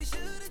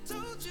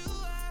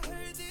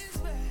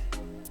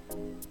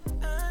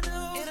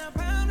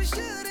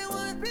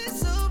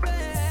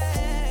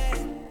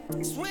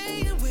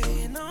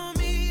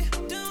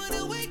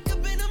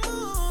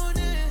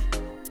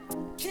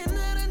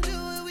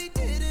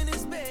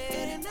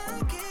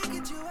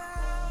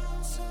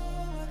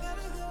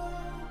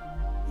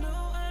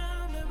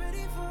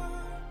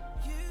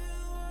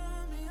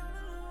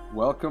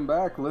Welcome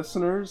back,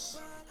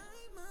 listeners.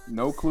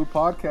 No Clue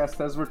Podcast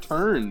has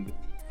returned.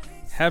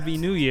 Happy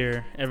New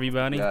Year,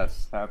 everybody.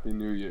 Yes, Happy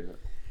New Year.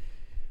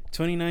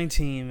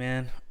 2019,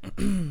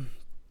 man.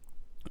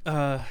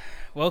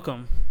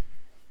 Welcome.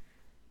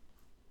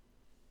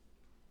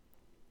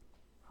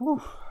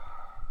 Whew.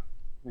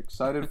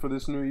 Excited for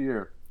this new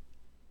year.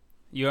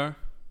 You are?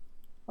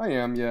 I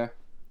am, yeah.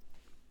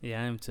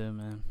 Yeah, I am too,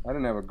 man. I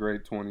didn't have a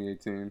great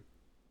 2018.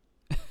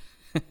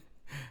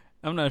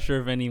 I'm not sure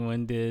if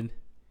anyone did,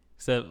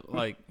 except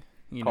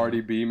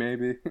Cardi B,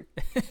 maybe.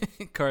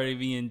 Cardi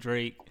B and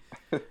Drake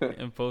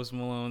and Post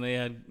Malone. They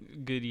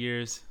had good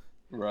years.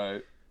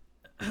 Right.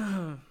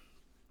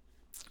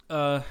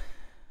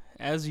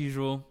 As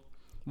usual,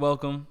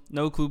 welcome.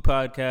 No Clue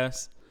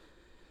Podcast.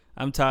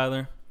 I'm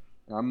Tyler.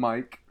 I'm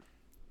Mike.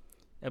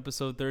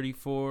 Episode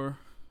 34.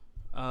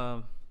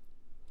 I'm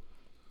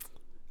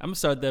gonna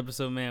start the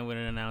episode, man, with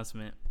an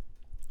announcement.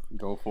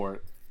 Go for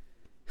it.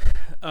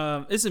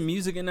 It's a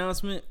music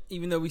announcement,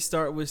 even though we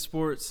start with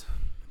sports,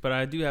 but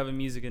I do have a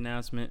music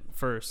announcement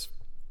first.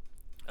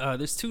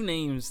 There's two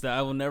names that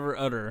I will never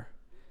utter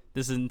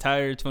this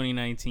entire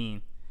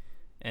 2019,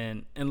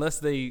 and unless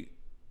they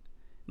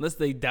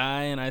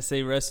die and I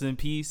say rest in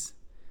peace,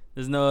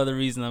 there's no other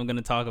reason I'm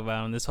gonna talk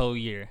about them this whole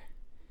year.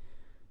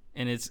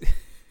 And this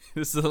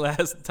is the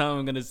last time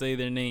I'm gonna say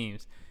their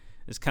names.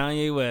 It's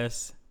Kanye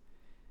West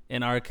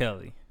and R.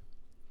 Kelly.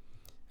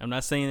 I'm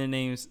not saying their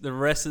names the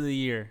rest of the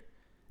year.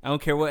 I don't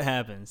care what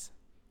happens.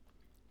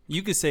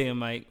 You could say it,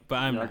 Mike, but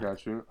I'm not. I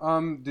got you.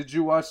 Did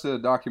you watch the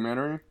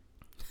documentary?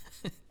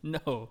 No.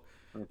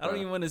 Okay. I don't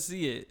even want to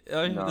see it.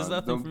 No, There's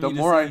nothing for the me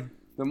more to see.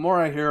 The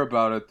more I hear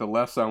about it, the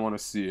less I want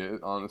to see it,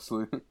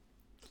 honestly.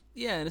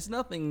 Yeah, and it's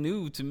nothing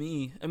new to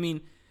me. I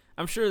mean,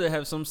 I'm sure they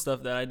have some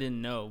stuff that I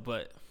didn't know,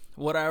 but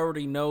what I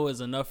already know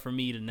is enough for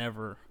me to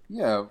never.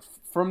 Yeah,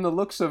 from the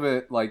looks of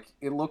it,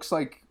 it looks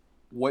like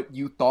what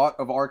you thought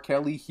of R.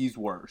 Kelly, he's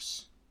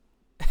worse.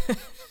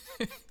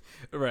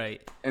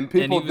 Right. And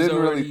people and he was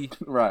didn't already, really...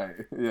 Right,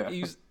 yeah.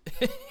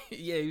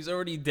 He was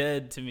already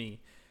dead to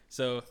me.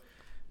 So,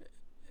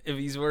 if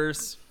he's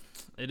worse,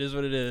 it is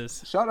what it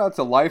is. Shout out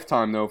to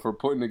Lifetime, though, for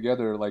putting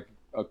together, an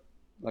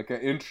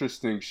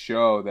interesting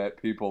show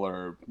that people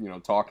are,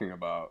 talking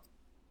about.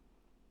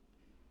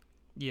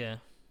 Yeah.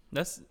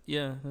 That's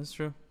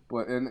true.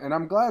 But and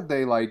I'm glad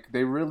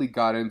they really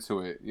got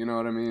into it. You know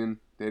what I mean?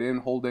 They didn't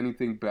hold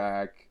anything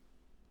back.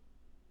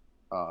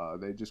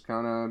 They just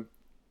kind of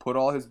put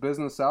all his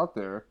business out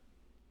there.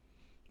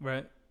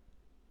 Right.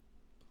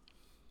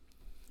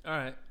 All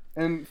right.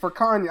 And for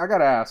Kanye, I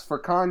gotta ask,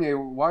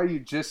 why are you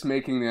just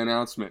making the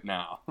announcement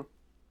now?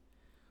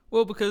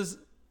 Well, because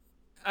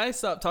I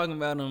stopped talking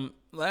about him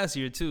last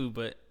year too,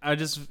 but I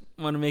just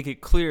want to make it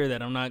clear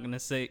that I'm not gonna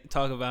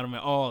talk about him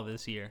at all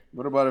this year.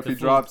 What about if he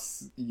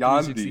drops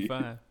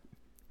Yandi?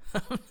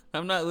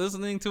 I'm not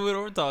listening to it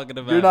or talking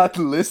about it. You're not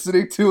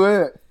listening to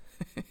it?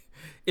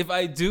 If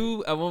I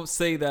do, I won't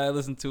say that I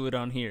listen to it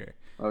on here.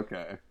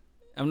 Okay.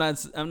 I'm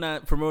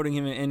not promoting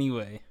him in any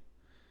way.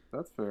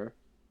 That's fair.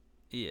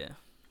 Yeah.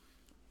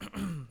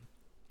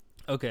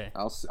 Okay.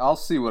 I'll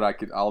see what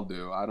I'll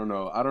do. I don't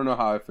know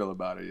how I feel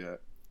about it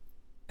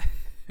yet.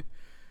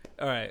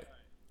 All right.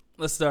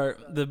 Let's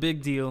start the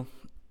big deal.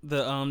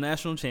 The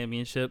national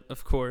championship,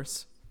 of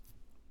course.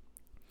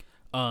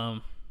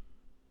 The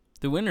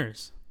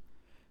winners.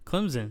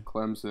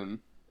 Clemson.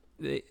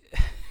 They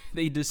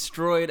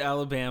destroyed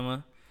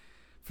Alabama.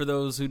 For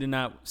those who did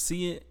not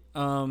see it,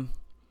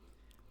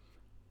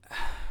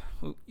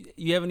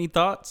 you have any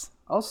thoughts?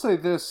 I'll say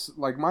this,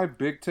 my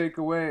big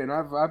takeaway, and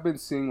I've been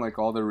seeing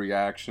all the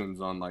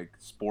reactions on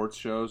sports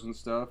shows and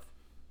stuff.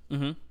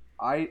 Mm-hmm.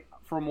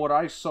 From what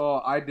I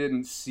saw, I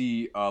didn't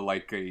see a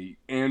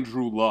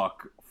Andrew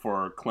Luck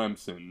for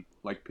Clemson,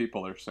 like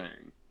people are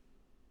saying.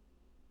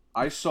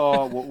 I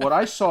saw what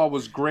I saw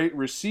was great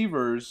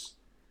receivers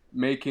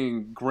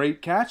making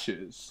great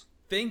catches.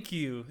 Thank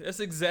you. That's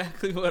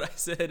exactly what I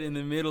said in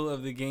the middle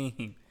of the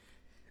game.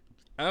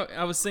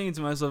 I was saying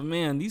to myself,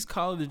 man, these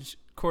college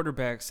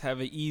quarterbacks have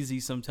it easy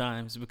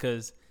sometimes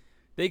because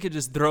they could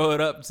just throw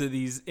it up to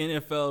these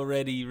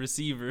NFL-ready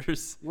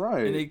receivers.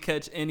 Right. And they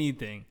catch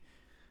anything.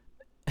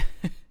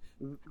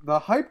 The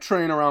hype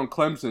train around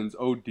Clemson's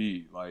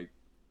OD,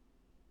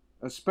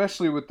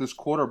 especially with this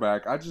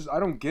quarterback. I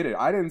don't get it.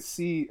 I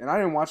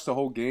didn't watch the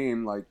whole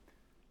game. I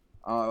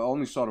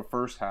only saw the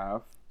first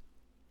half.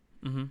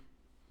 Mm-hmm.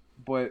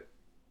 But,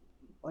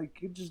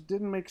 it just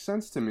didn't make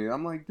sense to me.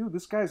 I'm like, dude,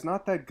 this guy's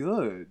not that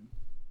good.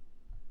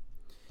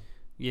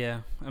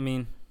 Yeah, I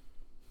mean...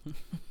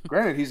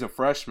 Granted, he's a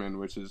freshman,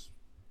 which is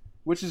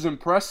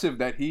impressive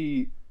that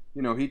he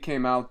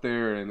came out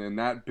there and in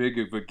that big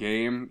of a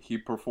game, he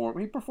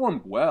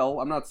performed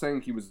well. I'm not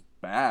saying he was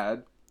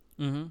bad.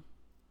 Mm-hmm.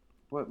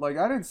 But,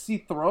 I didn't see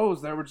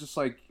throws that were just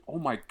oh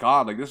my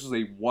God, this is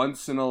a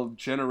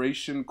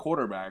once-in-a-generation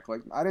quarterback.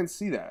 I didn't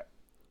see that.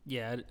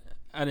 Yeah,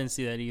 I didn't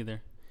see that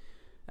either.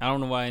 I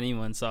don't know why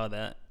anyone saw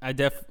that.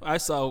 I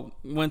saw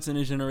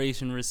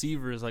once-in-a-generation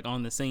receivers,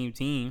 on the same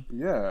team.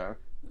 Yeah.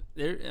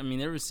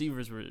 Their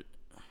receivers were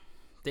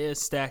They had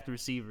stacked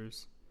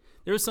receivers.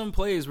 There were some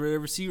plays where the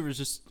receivers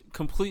just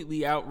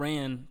completely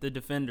outran the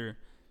defender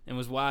and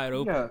was wide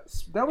open. Yeah,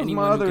 that was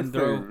Anyone my other who can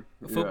throw thing.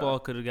 a football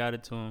could have got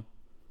it to him.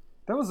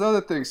 That was the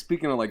other thing.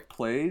 Speaking of like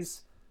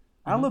plays,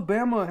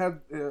 Alabama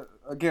had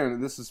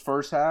again. This is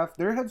first half.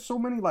 They had so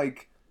many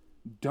like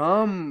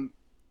dumb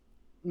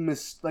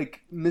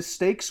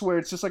mistakes where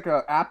it's just like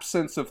a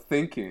absence of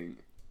thinking.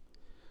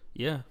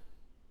 Yeah.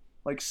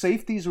 Like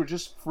safeties were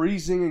just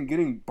freezing and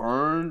getting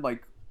burned.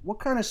 Like what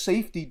kind of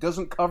safety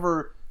doesn't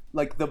cover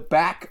like the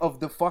back of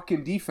the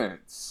fucking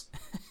defense?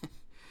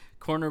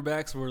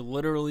 Cornerbacks were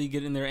literally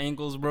getting their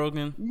ankles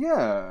broken.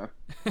 Yeah.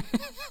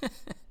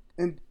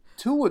 And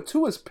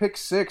Tua's pick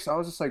six. I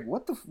was just like,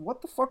 what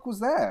the fuck was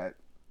that?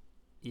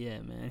 Yeah,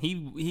 man.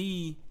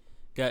 He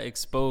got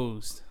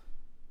exposed.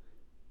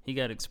 He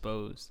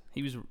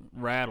was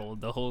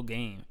rattled the whole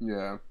game.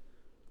 Yeah.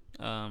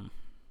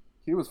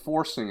 He was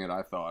forcing it,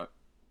 I thought.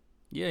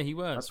 Yeah, he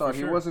was. I thought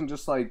he wasn't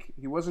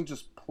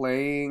just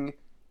playing.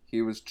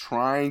 He was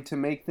trying to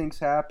make things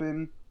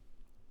happen.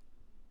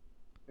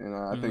 And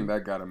I think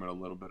that got him in a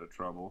little bit of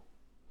trouble.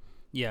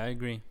 Yeah, I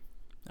agree.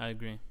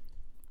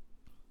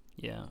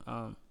 Yeah.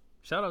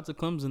 Shout out to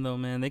Clemson though,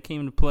 man. They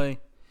came to play.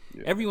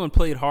 Yeah. Everyone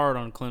played hard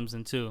on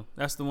Clemson too.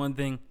 That's the one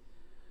thing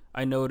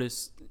I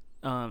noticed.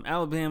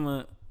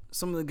 Alabama,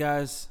 some of the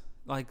guys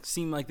like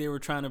seemed like they were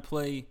trying to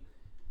play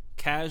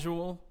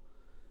casual,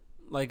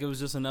 like it was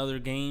just another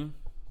game.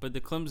 But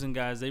the Clemson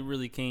guys, they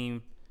really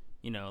came,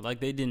 like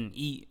they didn't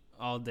eat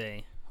all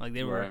day. Like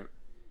they were,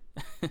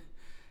 right.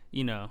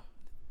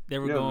 They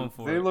were going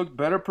for it. They looked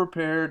better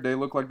prepared. They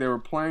looked like they were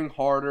playing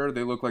harder.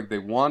 They looked like they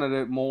wanted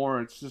it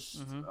more. It's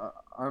just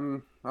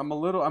I'm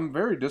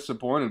very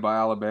disappointed by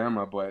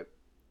Alabama, but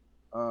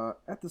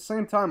at the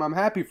same time, I'm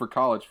happy for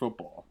college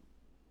football.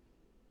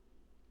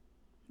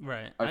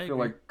 Right. I feel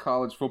like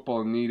college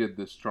football needed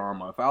this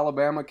drama. If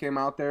Alabama came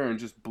out there and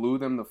just blew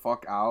them the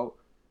fuck out,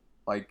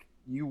 like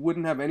you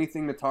wouldn't have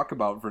anything to talk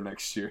about for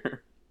next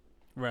year.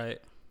 Right.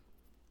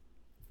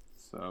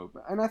 So,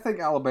 and I think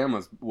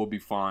Alabama will be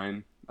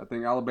fine. I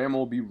think Alabama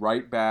will be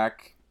right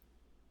back.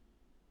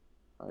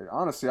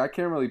 Honestly, I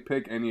can't really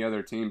pick any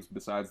other teams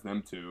besides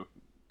them two.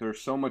 They're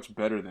so much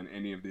better than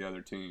any of the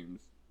other teams.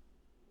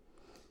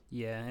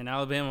 Yeah, and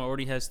Alabama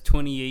already has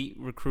 28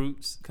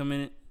 recruits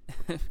committed.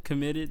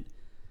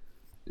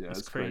 Yeah,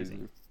 that's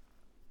crazy.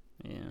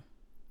 Yeah.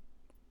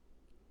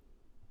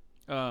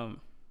 How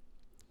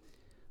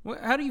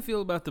do you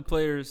feel about the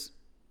players,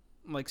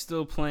 like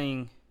still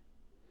playing,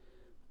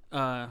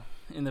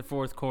 in the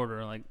fourth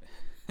quarter? Like,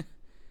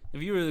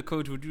 if you were the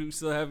coach, would you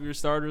still have your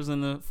starters in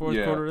the fourth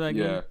quarter of that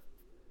game? Yeah.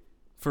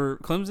 For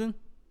Clemson?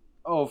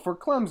 Oh, for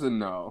Clemson,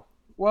 no.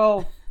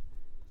 Well,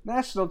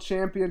 national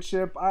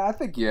championship, I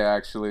think, yeah,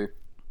 actually.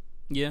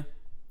 Yeah.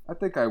 I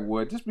think I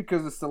would, just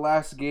because it's the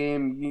last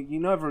game. You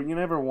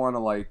never want to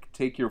like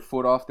take your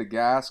foot off the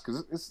gas,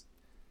 because it's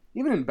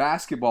even in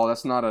basketball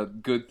that's not a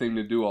good thing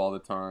to do all the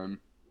time.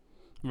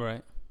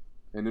 Right.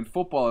 And in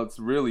football it's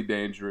really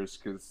dangerous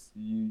because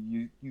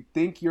you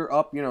think you're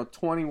up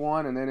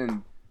 21, and then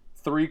in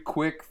 3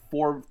 quick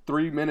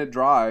 3-minute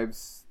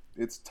drives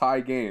it's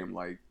tie game.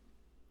 Like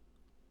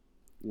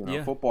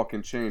football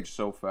can change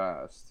so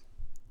fast.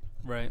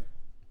 Right.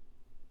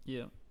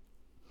 Yeah.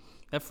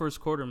 That first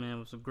quarter, man,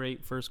 was a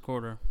great first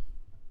quarter.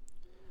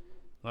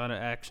 A lot of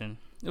action.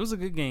 It was a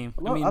good game.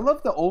 I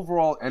love the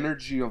overall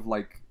energy of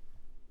like,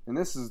 and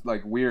this is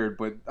like weird,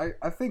 but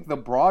I think the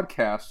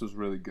broadcast was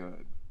really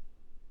good.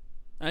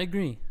 I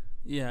agree.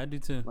 Yeah, I do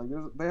too. Like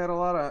they had a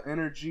lot of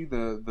energy.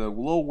 The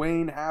Lil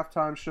Wayne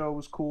halftime show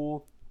was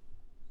cool.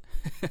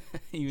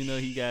 Even though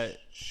he got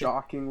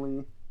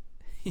shockingly,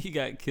 he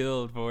got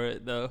killed for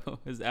it though.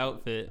 His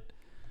outfit.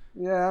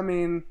 Yeah, I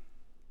mean,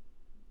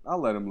 I'll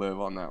let him live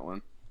on that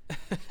one.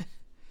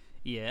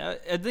 Yeah,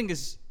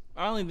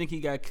 I only think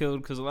he got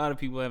killed because a lot of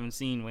people haven't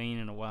seen Wayne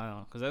in a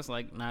while, because that's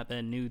like not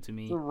that new to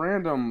me. It's a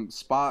random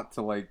spot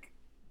to like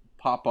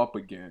pop up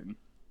again.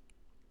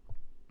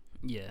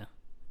 Yeah,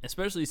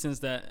 especially since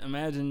that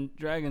Imagine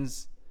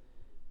Dragons,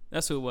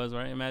 that's who it was,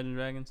 right? Imagine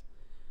Dragons.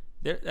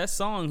 That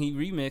song he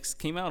remixed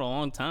came out a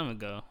long time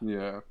ago.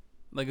 Yeah,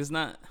 like it's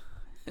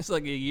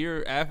like a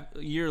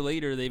year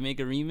later they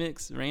make a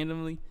remix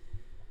randomly.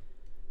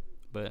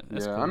 But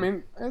that's cool. I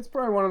mean, it's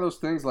probably one of those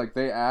things like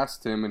they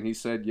asked him and he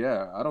said,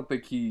 yeah. I don't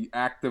think he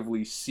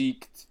actively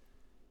he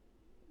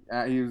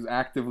was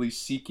actively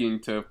seeking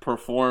to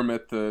perform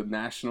at the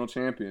national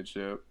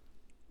championship.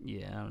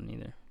 Yeah, I don't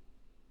either.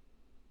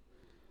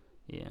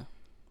 Yeah,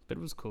 but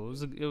it was cool.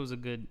 It was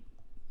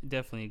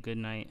definitely a good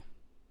night.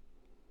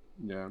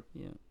 Yeah.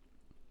 Yeah.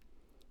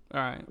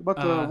 All right.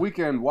 About the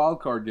weekend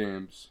wildcard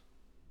games.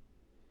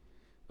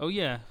 Oh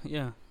yeah.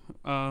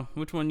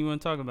 Which one you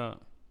want to talk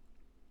about?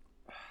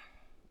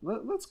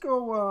 Let's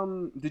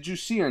go. Did you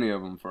see any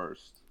of them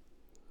first?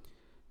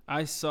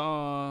 I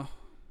saw.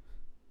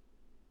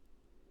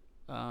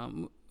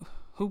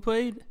 Who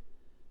played?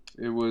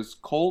 It was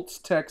Colts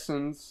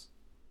Texans.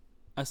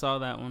 I saw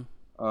that one.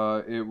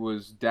 It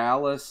was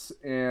Dallas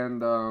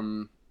and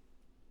who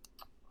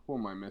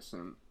am I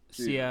missing?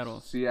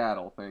 Seattle.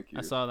 Seattle, thank you.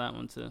 I saw that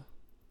one too.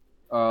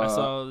 I Uh,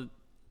 saw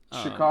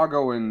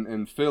Chicago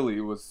and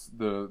Philly was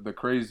the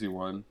crazy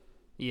one.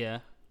 Yeah,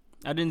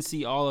 I didn't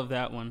see all of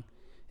that one,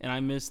 and I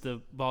missed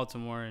the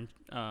Baltimore and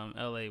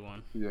LA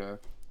one. Yeah.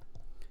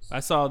 I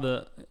saw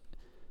the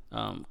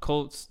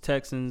Colts,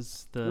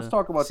 Texans. Let's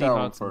talk about that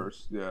one Seahawks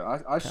first. Yeah,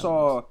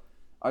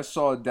 I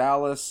saw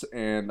Dallas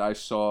and I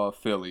saw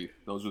Philly.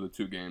 Those were the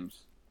two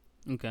games.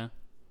 Okay.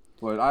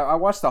 But I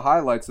watched the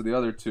highlights of the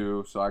other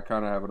two, so I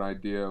kind of have an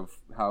idea of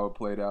how it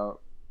played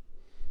out.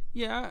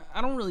 Yeah,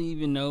 I don't really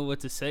even know what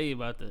to say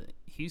about the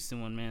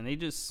Houston one, man. They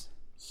just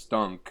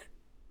Stunk.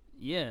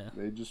 Yeah.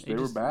 They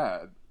were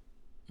bad.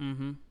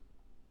 Mm-hmm.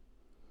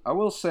 I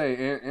will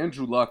say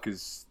Andrew Luck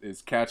is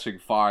catching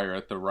fire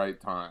at the right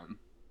time.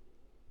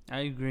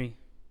 I agree.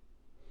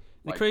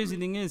 The crazy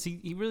thing is,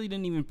 he really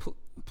didn't even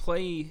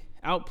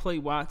outplay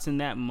Watson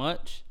that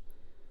much.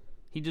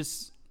 He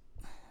just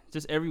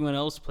everyone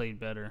else played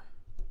better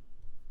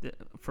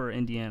for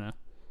Indiana.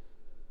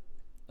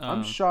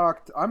 I'm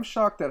shocked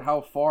at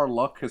how far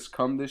Luck has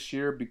come this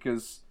year,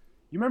 because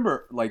you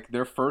remember like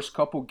their first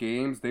couple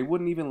games, they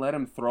wouldn't even let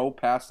him throw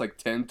past like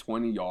 10,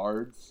 20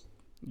 yards.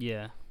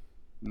 Yeah.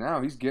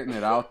 Now he's getting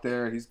it out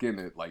there. He's getting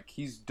it, like,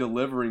 he's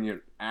delivering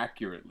it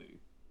accurately.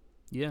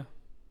 Yeah.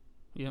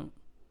 Yeah.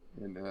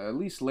 And at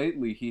least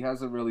lately, he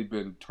hasn't really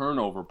been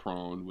turnover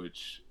prone,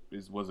 which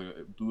was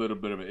a little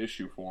bit of an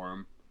issue for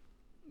him.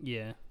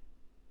 Yeah.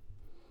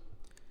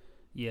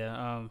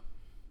 Yeah.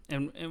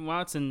 And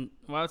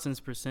Watson's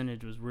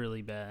percentage was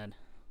really bad.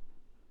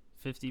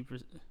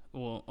 50%.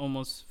 Well,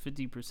 almost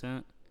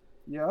 50%.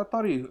 Yeah, I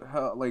thought he,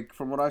 like,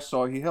 from what I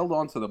saw, he held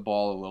on to the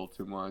ball a little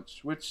too much,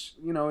 which,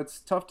 you know, it's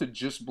tough to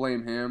just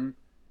blame him,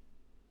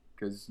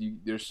 because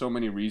there's so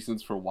many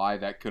reasons for why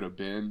that could have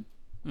been.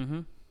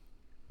 Mm-hmm.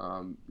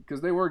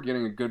 Because they were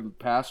getting a good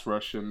pass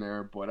rush in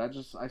there, but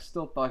I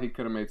still thought he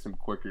could have made some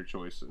quicker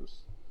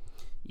choices.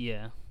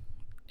 Yeah.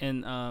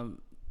 And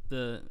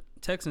the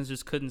Texans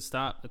just couldn't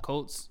stop the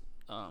Colts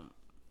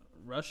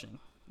rushing.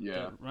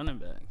 Yeah. The running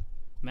back.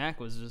 Mack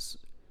was just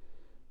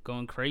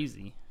going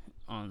crazy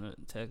on the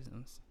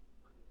Texans.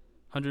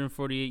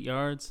 148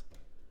 yards.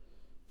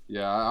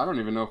 Yeah, I don't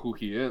even know who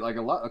he is. Like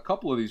a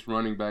couple of these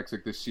running backs,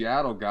 like the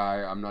Seattle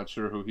guy, I'm not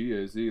sure who he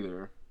is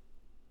either.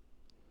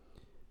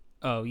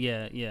 Oh,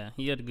 yeah.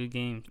 He had a good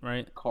game,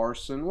 right?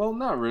 Carson. Well,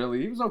 not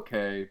really. He was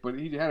okay, but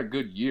he had a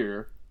good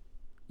year.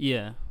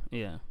 Yeah.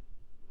 I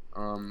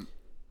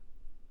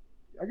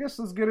guess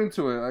let's get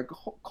into it. Like,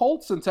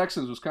 Colts and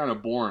Texans was kind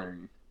of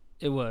boring.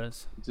 It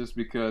was. Just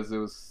because it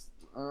was,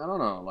 I don't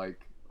know,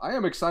 like, I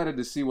am excited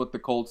to see what the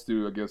Colts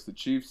do against the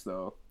Chiefs,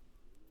 though.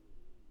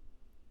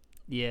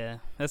 Yeah,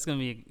 that's gonna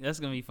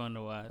be fun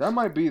to watch. That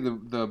might be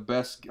the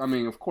best. I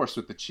mean, of course,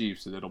 with the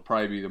Chiefs, it'll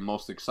probably be the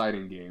most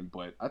exciting game.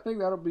 But I think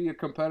that'll be a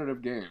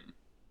competitive game.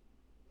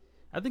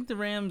 I think the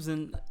Rams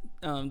and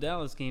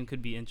Dallas game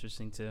could be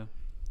interesting too.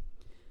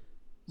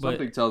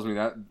 Something tells me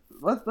that.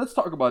 Let's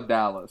talk about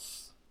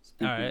Dallas.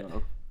 All right.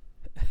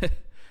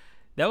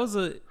 That was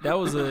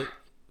a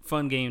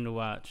fun game to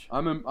watch.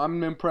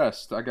 I'm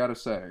impressed. I gotta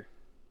say.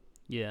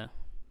 Yeah.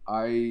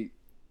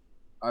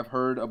 I've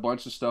heard a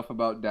bunch of stuff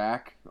about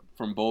Dak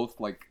from both,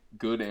 like,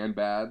 good and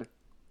bad.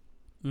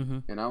 Mm-hmm.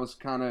 And I was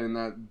kind of in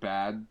that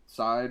bad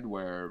side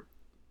where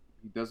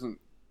he doesn't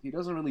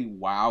really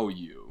wow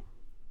you.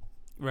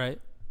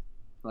 Right.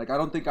 Like, I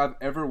don't think I've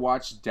ever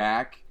watched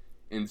Dak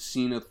and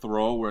seen a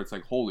throw where it's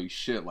like, holy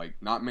shit, like,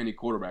 not many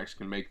quarterbacks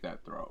can make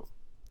that throw.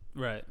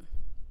 Right.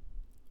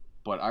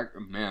 But that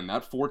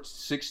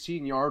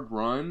 16-yard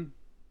run,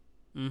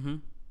 mm-hmm.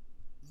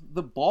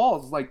 the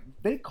ball's like,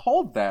 they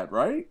called that,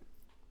 right?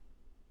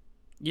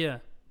 Yeah.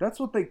 That's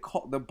what they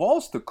call the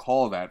ball's to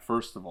call that,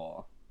 first of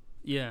all.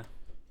 Yeah.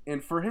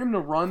 And for him to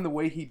run the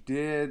way he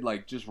did,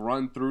 like, just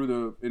run through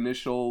the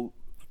initial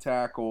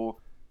tackle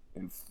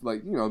and,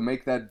 like, you know,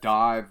 make that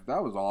dive,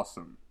 that was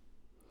awesome.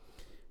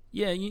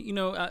 Yeah,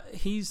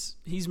 he's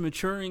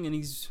maturing and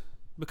he's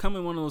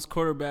becoming one of those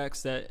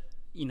quarterbacks that,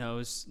 you know,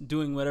 is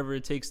doing whatever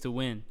it takes to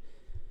win.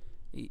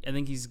 I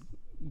think he's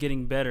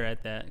getting better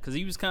at that because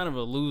he was kind of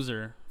a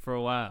loser for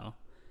a while.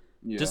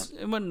 Yeah. Just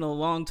it wasn't a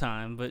long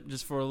time, but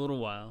just for a little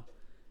while.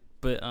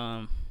 But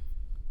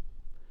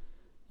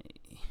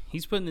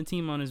he's putting the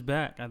team on his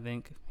back. I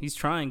think he's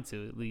trying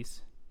to, at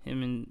least,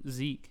 him and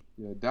Zeke.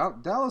 Yeah,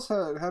 Dallas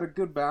had a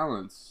good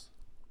balance.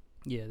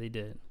 Yeah, they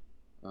did.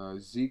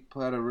 Zeke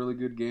played a really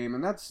good game,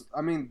 and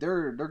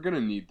they're gonna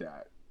need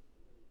that.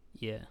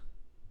 Yeah.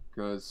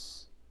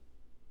 Because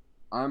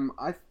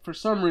for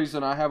some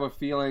reason I have a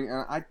feeling,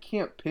 and I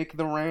can't pick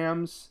the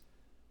Rams,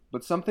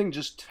 but something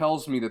just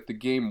tells me that the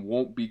game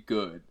won't be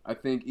good. I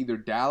think either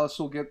Dallas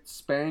will get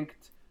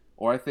spanked,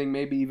 or I think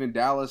maybe even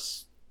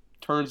Dallas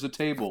turns the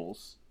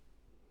tables.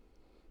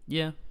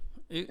 Yeah,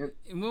 it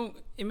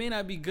may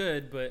not be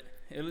good, but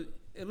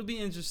it'll be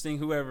interesting.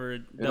 Whoever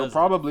does it'll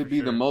probably be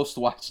sure. the most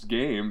watched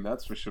game.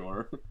 That's for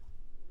sure.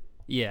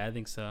 Yeah, I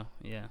think so.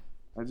 Yeah.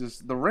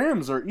 The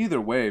Rams are either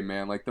way,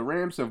 man. Like, the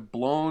Rams have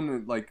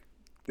blown, like,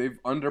 they've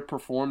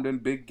underperformed in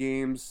big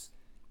games.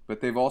 but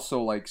they've also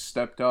like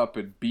stepped up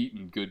and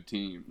beaten good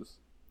teams.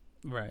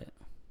 Right.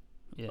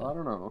 Yeah. So I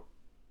don't know.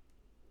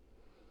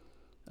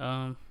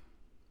 Um.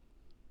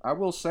 I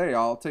will say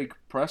I'll take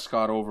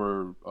Prescott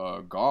over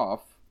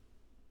Goff.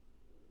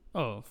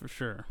 Oh, for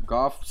sure.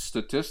 Goff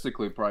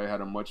statistically probably had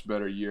a much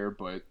better year,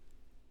 but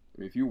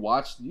if you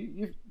watch,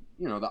 you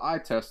know, the eye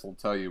test will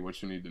tell you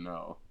what you need to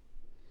know.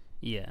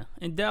 Yeah,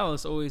 and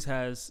Dallas always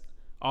has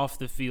off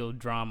the field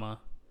drama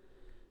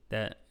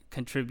that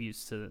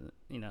contributes to,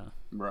 you know,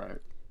 right,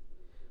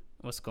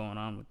 what's going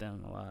on with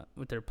them a lot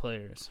with their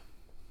players.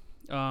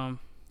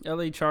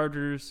 LA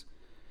Chargers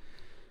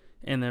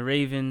and the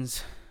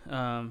Ravens.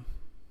 I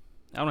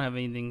don't have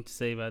anything to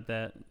say about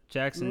that.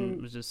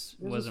 Jackson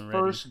wasn't ready.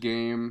 First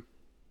game.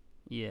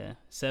 Yeah,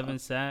 7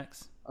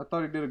 sacks. I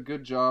thought he did a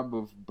good job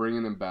of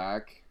bringing him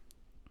back,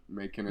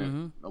 making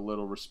it a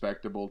little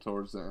respectable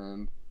towards the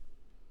end.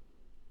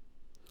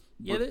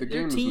 Yeah,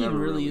 their team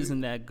really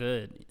isn't that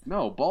good.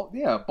 No,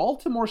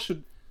 Baltimore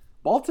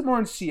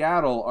and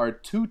Seattle are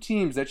two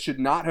teams that should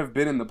not have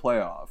been in the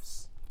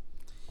playoffs.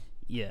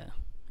 Yeah,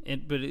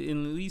 but at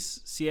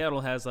least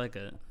Seattle has like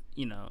a,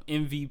 you know,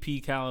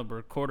 MVP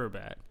caliber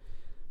quarterback,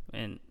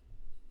 and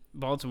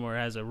Baltimore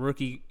has a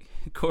rookie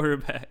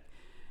quarterback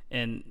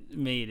and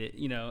made it.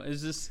 You know,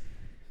 it's just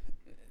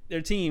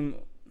their team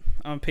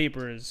on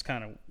paper is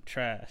kind of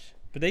trash,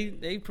 but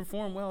they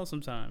perform well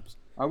sometimes.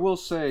 I will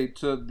say,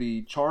 to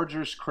the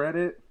Chargers'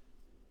 credit,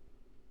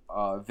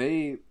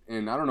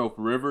 and I don't know if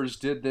Rivers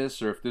did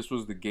this or if this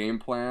was the game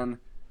plan,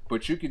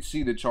 but you could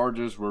see the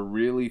Chargers were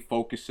really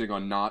focusing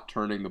on not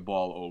turning the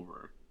ball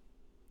over.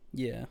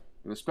 Yeah.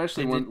 And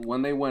especially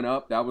when they went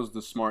up, that was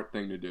the smart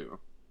thing to do.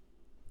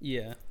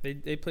 Yeah,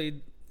 they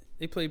played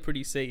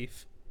pretty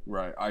safe.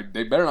 Right.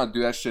 They better not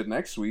do that shit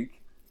next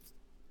week.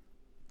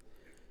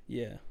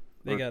 Yeah.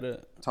 They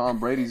gotta. Tom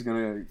Brady's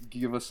gonna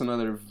give us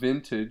another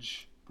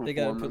vintage performance. They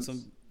gotta put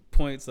some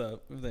points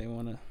up if they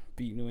want to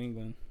beat New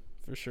England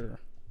for sure.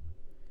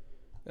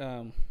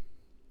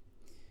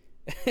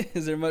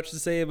 Is there much to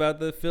say about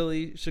the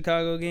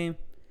Philly-Chicago game,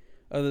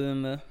 other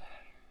than the?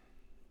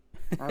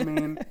 I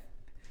mean,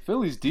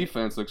 Philly's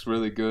defense looks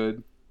really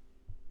good.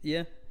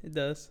 Yeah, it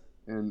does.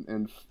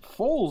 And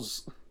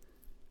Foles,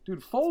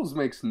 dude, Foles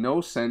makes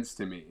no sense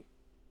to me.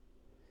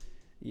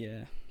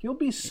 Yeah. He'll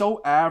be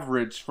so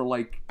average for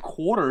like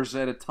quarters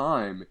at a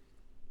time,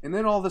 and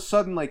then all of a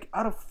sudden, like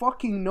out of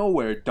fucking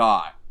nowhere,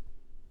 dot,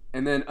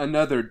 and then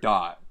another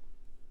dot,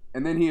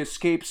 and then he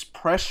escapes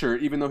pressure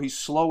even though he's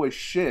slow as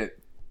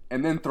shit,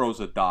 and then throws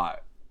a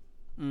dot.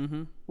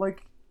 Mm-hmm.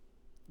 Like,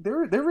 there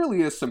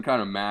really is some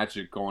kind of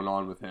magic going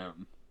on with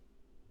him.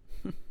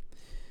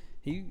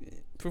 He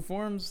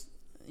performs,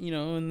 you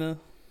know, in the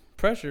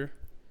pressure.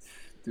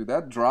 Dude,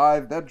 that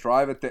drive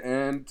at the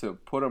end to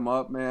put him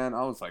up, man,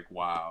 I was like,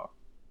 wow.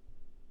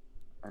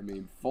 I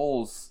mean,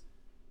 Foles,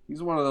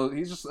 he's one of those.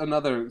 He's just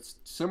another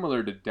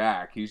similar to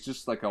Dak. He's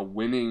just like a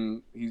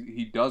winning.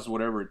 He does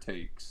whatever it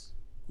takes.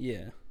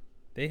 Yeah,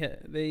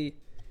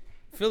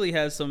 Philly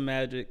has some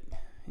magic.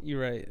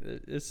 You're right.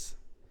 It's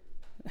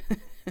I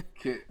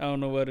don't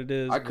know what it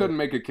is. I couldn't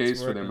make a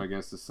case for them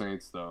against the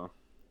Saints though.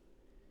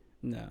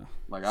 No.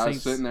 Like I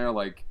was sitting there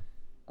like,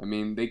 I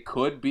mean, they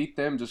could beat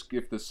them just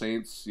if the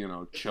Saints, you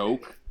know,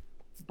 choke,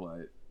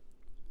 but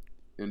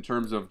in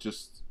terms of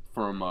just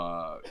from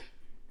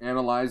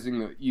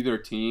analyzing either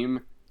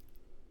team,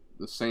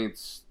 the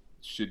Saints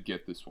should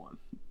get this one.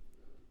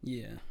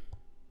 Yeah.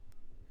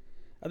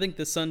 I think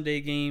the Sunday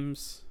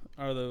games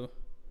are the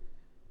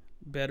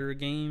better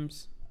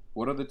games.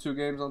 What are the two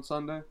games on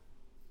Sunday?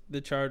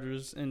 The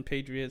Chargers and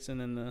Patriots, and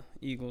then the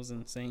Eagles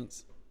and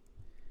Saints.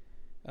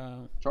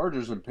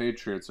 Chargers and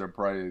Patriots are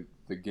probably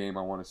the game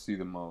I want to see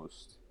the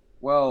most.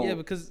 Well, yeah,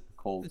 because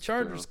Colts, the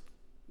Chargers,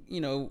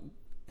 you know,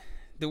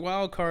 the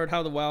wild card,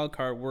 how the wild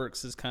card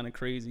works is kind of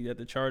crazy that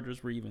the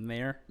Chargers were even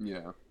there.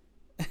 Yeah.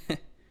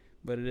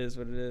 But it is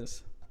what it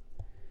is.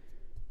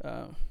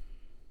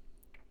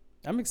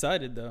 I'm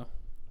excited though.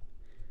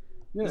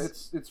 Yeah,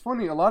 it's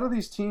funny. A lot of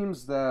these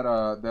teams that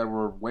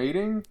were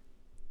waiting,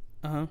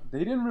 they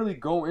didn't really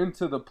go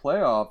into the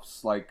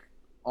playoffs like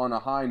on a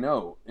high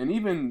note. And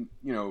even,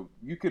 you know,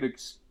 you could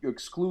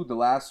exclude the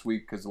last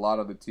week because a lot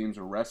of the teams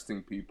were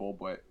resting people,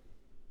 but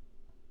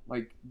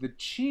like the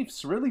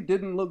Chiefs really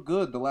didn't look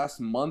good the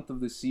last month of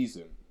the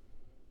season.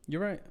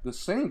 You're right. The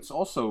Saints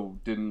also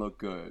didn't look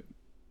good.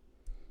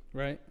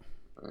 Right.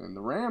 And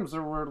the Rams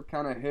were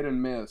kind of hit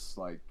and miss.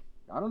 Like,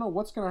 I don't know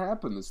what's going to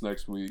happen this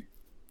next week.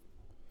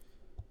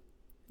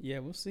 Yeah,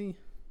 we'll see.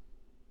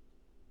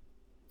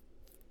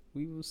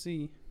 We will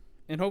see.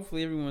 And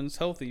hopefully everyone's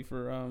healthy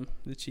for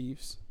the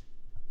Chiefs.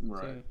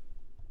 Right. So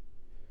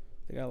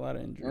they got a lot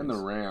of injuries. And the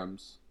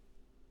Rams.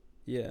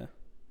 Yeah.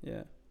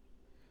 Yeah.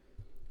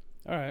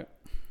 All right.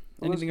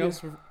 Anything else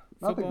for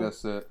football? I think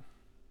that's it.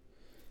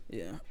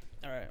 Yeah.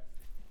 All right.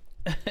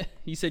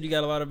 You said you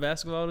got a lot of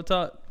basketball to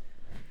talk?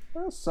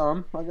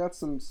 Some. I got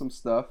some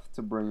stuff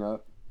to bring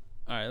up.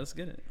 All right, let's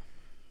get it.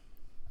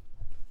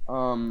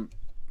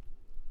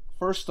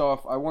 First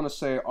off, I want to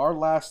say our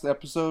last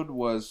episode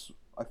was,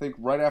 I think,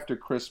 right after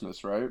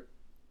Christmas, right?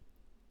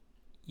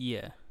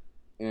 Yeah.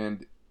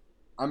 And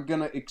I'm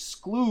going to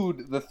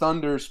exclude the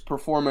Thunder's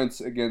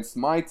performance against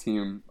my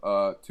team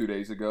 2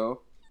 days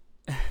ago.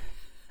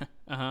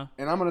 Uh-huh.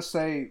 And I'm going to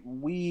say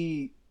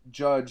we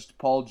judged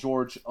Paul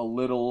George a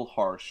little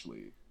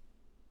harshly.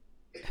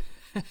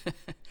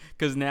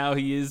 Because now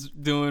he is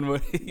doing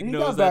what he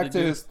knows got back how to to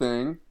do. his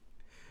thing.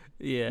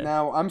 Yeah.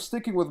 Now, I'm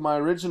sticking with my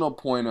original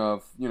point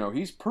of,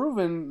 he's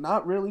proven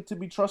not really to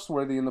be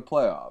trustworthy in the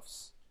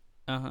playoffs.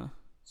 Uh-huh.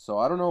 So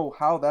I don't know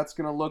how that's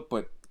going to look,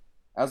 but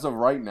as of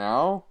right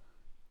now,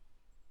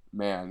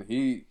 man,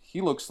 he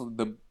looks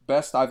the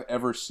best I've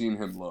ever seen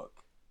him look.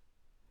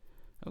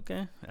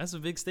 Okay, that's a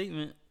big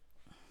statement.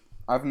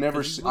 I've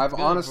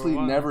honestly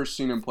never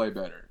seen him play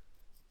better.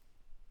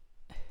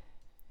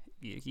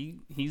 Yeah,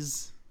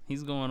 he's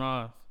going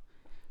off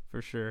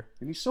for sure.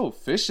 And he's so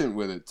efficient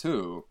with it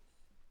too.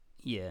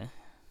 Yeah.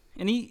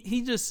 And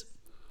he just,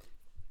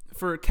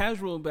 for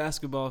casual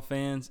basketball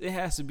fans, it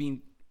has to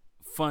be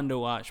fun to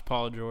watch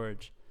Paul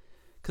George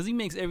because he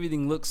makes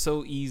everything look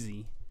so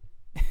easy.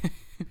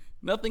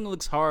 Nothing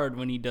looks hard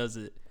when he does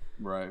it.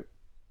 Right.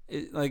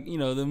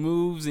 The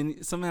moves,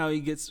 and somehow he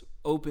gets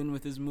open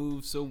with his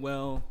moves so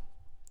well.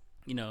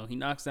 He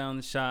knocks down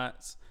the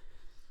shots.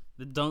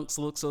 The dunks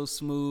look so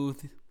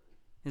smooth.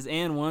 His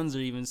and ones are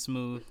even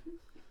smooth.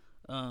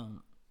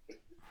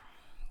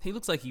 He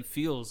looks like he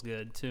feels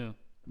good too.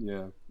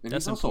 Yeah, and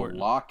that's he's also important.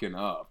 locking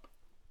up.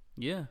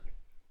 Yeah,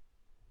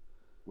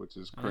 which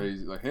is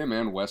crazy. Like him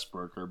and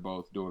Westbrook are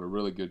both doing a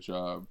really good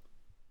job.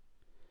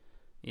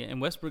 Yeah,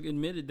 and Westbrook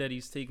admitted that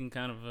he's taking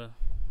the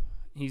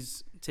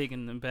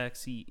back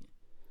seat.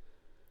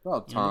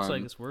 About time. It looks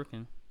like it's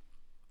working.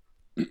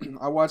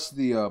 I watched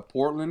the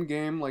Portland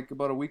game like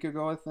about a week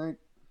ago, I think.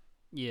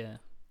 Yeah.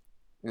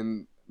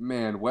 And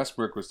man,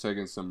 Westbrook was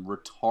taking some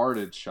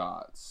retarded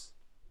shots.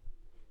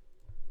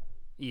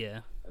 Yeah.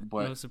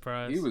 But no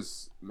surprise. He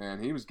was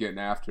getting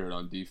after it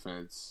on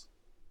defense.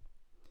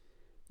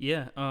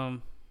 Yeah. Were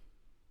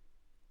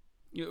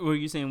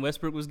you saying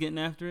Westbrook was getting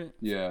after it?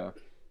 Yeah.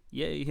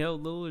 Yeah, he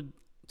held Lillard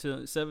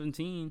to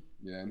 17.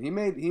 Yeah, and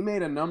he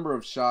made a number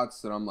of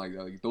shots that I'm like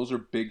those are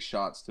big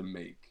shots to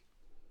make.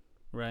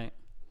 Right.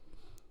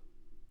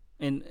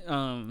 And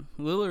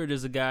Lillard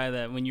is a guy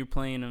that when you're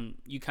playing him,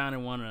 you kind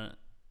of want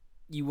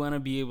to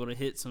be able to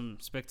hit some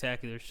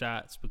spectacular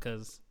shots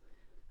because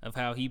of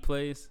how he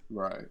plays.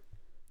 Right.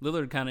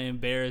 Lillard kind of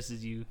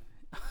embarrasses you,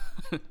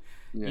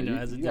 yeah,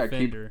 as a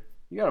defender.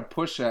 You got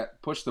to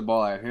push the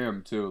ball at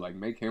him too, like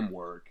make him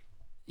work.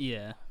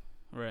 Yeah,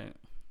 right.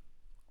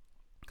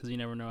 Because you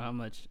never know how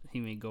much he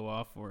may go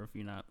off for if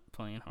you're not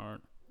playing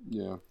hard.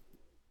 Yeah.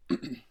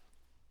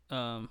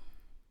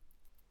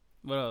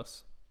 What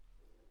else?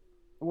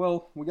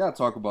 Well, we got to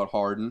talk about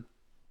Harden.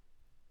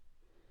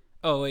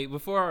 Oh wait,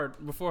 before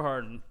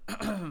Harden.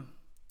 Oh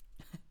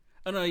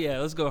no, yeah,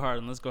 let's go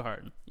Harden.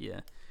 Yeah.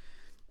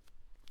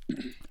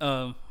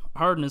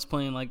 Harden is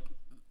playing like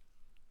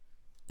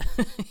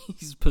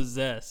he's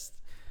possessed.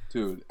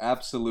 Dude,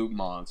 absolute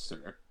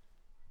monster.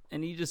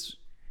 And he just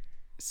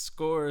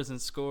scores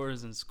and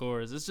scores and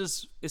scores.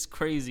 It's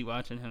crazy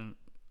watching him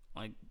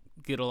like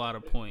get a lot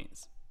of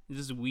points. It's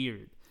just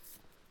weird.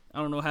 I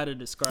don't know how to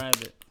describe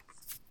it.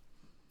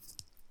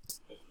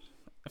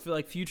 I feel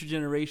like future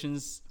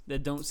generations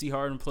that don't see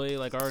Harden play,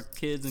 like our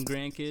kids and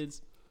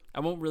grandkids,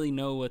 I won't really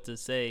know what to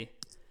say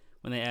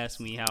when they ask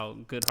me how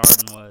good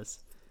Harden was.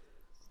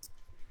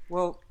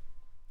 Well,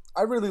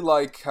 I really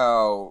like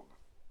how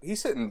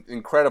he's hitting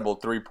incredible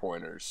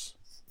three-pointers.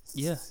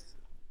 Yeah.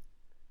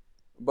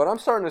 But I'm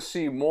starting to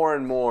see more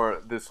and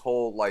more this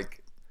whole,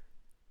 like,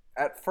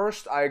 at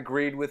first I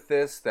agreed with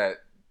this, that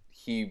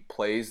he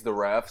plays the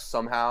refs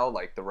somehow,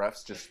 like the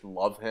refs just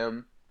love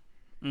him.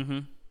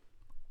 Mm-hmm.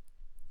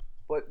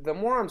 But the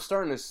more I'm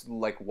starting to,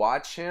 like,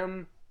 watch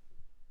him,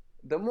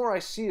 the more I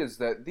see is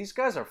that these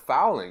guys are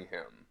fouling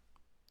him.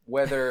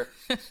 Whether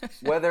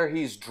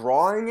he's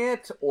drawing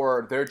it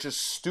or they're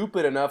just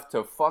stupid enough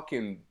to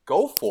fucking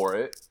go for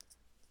it,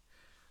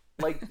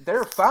 like,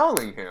 they're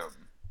fouling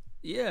him.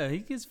 Yeah, he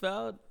gets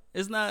fouled.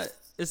 It's not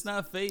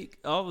fake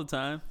all the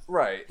time.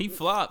 Right. He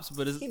flops,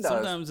 but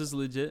sometimes it's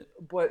legit.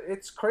 But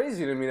it's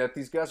crazy to me that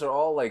these guys are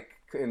all like,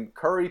 and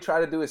Curry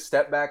tried to do his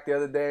step back the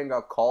other day and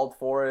got called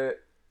for it.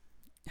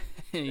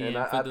 Yeah, and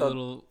I put the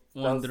little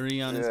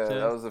 1-3 on his chest. Yeah,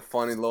 that was a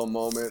funny little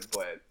moment,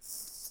 but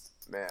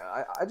man,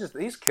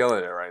 he's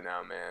killing it right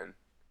now, man.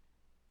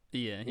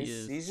 Yeah, he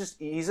is.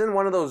 He's in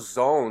one of those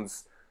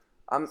zones.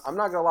 I'm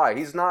not gonna lie,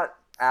 he's not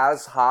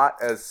as hot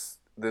as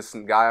this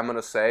guy I'm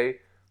gonna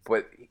say,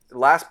 but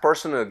last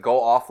person to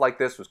go off like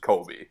this was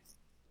Kobe.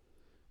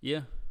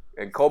 Yeah.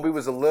 And Kobe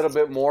was a little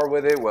bit more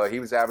with it. Well, he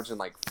was averaging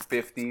like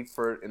 50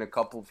 for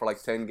like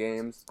 10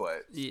 games,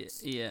 but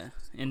yeah,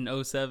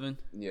 in 07.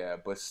 Yeah,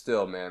 but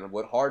still, man,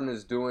 what Harden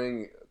is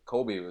doing,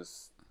 Kobe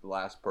was the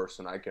last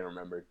person I can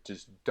remember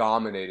just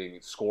dominating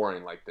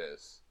scoring like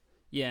this.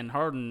 Yeah, and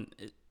Harden,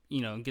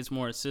 gets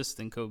more assists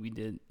than Kobe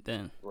did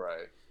then.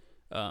 Right.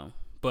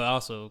 But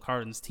also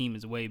Harden's team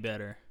is way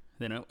better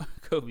than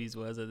Kobe's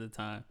was at the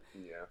time.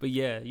 Yeah. But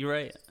yeah, you're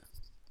right.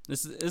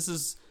 This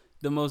is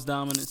the most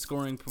dominant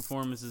scoring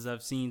performances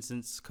I've seen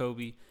since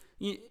Kobe.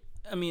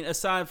 I mean,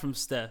 aside from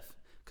Steph,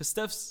 because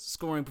Steph's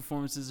scoring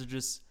performances are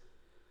just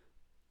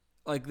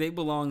like they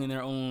belong in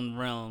their own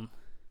realm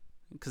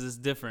because it's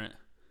different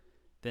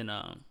than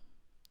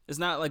it's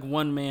not like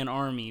one man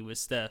army with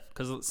Steph,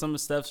 because some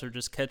of Steph's are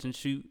just catch and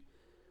shoot,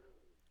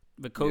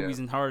 but Kobe's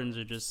and Harden's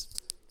are just,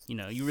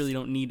 you really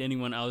don't need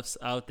anyone else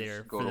out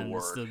there for them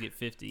to still get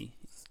 50.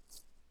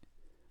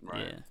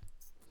 Right.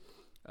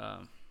 Yeah.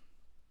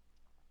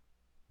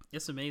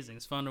 It's amazing.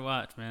 It's fun to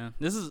watch, man.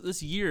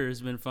 This year has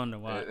been fun to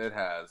watch. It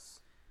has.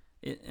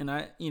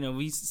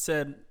 We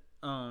said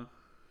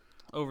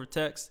over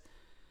text,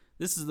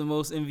 this is the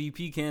most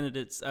MVP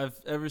candidates I've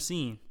ever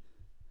seen.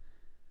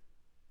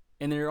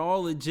 And they're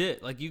all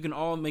legit. Like, you can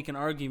all make an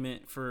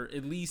argument for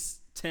at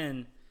least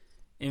 10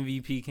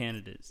 MVP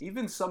candidates.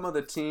 Even some of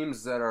the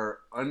teams that are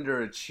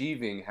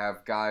underachieving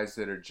have guys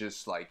that are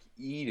just, like,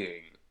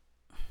 eating.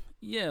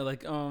 Yeah,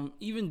 like,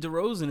 even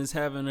DeRozan is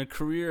having a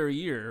career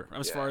year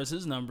as far as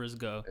his numbers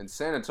go. And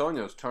San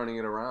Antonio's turning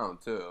it around,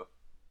 too.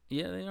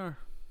 Yeah, they are.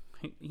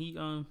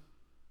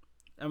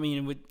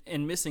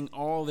 And missing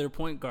all their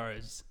point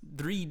guards.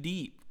 3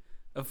 deep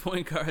of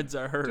point guards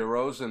are hurt.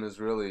 DeRozan is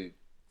really...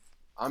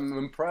 I'm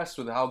impressed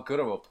with how good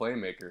of a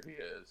playmaker he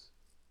is.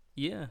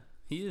 Yeah,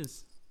 he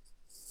is.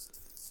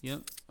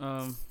 Yep.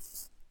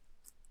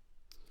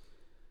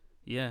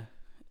 Yeah.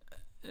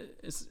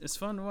 It's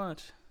fun to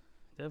watch.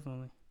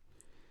 Definitely.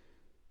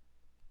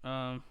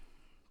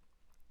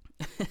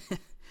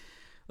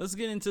 Let's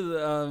get into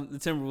the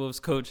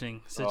Timberwolves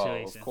coaching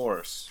situation. Oh, of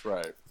course,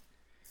 right.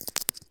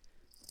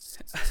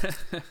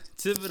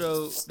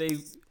 Thibodeau, they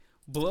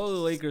blow the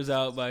Lakers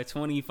out by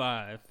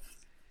 25,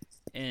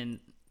 and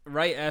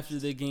right after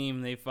the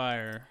game, they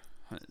fire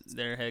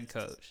their head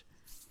coach.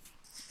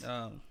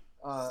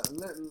 I'll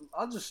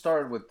just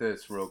start with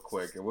this real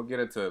quick, and we'll get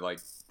into like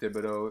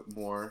Thibodeau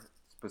more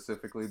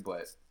specifically.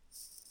 But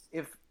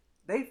if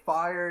they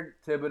fired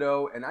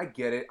Thibodeau, and I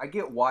get it, I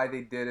get why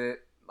they did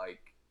it,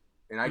 like,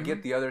 and I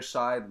get the other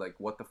side, like,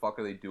 what the fuck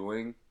are they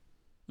doing?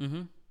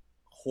 Mm-hmm.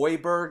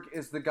 Hoiberg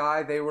is the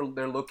guy they're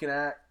looking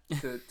at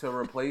to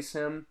replace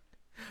him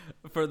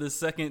for the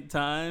second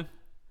time.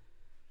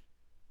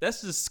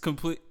 That's just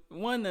complete.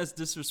 One, that's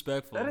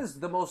disrespectful. That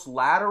is the most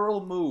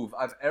lateral move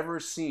I've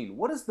ever seen.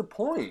 What is the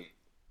point?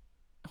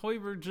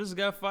 Hoiberg just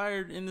got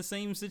fired in the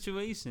same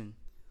situation.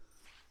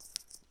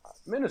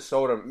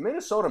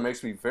 Minnesota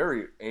makes me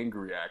very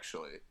angry,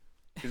 actually.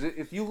 Because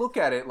if you look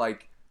at it,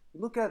 like,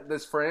 look at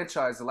this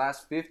franchise the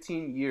last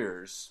 20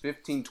 years.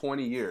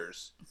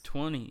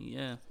 20,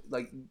 yeah.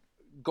 Like,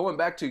 going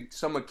back to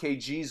some of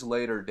KG's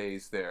later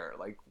days there.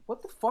 Like,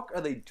 what the fuck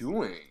are they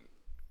doing?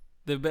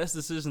 The best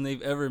decision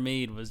they've ever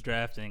made was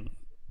drafting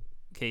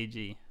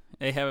KG.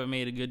 They haven't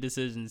made a good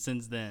decision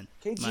since then,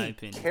 in my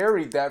opinion.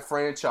 Carried that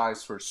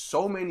franchise for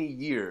so many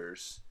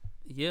years.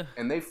 Yeah.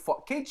 And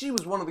KG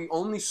was one of the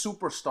only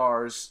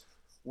superstars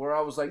where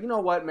I was like, you know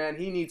what, man,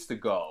 he needs to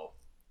go.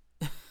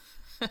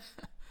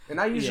 And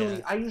I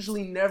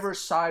usually never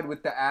side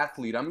with the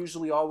athlete. I'm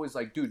usually always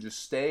like, dude,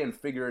 just stay and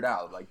figure it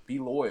out. Like, be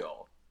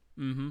loyal.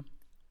 Mm-hmm.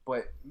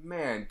 But,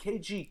 man,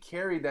 KG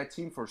carried that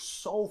team for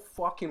so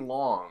fucking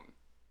long.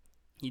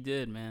 He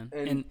did, man.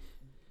 And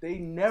they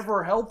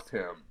never helped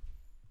him.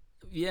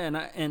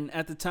 Yeah, and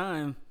at the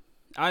time,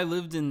 I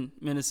lived in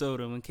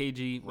Minnesota when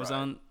KG was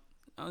on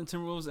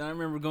Timberwolves, and I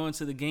remember going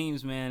to the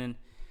games, man,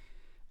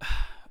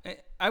 and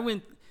I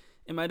went,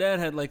 and my dad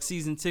had like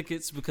season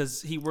tickets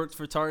because he worked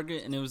for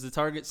Target, and it was the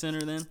Target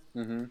Center then.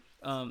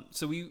 Mm-hmm.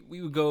 So we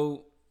would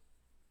go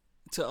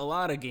to a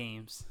lot of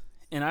games,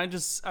 and I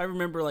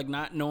remember like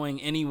not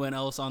knowing anyone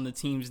else on the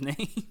team's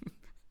name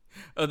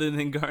other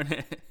than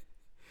Garnett.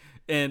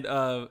 And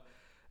I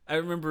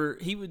remember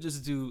he would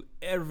just do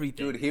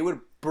everything. Dude, he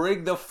would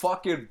bring the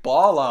fucking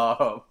ball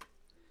up.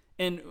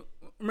 And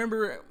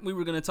remember we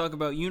were going to talk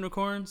about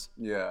unicorns?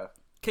 Yeah.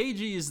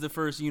 KG is the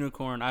first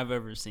unicorn I've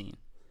ever seen.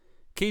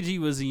 KG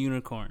was a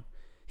unicorn.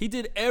 He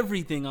did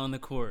everything on the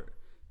court.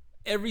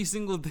 Every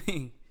single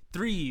thing.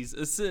 Threes,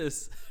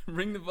 assists,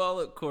 bring the ball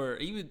up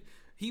court. He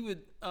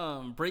would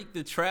break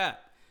the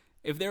trap.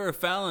 If they were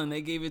fouling,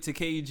 they gave it to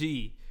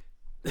KG.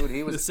 Dude,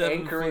 he was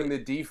anchoring the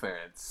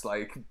defense,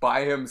 like,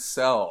 by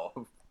himself.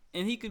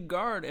 And he could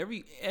guard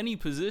any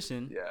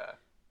position. Yeah.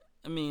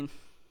 I mean,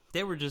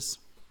 they were just...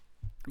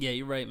 Yeah,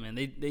 you're right, man.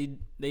 They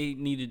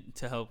needed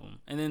to help him.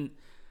 And then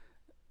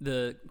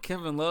the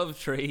Kevin Love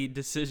trade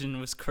decision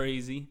was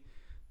crazy.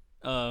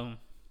 I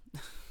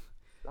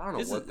don't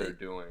know what they're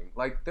doing.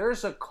 Like,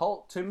 there's a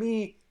cult to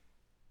me,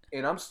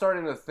 and I'm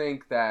starting to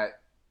think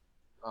that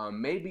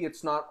maybe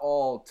it's not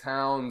all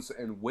Towns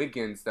and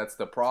Wiggins that's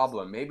the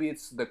problem. Maybe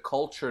it's the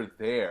culture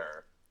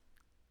there.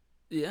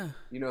 Yeah.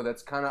 You know,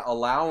 that's kind of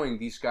allowing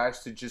these guys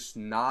to just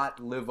not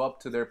live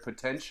up to their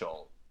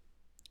potential.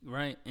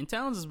 Right. And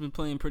Towns has been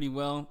playing pretty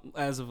well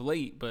as of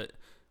late, but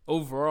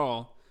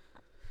overall,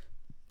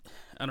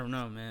 I don't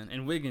know, man.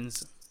 And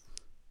Wiggins,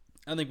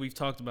 I think we've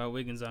talked about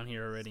Wiggins on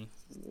here already.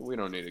 We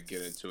don't need to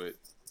get into it.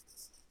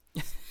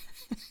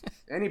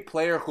 Any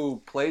player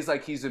who plays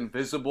like he's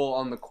invisible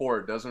on the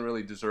court doesn't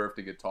really deserve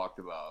to get talked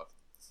about.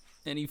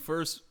 Any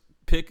first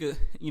pick,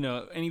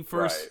 any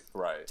first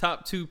right.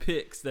 top 2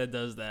 picks that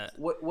does that.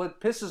 What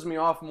pisses me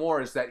off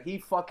more is that he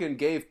fucking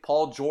gave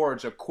Paul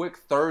George a quick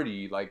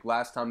 30 like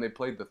last time they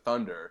played the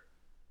Thunder.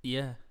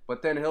 Yeah.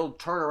 But then he'll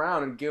turn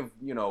around and give,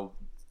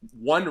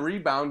 1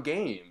 rebound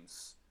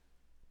games.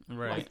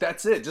 Right. Like,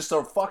 that's it. Just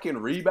a fucking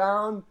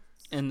rebound.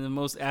 And the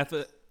most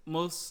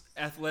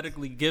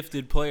athletically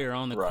gifted player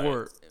on the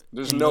court.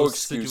 There's no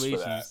excuse for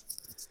that.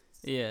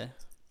 Yeah.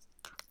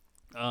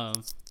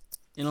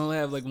 And only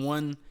have like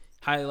 1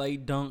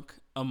 highlight dunk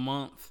a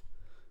month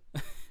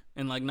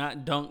and like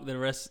not dunk the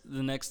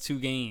next 2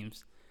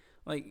 games.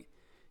 Like,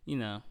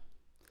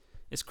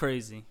 it's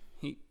crazy.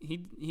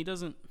 He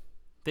doesn't,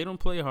 they don't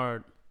play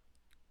hard.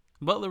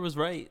 Butler was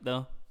right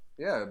though.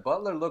 Yeah,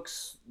 Butler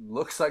looks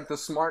like the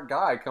smart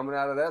guy coming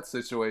out of that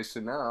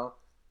situation now.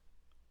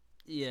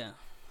 Yeah.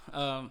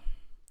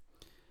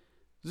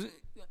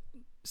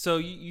 So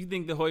you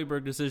think the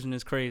Hoiberg decision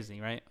is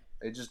crazy, right?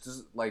 It just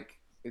is like,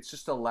 it's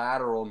just a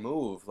lateral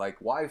move. Like,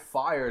 why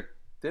fire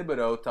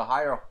Thibodeau to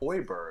hire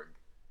Hoiberg?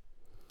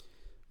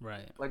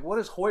 Right. Like, what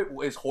is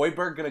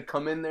Hoiberg going to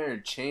come in there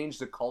and change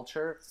the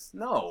culture?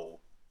 No.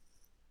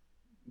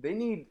 They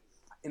need,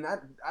 and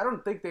I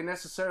don't think they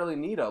necessarily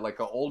need an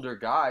older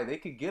guy. They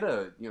could get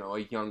a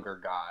younger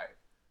guy.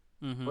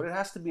 Mm-hmm. But it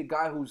has to be a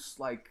guy who's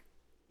like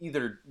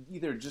either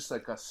just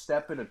like a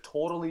step in a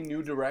totally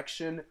new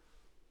direction,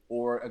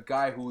 or a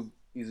guy who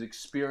is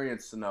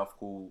experienced enough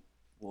who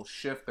will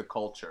shift the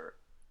culture.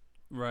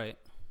 Right.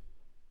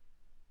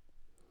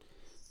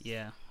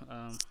 Yeah.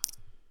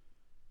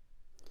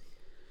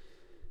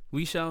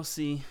 We shall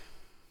see.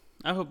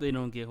 I hope they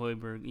don't get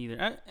Hoiberg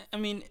either. I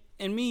mean,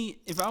 and me,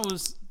 if I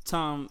was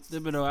Tom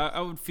Thibodeau, I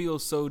would feel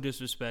so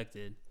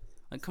disrespected.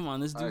 Like, come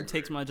on, this dude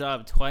takes my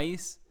job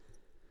twice.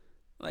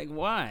 Like,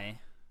 why?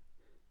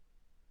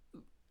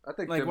 I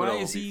think like, Thibodeau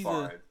will be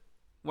fine.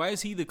 Why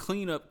is he the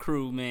cleanup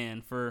crew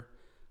man for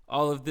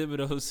all of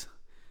Thibodeau's?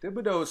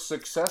 Thibodeau is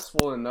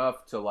successful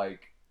enough to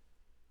like.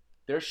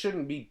 There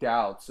shouldn't be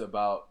doubts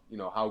about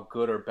how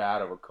good or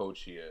bad of a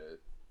coach he is.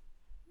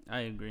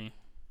 I agree.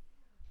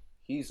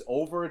 He's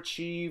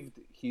overachieved.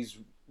 He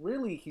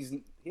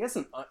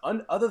hasn't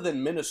other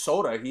than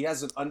Minnesota, he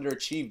hasn't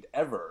underachieved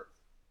ever.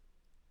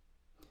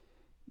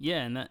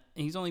 Yeah, and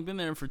he's only been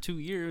there for 2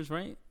 years,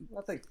 right?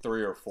 I think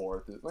 3 or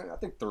 4. I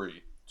think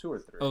 3, 2 or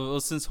 3. Oh, well,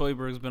 since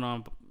Hoiberg's been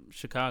on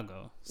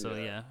Chicago, so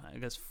yeah I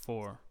guess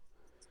 4.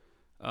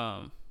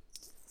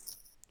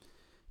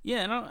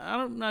 Yeah, and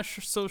I'm not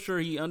so sure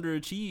he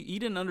underachieved. He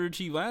didn't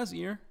underachieve last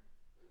year.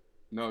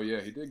 No,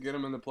 yeah, he did get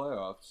him in the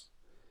playoffs.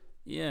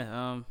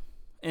 Yeah,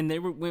 and they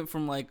went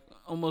from like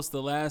almost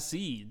the last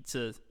seed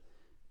to,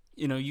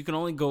 you can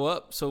only go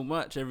up so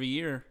much every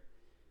year.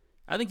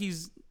 I think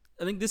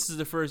this is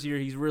the first year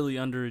he's really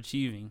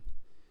underachieving.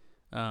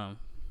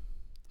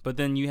 But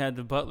then you had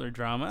the Butler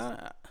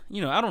drama.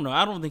 I don't know.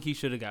 I don't think he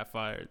should have got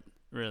fired,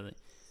 really,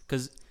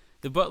 because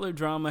the Butler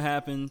drama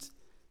happened.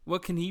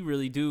 What can he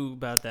really do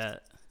about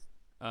that?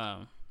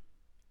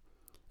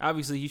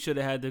 Obviously, he should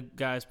have had the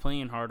guys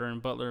playing harder,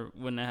 and Butler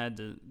wouldn't have had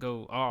to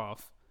go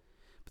off.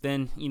 But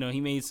then, he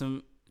made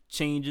some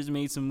changes,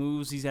 made some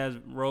moves. He's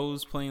had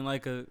Rose playing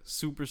like a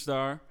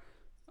superstar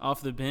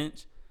off the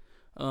bench.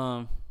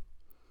 I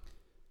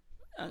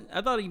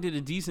thought he did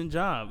a decent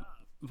job,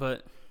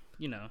 but,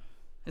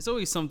 it's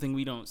always something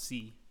we don't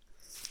see.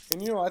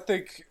 And, I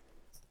think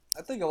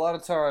a lot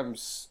of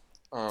times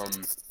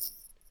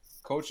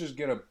coaches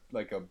get a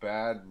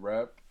bad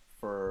rep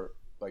for,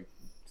 like,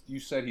 you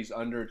said he's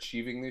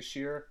underachieving this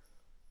year.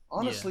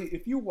 Honestly,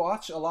 if you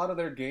watch a lot of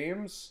their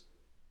games,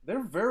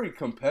 they're very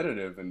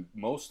competitive in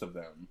most of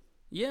them.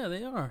 Yeah,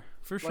 they are,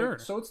 for sure.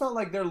 So it's not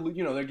like they're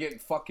getting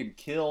fucking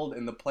killed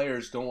and the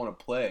players don't want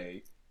to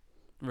play.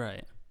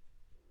 Right.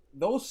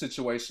 Those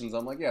situations,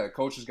 I'm like, yeah, the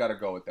coach has got to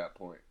go at that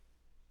point.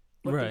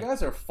 But right. The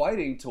guys are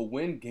fighting to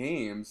win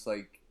games.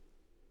 Like,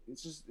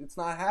 it's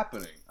not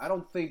happening. I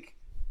don't think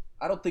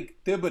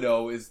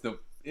Thibodeau is the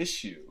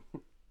issue.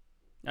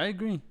 I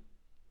agree.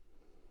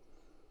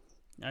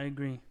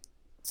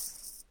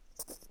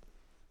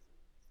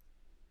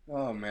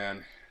 Oh,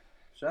 man.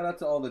 Shout out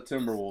to all the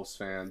Timberwolves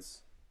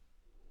fans.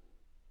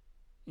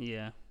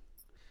 Yeah.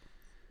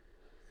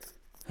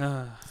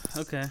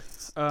 Okay.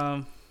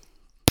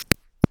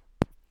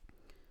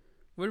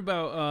 What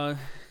about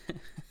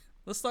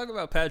let's talk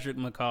about Patrick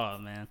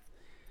McCaw, man.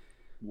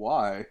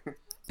 Why?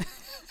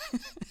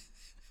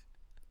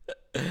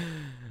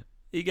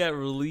 He got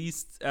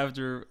released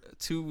after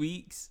 2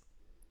 weeks.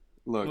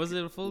 Look, was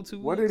it a full 2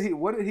 weeks?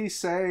 What did he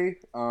say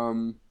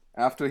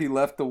after he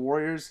left the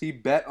Warriors? He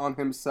bet on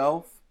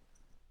himself.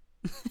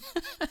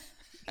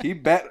 He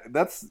bet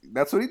that's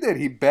what he did.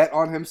 He bet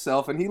on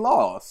himself and he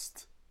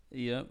lost.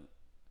 Yep.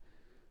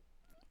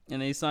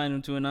 And they signed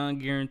him to a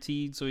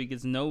non-guaranteed, so he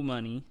gets no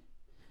money.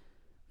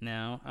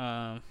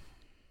 Now,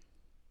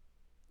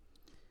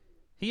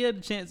 he had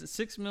a chance at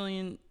 $6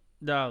 million.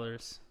 The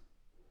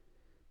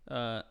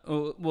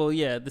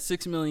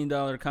 $6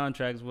 million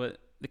contract is what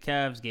the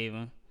Cavs gave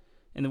him,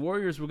 and the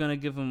Warriors were going to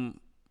give him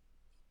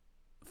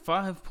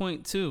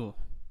 5.2.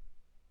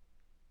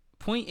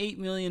 $0.8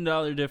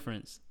 million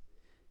difference.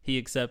 He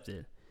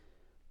accepted.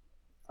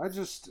 I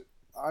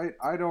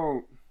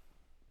don't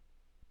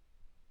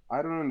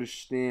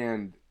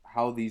understand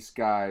how these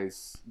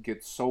guys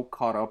get so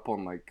caught up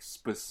on like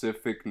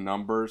specific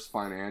numbers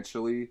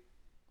financially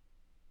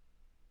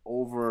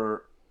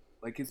over,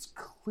 like, it's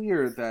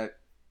clear that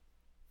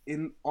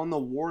on the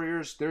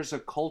Warriors there's a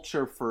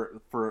culture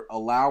for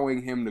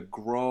allowing him to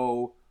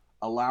grow,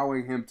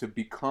 allowing him to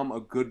become a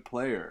good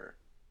player.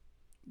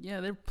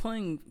 Yeah, they're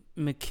playing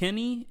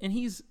McKinney, and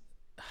he's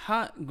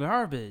hot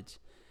garbage.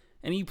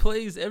 And he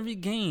plays every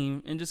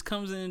game and just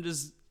comes in and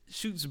just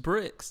shoots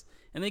bricks.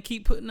 And they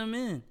keep putting him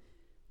in.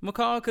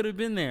 McCall could have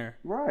been there.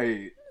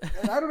 Right.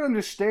 And I don't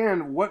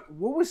understand what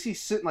was he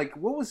sitting, like,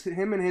 what was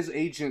him and his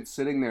agent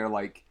sitting there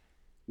like,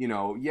 you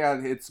know,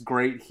 yeah, it's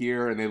great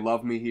here and they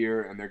love me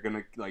here and they're going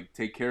to like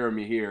take care of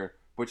me here.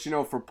 But, you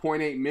know, for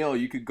 $0.8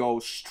 million, you could go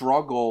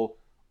struggle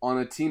on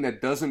a team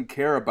that doesn't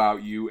care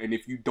about you, and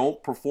if you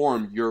don't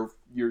perform, you're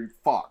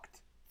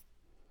fucked.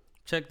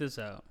 Check this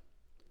out.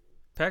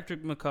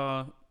 Patrick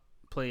McCaw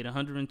played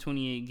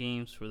 128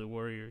 games for the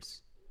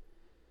Warriors.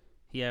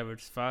 He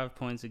averaged 5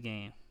 points a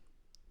game.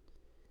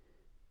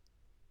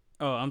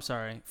 Oh, I'm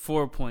sorry,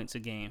 4 points a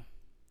game.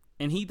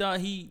 And he thought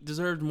he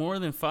deserved more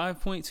than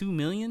 $5.2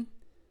 million?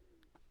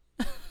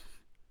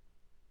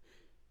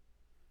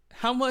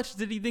 How much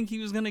did he think he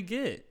was going to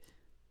get?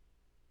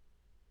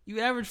 You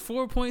average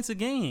 4 points a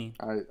game.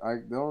 I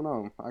don't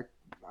know.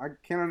 I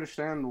can't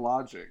understand the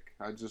logic.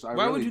 I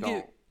Why really would you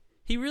don't.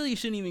 He really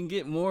shouldn't even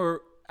get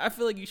more. I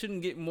feel like you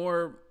shouldn't get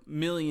more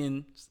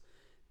millions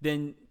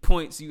than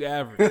points you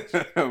average.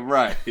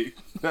 Right.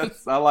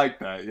 I like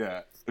that,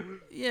 yeah.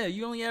 Yeah,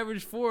 you only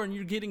average 4 and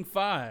you're getting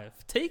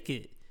 5. Take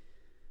it.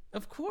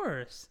 Of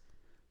course.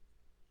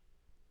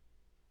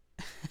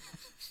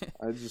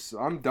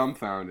 I'm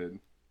dumbfounded.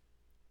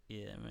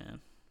 Yeah,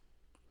 man.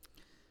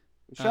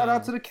 Shout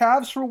out to the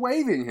Cavs for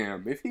waiving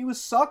him. If he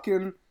was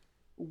sucking,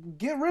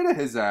 get rid of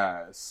his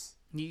ass.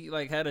 He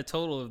like had a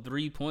total of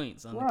 3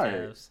 points on the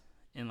Cavs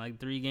in like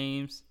 3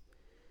 games,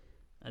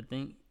 I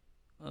think.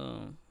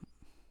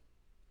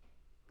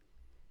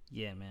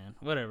 Yeah, man.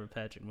 Whatever,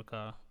 Patrick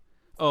McCaw.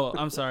 Oh,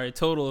 I'm sorry.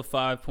 Total of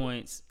 5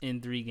 points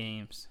in 3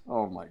 games.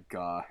 Oh my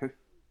god.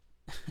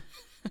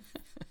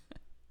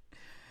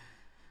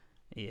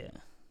 Yeah.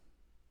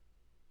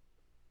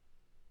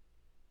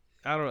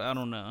 I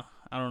don't know.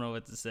 I don't know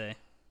what to say.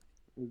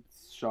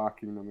 It's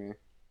shocking to me.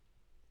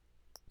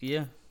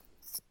 Yeah.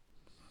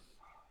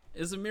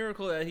 It's a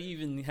miracle that he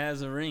even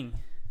has a ring.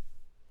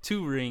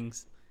 2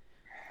 rings.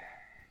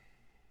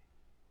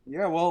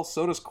 Yeah, well,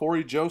 so does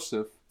Corey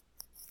Joseph.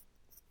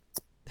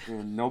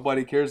 And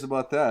nobody cares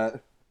about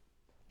that.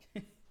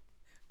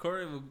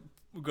 Corey will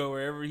go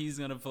wherever he's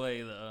going to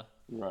play, though.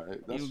 Right.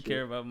 He don't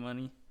care about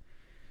money.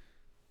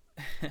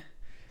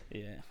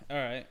 Yeah. All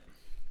right.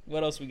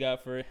 What else we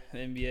got for the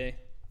NBA?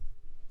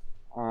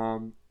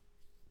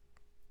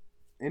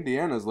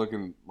 Indiana's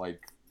looking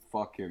like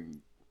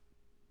fucking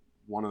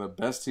one of the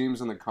best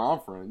teams in the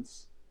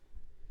conference.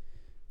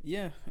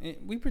 Yeah,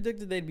 we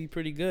predicted they'd be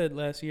pretty good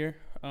last year.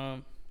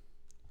 And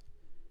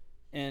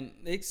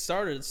they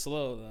started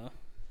slow, though.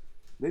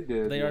 They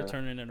did. They are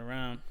turning it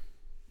around.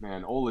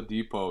 Man,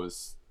 Oladipo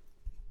is...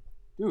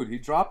 Dude, he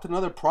dropped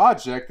another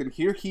project, and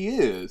here he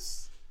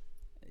is.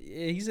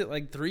 Yeah, he's at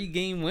like 3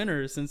 game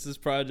winners since this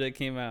project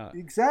came out.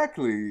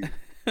 Exactly.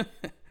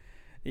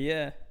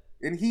 Yeah.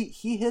 And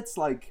he hits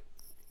like...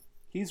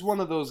 He's one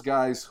of those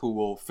guys who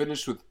will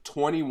finish with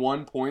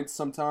 21 points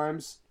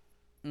sometimes,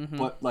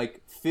 but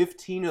like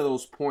 15 of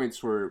those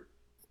points were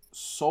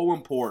so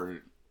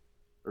important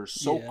or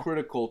so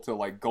critical to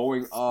like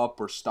going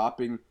up or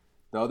stopping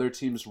the other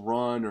team's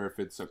run, or if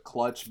it's a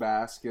clutch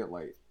basket.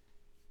 Like,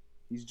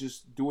 he's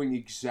just doing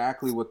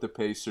exactly what the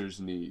Pacers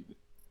need.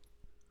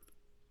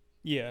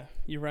 Yeah,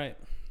 you're right.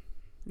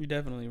 You're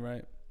definitely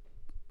right.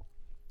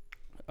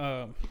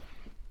 I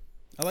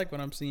like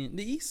what I'm seeing.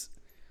 The East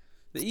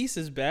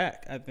is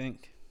back, I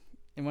think,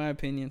 in my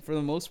opinion, for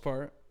the most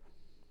part.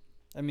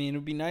 I mean, it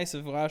would be nice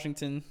if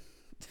Washington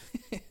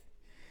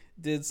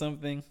did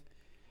something.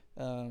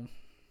 I'm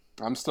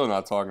still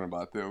not talking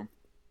about them.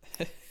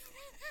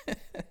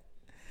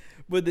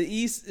 But the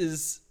East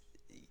is,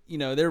 you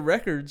know, their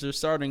records are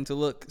starting to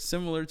look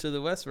similar to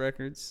the West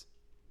records.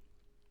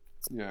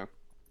 Yeah.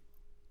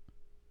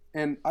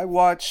 And I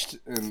watched,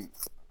 and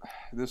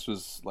this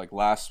was like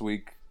last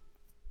week.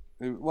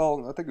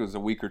 Well, I think it was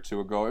a week or 2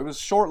 ago. It was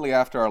shortly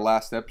after our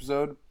last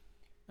episode.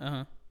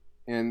 Uh-huh.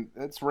 And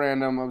it's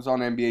random. I was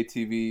on NBA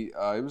TV.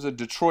 It was a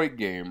Detroit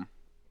game.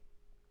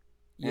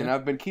 Yep. And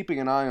I've been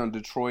keeping an eye on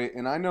Detroit.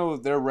 And I know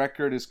their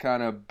record is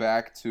kind of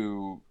back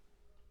to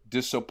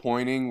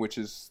disappointing, which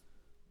has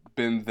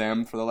been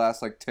them for the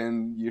last like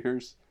 10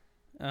 years.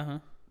 Uh-huh.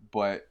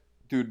 But,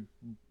 dude,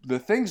 the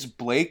things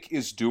Blake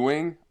is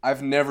doing,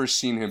 I've never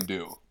seen him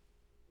do.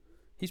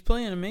 He's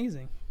playing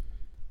amazing.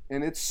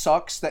 And it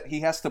sucks that he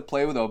has to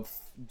play with a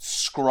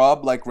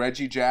scrub like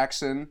Reggie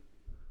Jackson.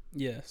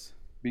 Yes.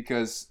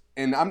 Because,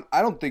 and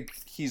I don't think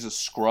he's a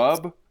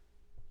scrub,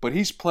 but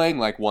he's playing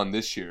like one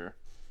this year.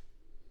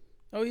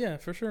 Oh, yeah,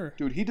 for sure.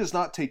 Dude, he does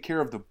not take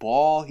care of the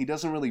ball. He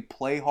doesn't really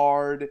play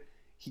hard.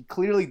 He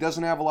clearly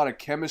doesn't have a lot of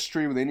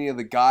chemistry with any of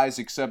the guys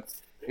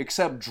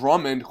except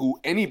Drummond, who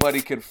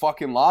anybody could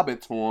fucking lob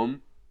it to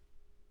him.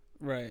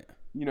 Right.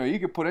 You know, you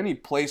could put any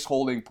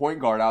place-holding point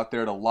guard out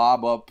there to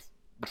lob up.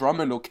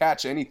 Drummond will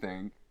catch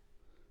anything.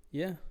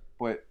 Yeah.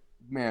 But,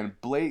 man,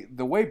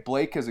 the way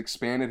Blake has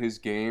expanded his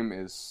game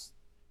is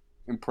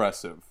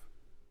impressive.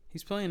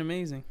 He's playing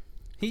amazing.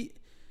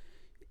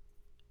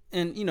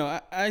 And, you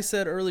know, I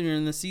said earlier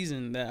in the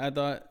season that I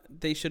thought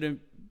they should have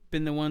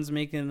been the ones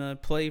making a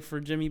play for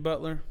Jimmy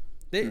Butler.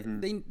 They're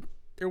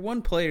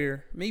one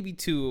player, maybe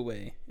two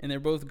away, and they're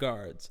both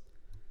guards.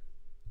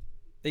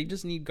 They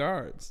just need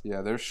guards.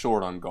 Yeah, they're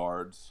short on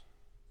guards.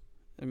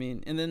 I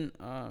mean, and then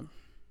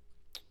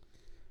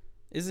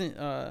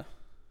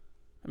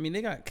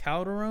they got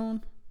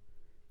Calderon.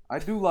 I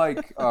do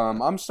like.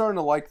 I'm starting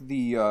to like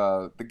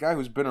the guy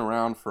who's been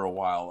around for a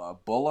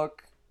while.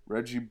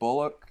 Reggie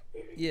Bullock.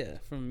 Yeah,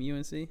 from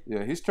UNC.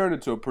 Yeah, he's turned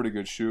into a pretty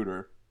good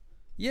shooter.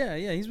 Yeah,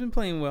 he's been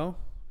playing well.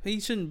 He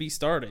shouldn't be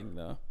starting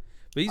though,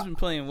 but he's been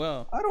playing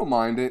well. I don't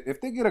mind it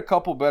if they get a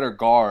couple better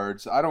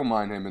guards. I don't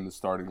mind him in the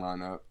starting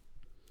lineup.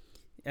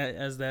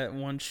 As that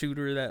one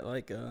shooter, that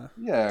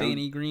yeah,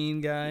 Danny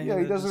Green guy. Yeah,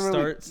 he doesn't really.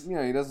 Starts.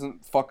 Yeah, he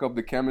doesn't fuck up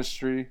the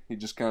chemistry. He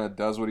just kind of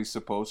does what he's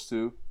supposed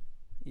to.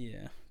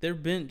 Yeah, their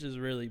bench is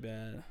really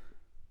bad.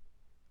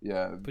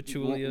 Yeah,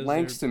 Pachulia's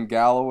Langston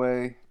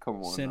Galloway. Come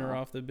on, center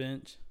off the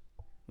bench.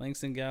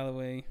 Langston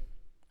Galloway,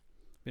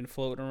 been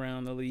floating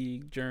around the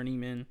league,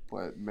 journeyman.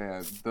 But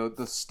man,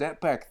 the step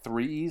back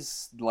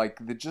threes, like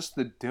just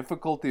the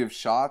difficulty of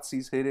shots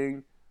he's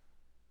hitting.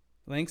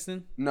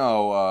 Langston?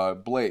 No,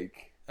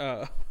 Blake.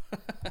 Oh.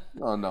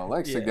 No,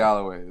 Langston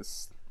Galloway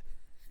is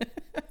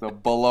the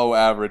below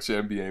average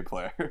NBA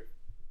player.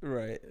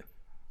 Right.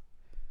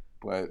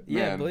 But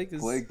yeah, man,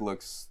 Blake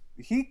looks.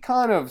 We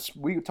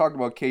talked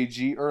about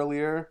KG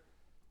earlier.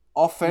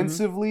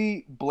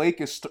 Offensively,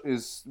 Blake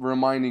is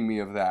reminding me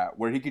of that,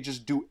 where he could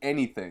just do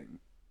anything.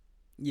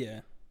 Yeah,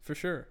 for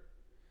sure.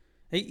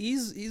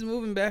 He's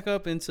moving back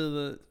up into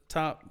the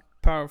top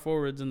power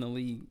forwards in the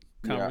league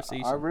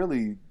conversation.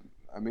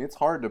 Yeah, it's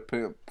hard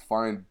to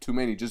find too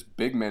many just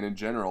big men in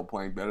general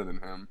playing better than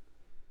him.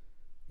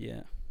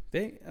 Yeah.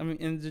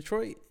 In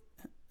Detroit,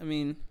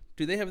 do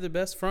they have the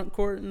best front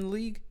court in the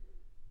league?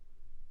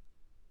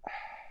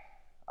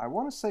 I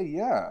want to say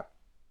yeah.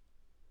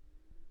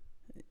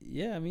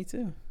 Yeah, me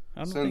too.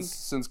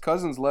 Since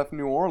Cousins left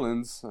New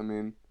Orleans,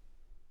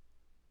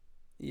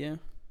 yeah.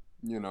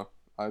 You know,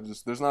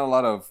 there's not a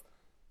lot of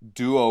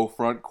duo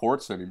front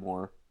courts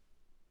anymore.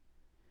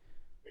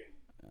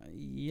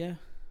 Yeah.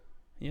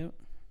 Yep.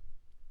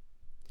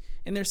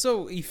 And they're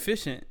so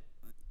efficient.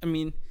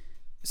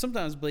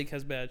 Sometimes Blake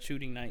has bad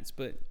shooting nights,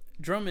 but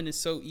Drummond is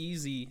so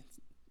easy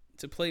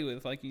to play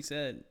with, like you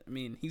said.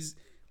 He's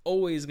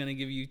always going to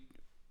give you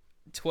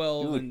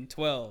 12 and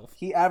 12.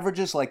 He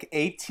averages like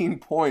 18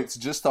 points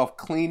just off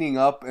cleaning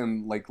up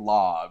and like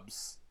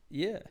lobs.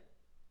 Yeah.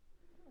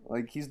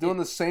 Like he's doing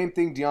the same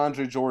thing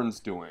DeAndre Jordan's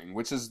doing,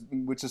 which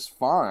is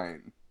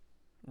fine.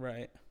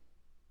 Right.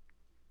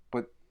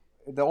 But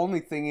the only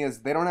thing is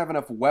they don't have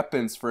enough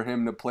weapons for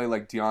him to play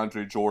like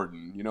DeAndre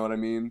Jordan. You know what I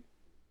mean?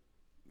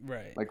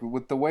 Right. Like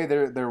with the way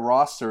their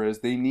roster is,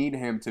 they need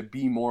him to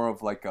be more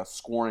of like a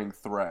scoring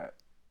threat.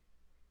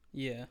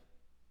 Yeah.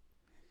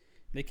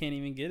 They can't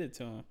even get it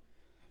to him.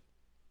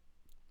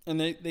 And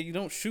they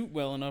don't shoot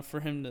well enough for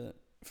them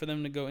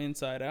to go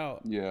inside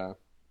out. Yeah.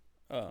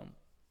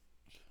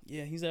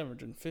 Yeah, he's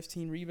averaging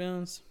 15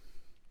 rebounds.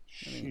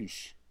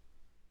 Sheesh.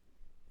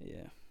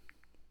 Yeah.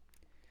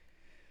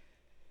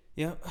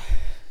 Yep.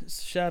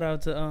 Shout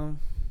out to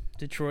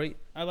Detroit.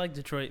 I like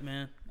Detroit,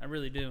 man. I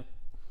really do.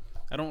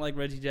 I don't like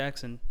Reggie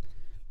Jackson,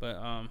 but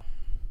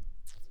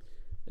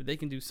if they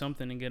can do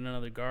something and get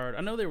another guard.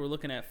 I know they were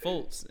looking at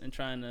Fultz and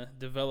trying to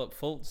develop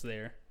Fultz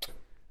there.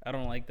 I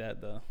don't like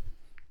that though.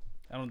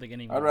 I don't think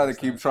anyone. I'd rather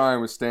keep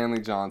trying with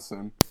Stanley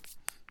Johnson.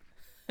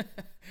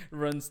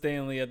 Run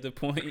Stanley at the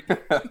point.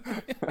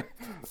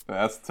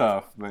 That's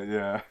tough, but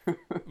yeah.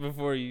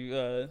 Before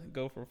you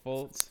go for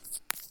Fultz.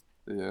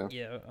 Yeah.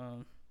 Yeah.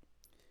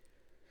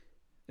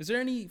 Is there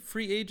any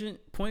free agent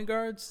point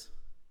guards?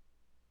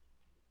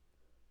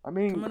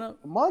 Coming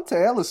up? Monte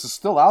Ellis is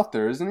still out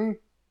there, isn't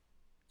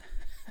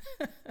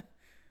he?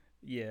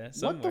 Yeah,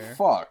 somewhere. What the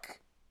fuck?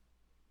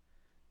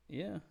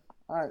 Yeah.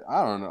 I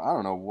don't know. I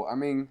don't know.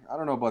 I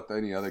don't know about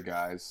any other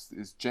guys.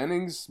 Is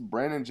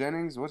Brandon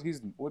Jennings?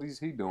 What is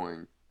he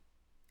doing?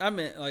 I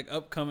meant like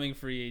upcoming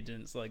free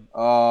agents, like.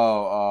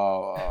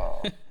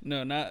 Oh.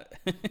 No, not.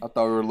 I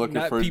thought we were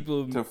looking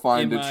to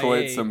find MIA.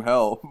 Detroit some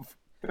help.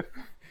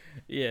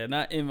 Yeah,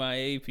 not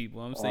MIA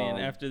people. I'm saying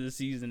after the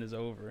season is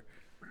over.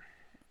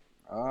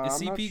 Is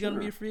CP gonna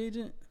be a free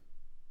agent?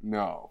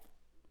 No.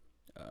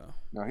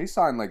 No, he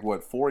signed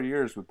 4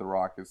 years with the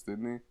Rockets,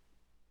 didn't he?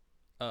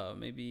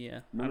 Maybe, yeah.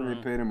 Remember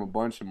they paid him a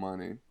bunch of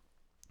money.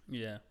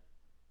 Yeah.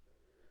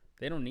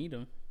 They don't need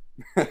him.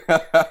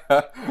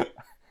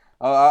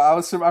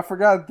 I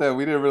forgot that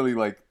we didn't really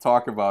like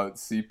talk about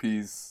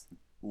CP's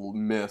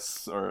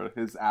miss or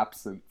his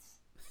absence.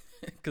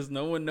 Because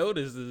no one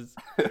notices.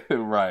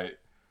 Right.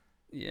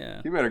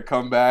 Yeah. He better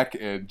come back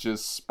and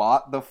just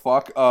spot the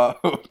fuck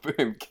up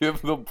and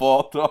give the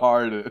ball to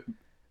Harden.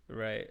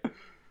 Right.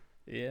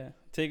 Yeah.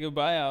 Take a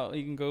buyout.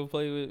 You can go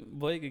play with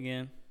Blake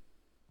again.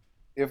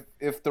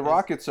 If the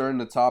Rockets are in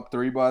the top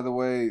 3, by the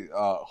way,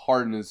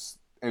 Harden is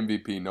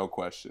MVP, no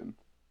question.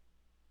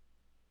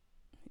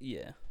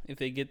 Yeah. If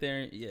they get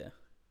there, yeah.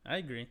 I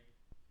agree.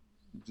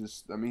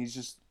 He's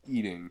just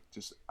eating.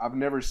 I've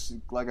never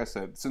seen, like I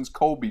said, since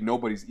Kobe,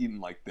 nobody's eaten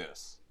like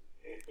this.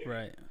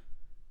 Right.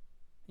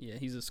 Yeah,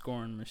 he's a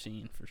scoring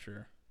machine for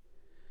sure.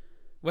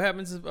 What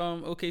happens if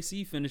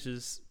OKC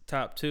finishes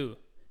top 2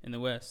 in the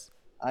West?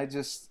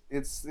 It's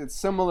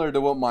similar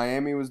to what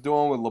Miami was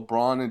doing with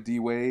LeBron and D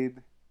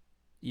Wade.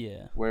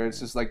 Yeah. Where it's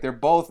just like they're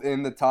both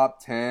in the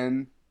top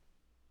 10.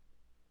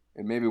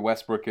 And maybe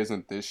Westbrook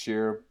isn't this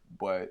year,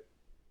 but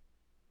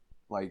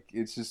like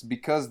it's just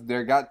because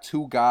they got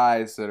 2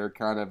 guys that are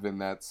kind of in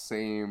that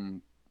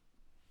same,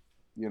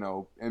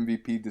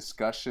 MVP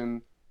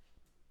discussion.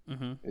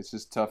 Mm-hmm. It's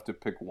just tough to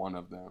pick one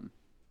of them.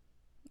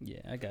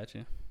 Yeah, I got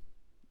you.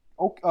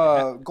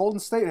 Golden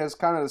State has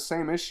kind of the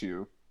same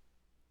issue.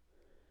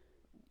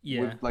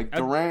 Yeah. With like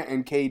Durant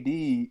and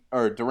KD,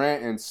 or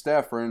Durant and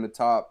Steph are in the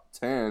top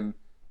 10,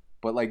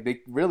 but like they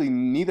really,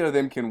 neither of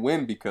them can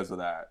win because of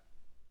that.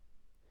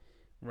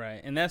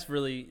 Right, and that's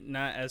really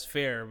not as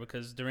fair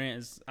because Durant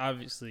is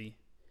obviously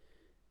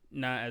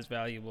not as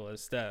valuable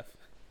as Steph.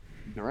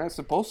 Durant's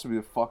supposed to be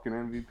the fucking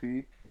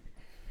MVP.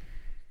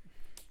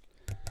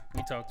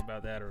 We talked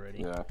about that already.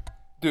 Yeah.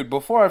 Dude,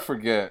 before I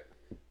forget,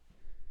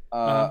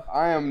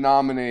 I am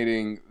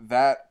nominating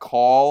that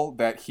call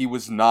that he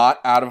was not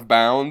out of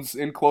bounds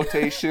in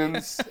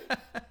quotations.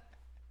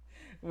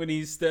 When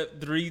he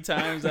stepped 3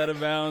 times out of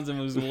bounds and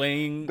was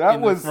laying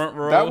the front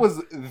row. That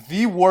was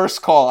the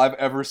worst call I've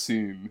ever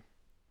seen.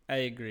 I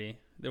agree.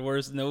 The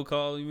worst no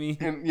call, you mean?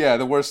 And yeah,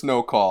 the worst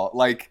no call.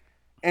 Like,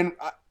 and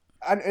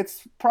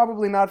it's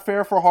probably not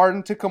fair for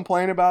Harden to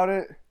complain about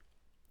it,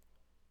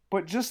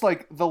 but just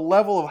like the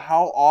level of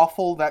how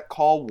awful that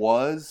call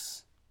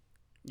was.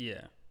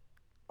 Yeah.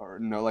 Or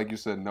no, like you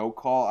said, no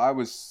call. I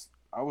was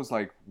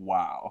like,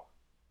 wow.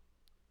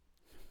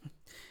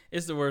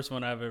 It's the worst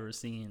one I've ever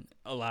seen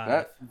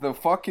alive. The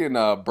fucking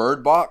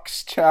Bird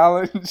Box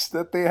challenge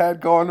that they had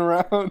going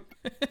around.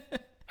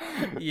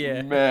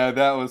 Yeah. Man,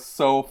 that was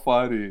so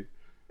funny.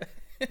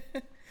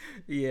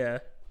 Yeah.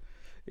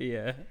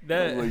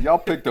 Like, y'all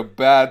picked a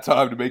bad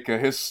time to make a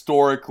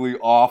historically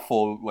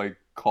awful like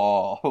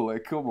call.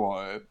 Like, come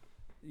on.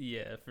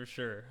 Yeah, for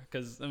sure.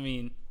 Because I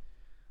mean,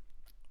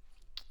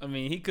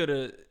 he could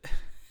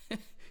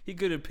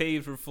have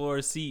paid for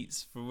floor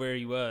seats for where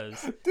he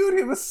was. Dude,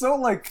 it was so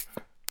like,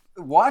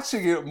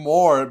 watching it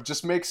more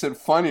just makes it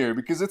funnier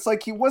because it's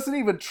like he wasn't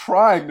even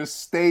trying to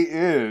stay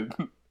in.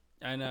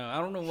 I know. I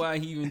don't know why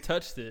he even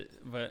touched it,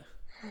 but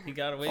he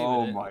got away with it.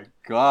 Oh my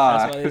god.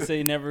 That's why they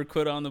say never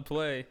quit on the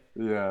play.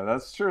 Yeah,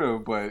 that's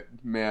true. But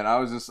man, I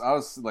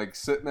was like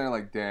sitting there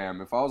like, damn,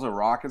 if I was a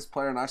Rockets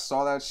player and I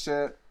saw that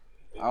shit,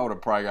 I would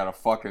have probably got a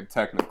fucking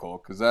technical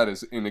because that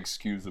is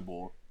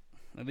inexcusable.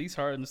 At least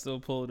Harden still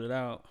pulled it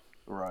out.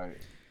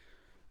 Right.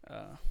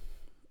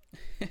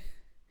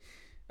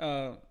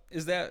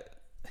 Is that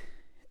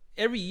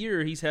every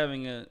year he's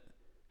having a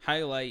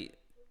highlight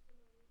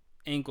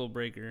ankle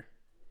breaker?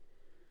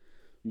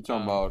 You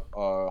talking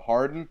about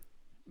Harden?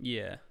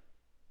 Yeah.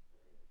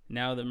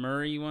 Now the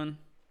Murray one.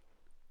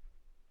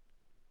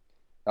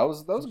 That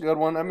was a good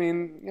one. I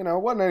mean, it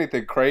wasn't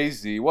anything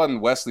crazy. It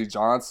wasn't Wesley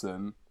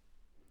Johnson.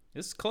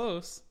 It's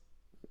close.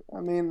 I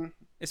mean,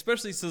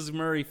 especially since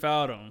Murray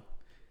fouled him.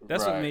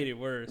 That's right. What made it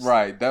worse.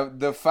 Right.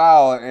 The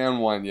foul and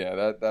one,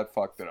 yeah, that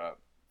fucked it up.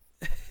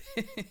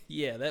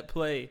 Yeah, that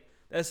play.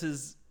 That's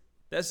his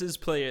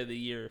play of the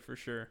year for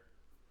sure.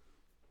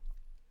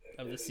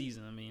 Of the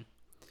season, I mean.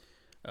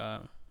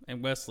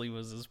 And Wesley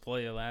was his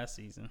play of last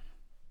season.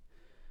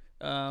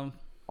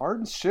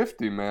 Harden's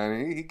shifty,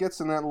 man. He gets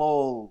in that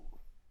little.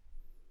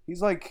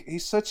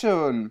 He's such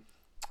an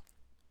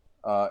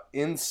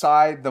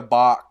inside the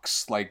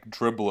box like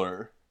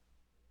dribbler.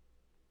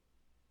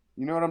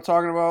 You know what I'm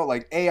talking about?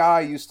 Like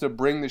AI used to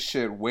bring the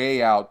shit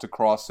way out to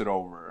cross it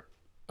over.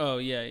 Oh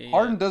yeah.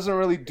 Harden doesn't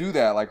really do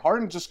that. Like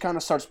Harden just kind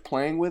of starts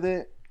playing with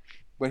it,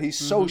 but he's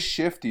so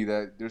shifty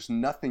that there's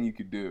nothing you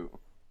could do.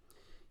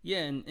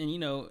 Yeah, and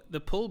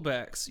the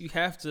pullbacks, you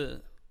have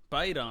to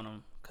bite on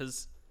him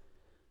because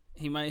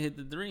he might hit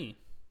the 3.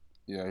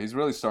 Yeah, he's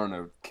really starting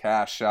to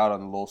cash out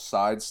on the little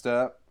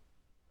sidestep.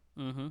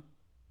 Mm-hmm.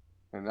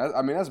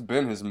 And that's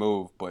been his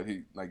move, but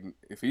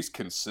if he's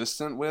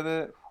consistent with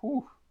it,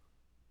 whew,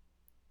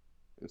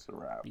 it's a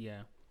wrap.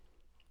 Yeah.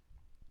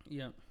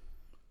 Yep.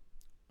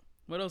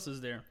 What else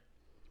is there?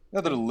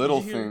 Another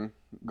little thing.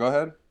 Go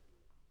ahead.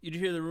 Did you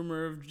hear the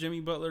rumor of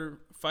Jimmy Butler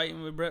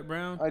fighting with Brett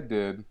Brown? I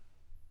did.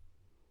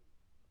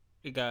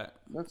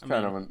 That's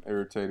kind of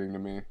irritating to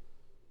me.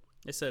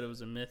 They said it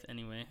was a myth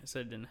anyway. I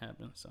said it didn't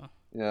happen. So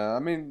Yeah, I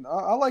mean,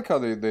 I like how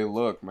they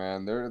look,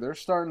 man. They're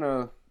starting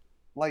to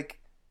like.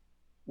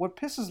 What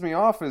pisses me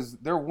off is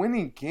they're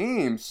winning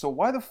games. So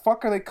why the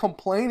fuck are they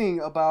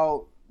complaining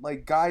about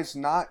like guys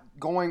not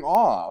going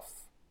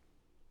off?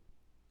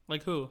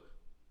 like who?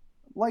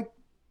 Like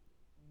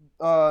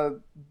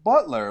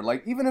Butler.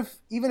 Like even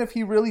if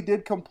he really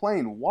did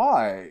complain,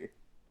 why?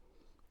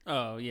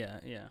 Oh yeah.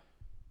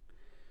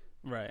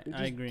 Right, It I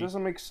just agree.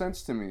 doesn't make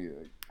sense to me.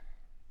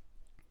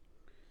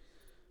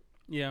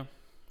 Yeah,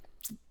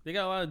 they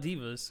got a lot of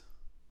divas,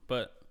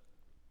 but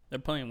they're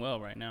playing well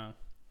right now.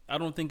 I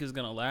don't think it's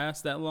gonna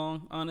last that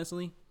long,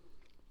 honestly.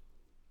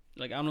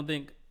 Like I don't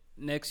think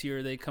next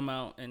year they come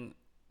out and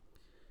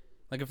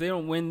like if they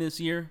don't win this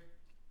year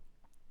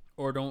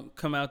or don't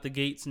come out the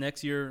gates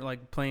next year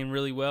like playing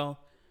really well,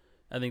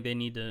 I think they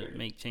need to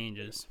make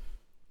changes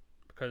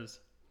because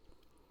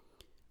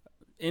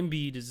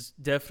Embiid is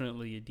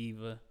definitely a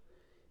diva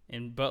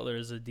and Butler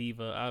is a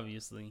diva,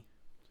 obviously,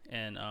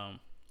 and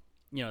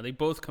they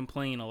both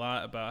complain a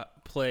lot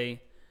about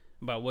play,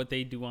 about what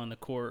they do on the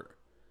court,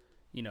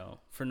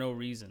 for no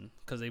reason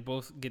because they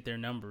both get their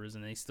numbers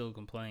and they still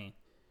complain.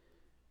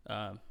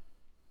 So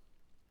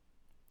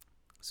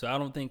I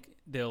don't think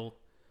they'll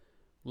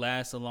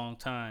last a long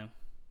time,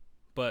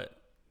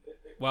 but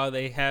while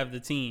they have the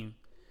team,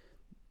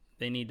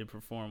 they need to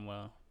perform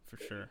well for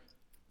sure.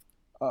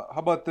 How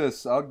about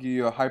this? I'll give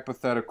you a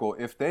hypothetical.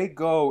 If they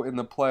go in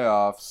the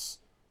playoffs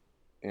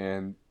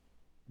and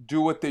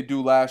do what they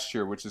do last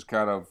year, which is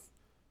kind of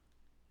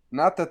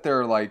not that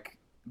they're like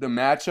the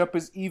matchup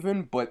is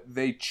even, but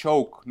they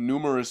choke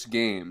numerous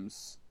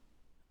games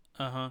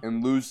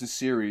and lose the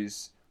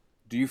series.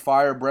 Do you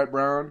fire Brett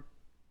Brown?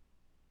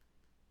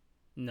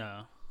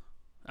 No,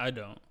 I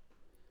don't.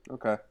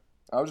 Okay,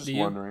 I was just Do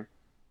you? wondering.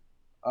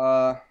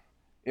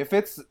 If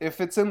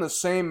it's in the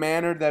same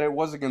manner that it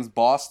was against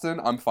Boston,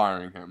 I'm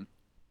firing him.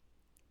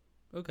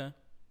 Okay.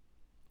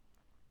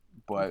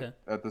 But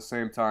at the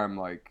same time,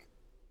 like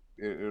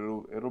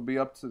it'll be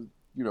up to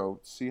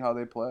see how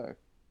they play.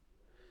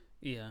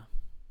 Yeah.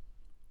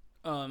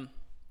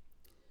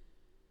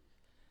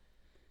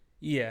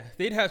 Yeah,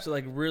 they'd have to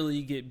like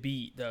really get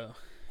beat though.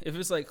 If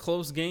it's like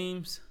close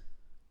games,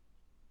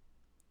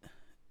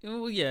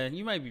 well, yeah,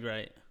 you might be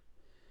right.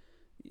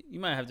 You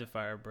might have to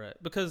fire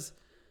Brett because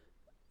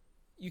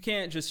you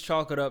can't just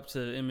chalk it up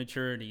to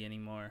immaturity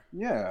anymore.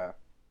 Yeah.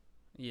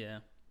 Yeah.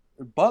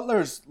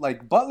 Butler's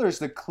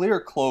the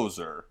clear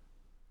closer.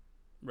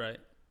 Right.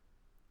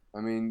 I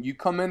mean, you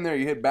come in there,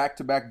 you hit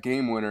back-to-back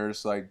game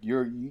winners, like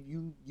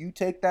you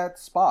take that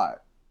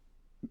spot.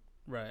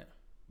 Right.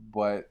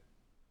 But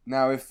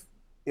now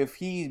if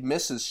he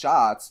misses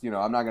shots,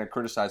 I'm not going to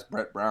criticize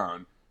Brett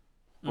Brown.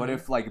 But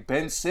if like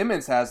Ben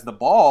Simmons has the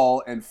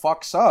ball and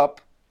fucks up,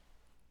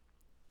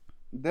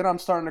 then I'm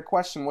starting to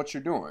question what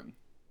you're doing.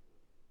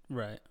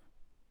 Right.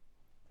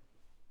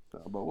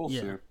 So, but we'll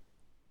see.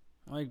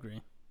 I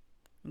agree.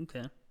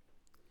 Okay.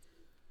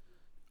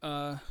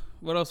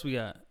 What else we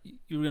got?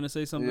 You were gonna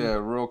say something? Yeah,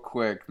 real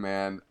quick,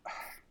 man.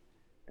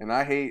 And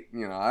I hate,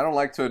 I don't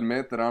like to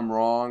admit that I'm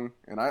wrong,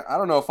 and I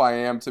don't know if I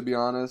am, to be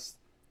honest.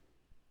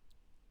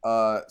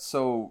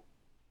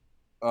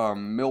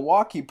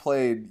 Milwaukee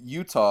played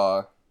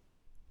Utah.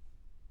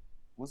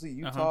 Was it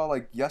Utah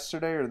like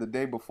yesterday or the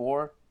day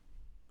before?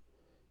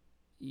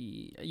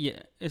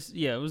 Yeah,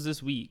 it was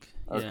this week.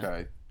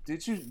 Okay. Yeah.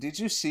 Did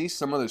you see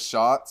some of the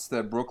shots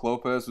that Brook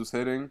Lopez was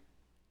hitting?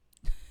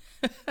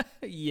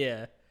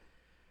 Yeah.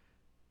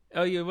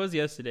 Oh, yeah, it was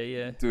yesterday,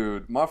 yeah.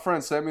 Dude, my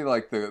friend sent me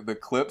like the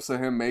clips of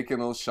him making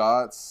those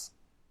shots.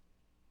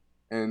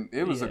 And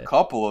it was a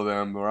couple of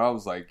them where I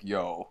was like,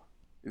 yo,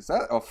 is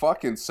that a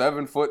fucking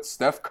 7-foot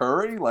Steph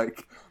Curry?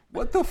 Like,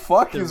 what the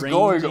fuck is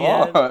going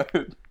on?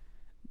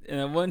 And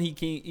the one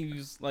he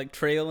was like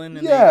trailing.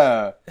 And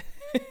yeah.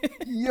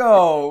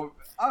 Yo,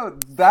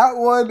 that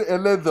one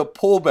and then the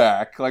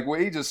pullback. Like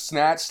when he just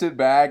snatched it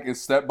back and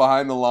stepped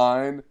behind the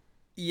line.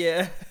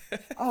 Yeah.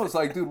 I was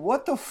like, dude,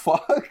 what the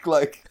fuck?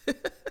 Like,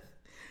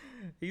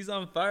 he's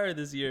on fire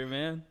this year,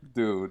 man.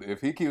 Dude,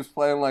 if he keeps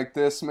playing like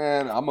this,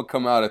 man, I'm going to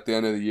come out at the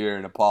end of the year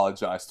and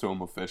apologize to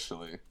him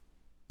officially.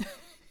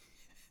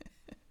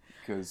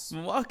 Because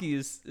Milwaukee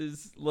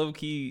is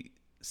low-key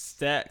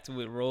stacked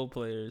with role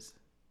players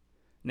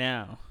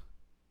now.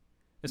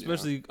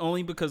 Especially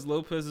only because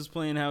Lopez is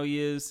playing how he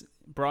is.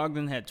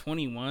 Brogdon had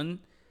 21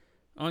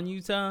 on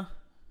Utah.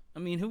 I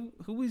mean,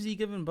 who was he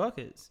giving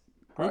buckets?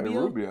 Probably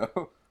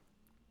Rubio.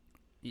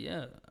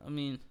 Yeah, I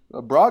mean,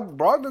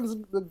 Brogdon's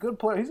a good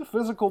player. He's a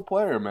physical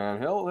player,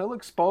 man. He'll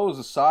expose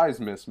a size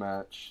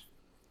mismatch.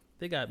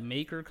 They got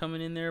Maker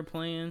coming in there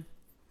playing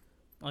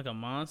like a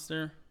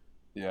monster.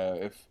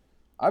 Yeah,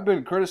 I've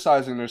been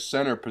criticizing their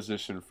center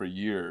position for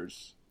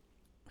years,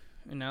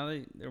 and now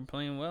they're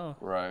playing well.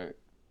 Right.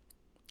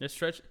 They're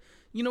stretch.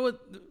 You know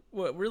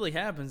what really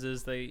happens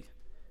is they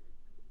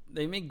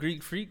make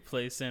Greek Freak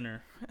play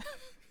center.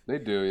 They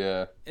do,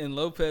 yeah. And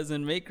Lopez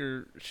and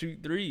Maker shoot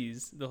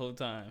threes the whole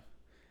time.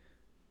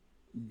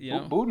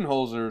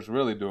 Budenholzer is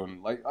really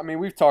doing, like, I mean,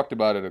 we've talked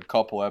about it a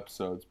couple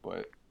episodes,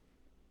 but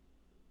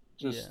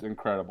Just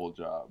incredible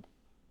job.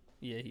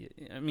 Yeah,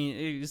 I mean,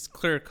 it's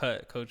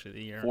clear-cut Coach of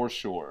the Year. For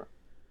sure.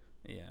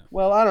 Yeah.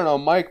 Well, I don't know.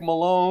 Mike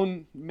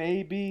Malone,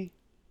 maybe.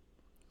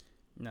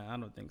 No, I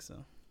don't think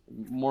so.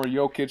 More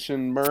Jokic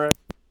and Murray.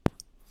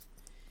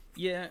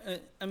 Yeah,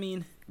 I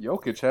mean,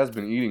 Jokic has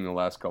been eating the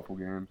last couple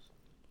games.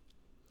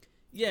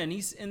 Yeah,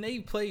 and they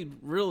played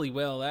really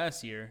well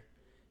last year.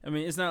 I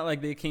mean, it's not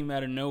like they came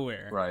out of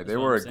nowhere. Right, they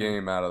were a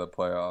game out of the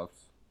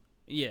playoffs.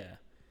 Yeah,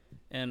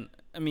 and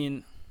I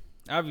mean,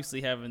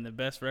 obviously having the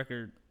best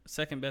record,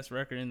 second best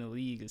record in the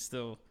league is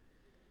still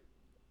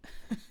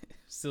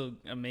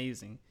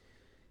amazing.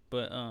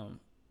 But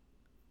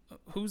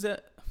who's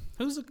that?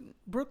 Who's the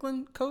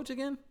Brooklyn coach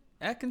again?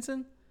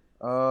 Atkinson?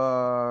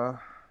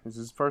 Is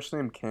his first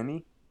name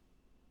Kenny?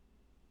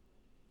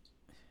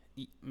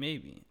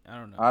 Maybe. I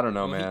don't know. I don't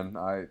know,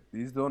 man.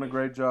 He's doing a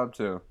great job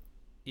too.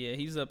 Yeah,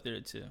 he's up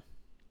there too.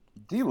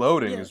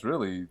 Deloading is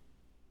really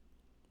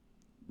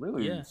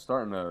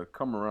starting to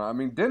come around. I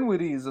mean,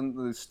 Dinwiddie is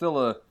still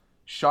a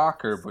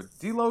shocker, but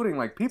deloading,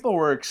 like, people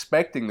were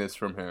expecting this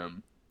from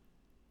him,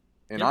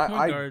 and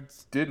I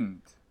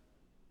didn't.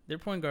 Their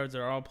point guards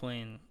are all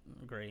playing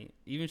great.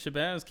 Even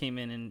Shabazz came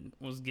in and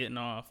was getting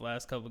off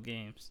last couple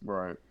games.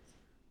 Right.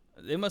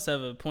 They must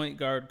have a point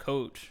guard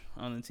coach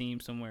on the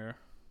team somewhere.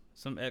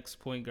 Some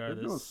ex-point guard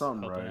They're doing that's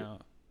something helping right.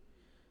 out.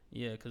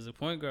 Yeah, because the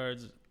point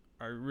guards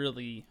are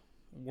really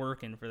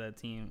working for that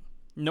team.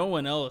 No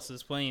one else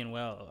is playing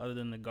well other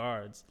than the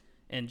guards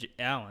and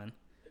Allen.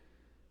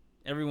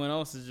 Everyone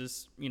else is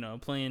just,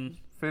 playing.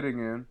 Fitting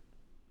in.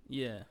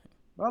 Yeah.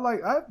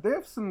 They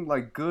have some,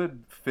 like,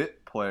 good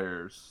fit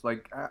players.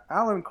 Like,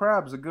 Alan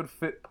Crabb's a good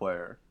fit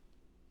player.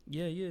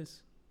 Yeah, he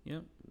is.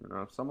 Yep.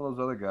 Some of those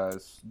other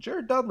guys.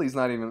 Jared Dudley's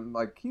not even,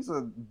 like, he's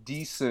a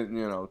decent,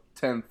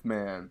 10th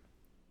man.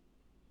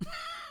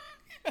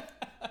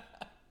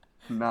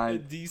 A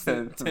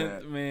decent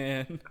 10th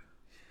man.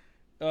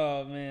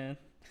 Oh, man.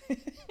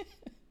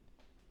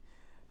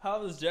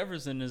 Hollis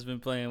Jefferson has been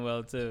playing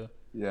well, too.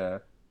 Yeah.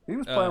 He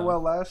was playing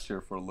well last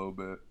year for a little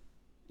bit.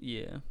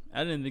 Yeah.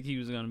 I didn't think he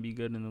was going to be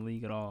good in the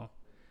league at all.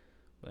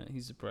 But he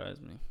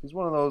surprised me. He's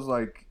one of those,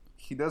 like,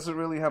 he doesn't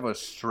really have a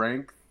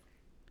strength.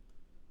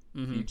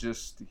 Mm-hmm.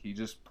 He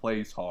just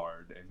plays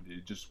hard, and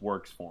it just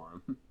works for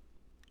him.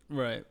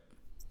 Right.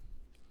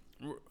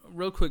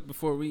 Real quick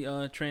before we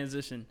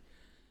transition,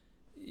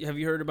 have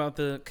you heard about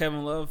the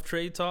Kevin Love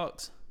trade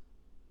talks?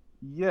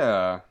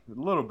 Yeah, a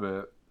little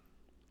bit.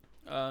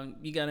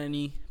 You got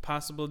any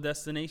possible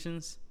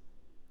destinations?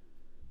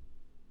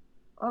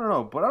 I don't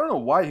know, but I don't know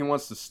why he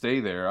wants to stay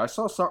there. I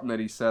saw something that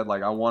he said,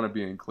 like, I want to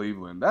be in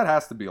Cleveland. That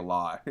has to be a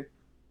lie.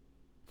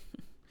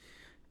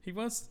 He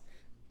wants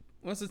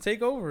to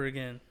take over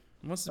again.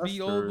 Wants to be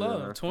old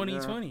Love,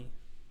 2020. Yeah.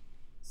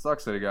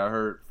 Sucks that he got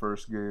hurt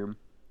first game.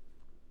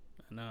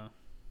 I know.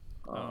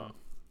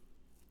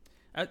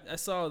 I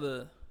saw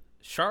the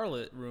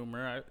Charlotte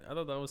rumor. I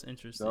thought that was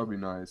interesting. That would be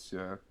nice,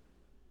 yeah.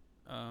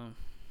 I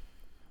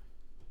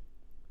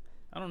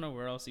don't know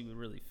where else he would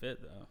really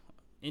fit, though.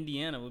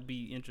 Indiana would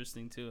be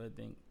interesting, too, I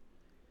think.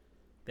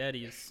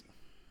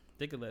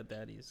 They could let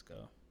Thaddeus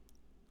go.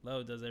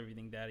 Love does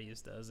everything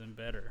Thaddeus does and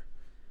better.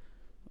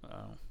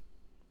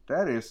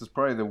 Thaddeus is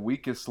probably the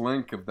weakest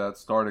link of that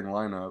starting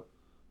lineup.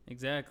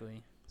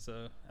 Exactly.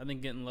 So I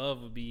think getting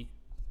Love would be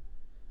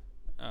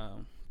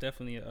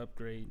definitely an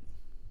upgrade.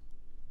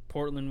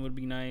 Portland would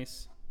be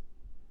nice.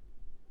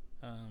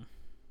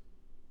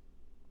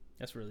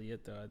 That's really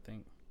it, though, I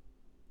think.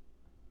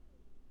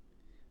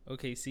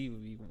 OKC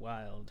would be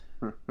wild.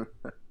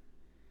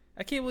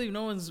 I can't believe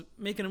no one's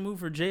making a move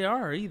for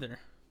JR either.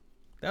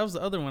 That was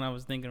the other one I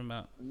was thinking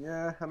about.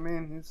 Yeah, I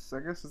mean, I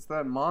guess it's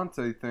that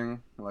Monte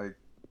thing. Like,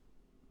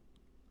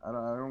 I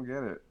don't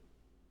get it.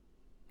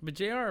 But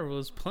JR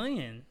was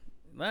playing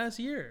last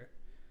year.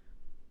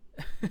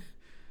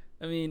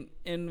 I mean,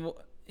 and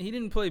he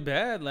didn't play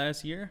bad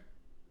last year.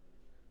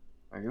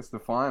 I guess the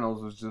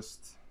finals was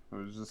just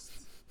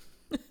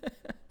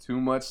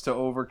too much to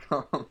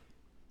overcome.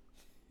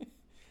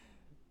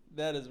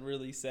 That is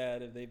really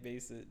sad if they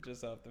base it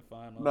just off the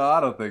finals. No,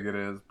 I don't think it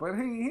is. But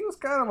he was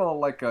kind of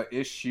like a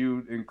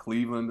issue in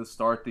Cleveland to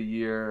start the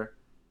year.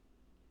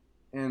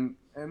 And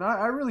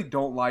I really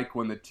don't like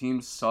when the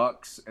team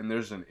sucks and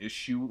there's an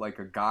issue, like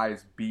a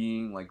guy's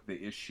being like the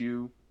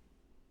issue.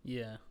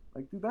 Yeah.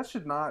 Like, dude, that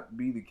should not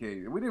be the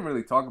case. We didn't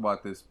really talk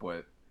about this,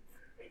 but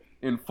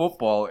in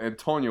football,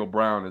 Antonio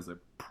Brown is a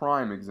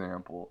prime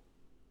example.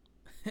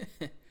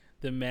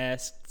 The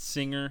masked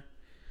singer,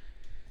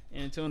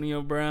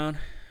 Antonio Brown.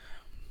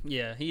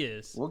 Yeah, he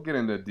is. We'll get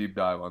into a deep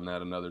dive on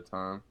that another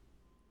time.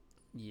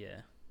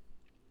 Yeah.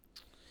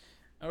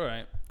 All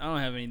right. I don't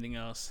have anything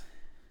else.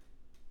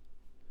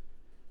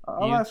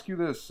 I'll ask you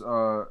this.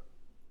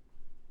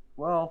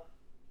 We'll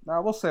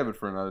save it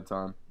for another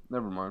time.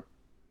 Never mind.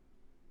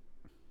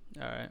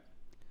 All right.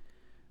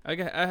 I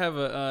have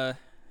a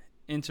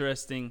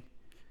interesting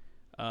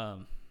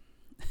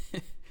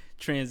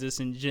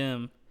transition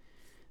gem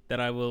that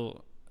I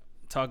will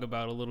talk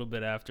about a little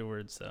bit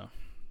afterwards. So.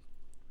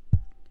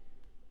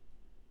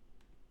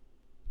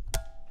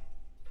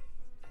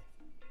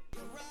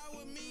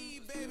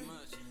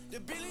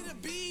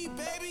 be,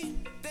 baby.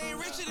 They ain't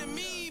richer than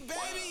me,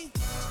 baby.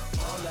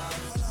 Hold up,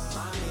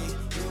 mommy,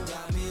 you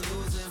got me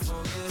losing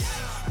focus.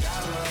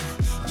 Got what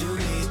you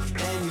need,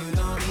 and you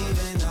don't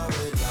even know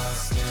it.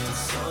 Lost and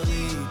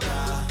solita.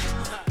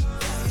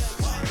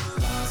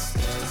 Lost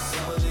and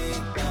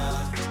solita.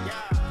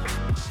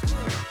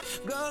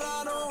 Girl,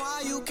 I know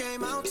why you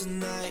came out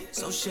tonight,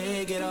 so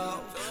shake it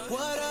off.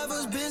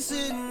 Whatever's been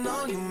sitting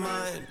on your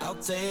mind, I'll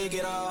take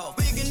it off.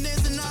 We can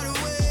dance another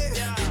way,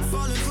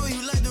 falling for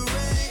you like the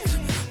rain.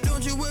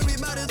 Don't you worry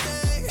about a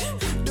thing,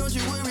 don't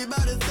you worry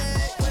about a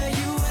thing. Where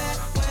you at,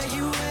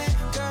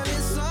 girl,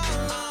 it's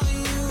all on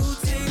you.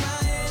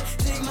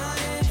 Take my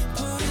hand,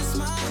 put a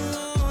smile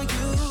on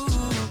you.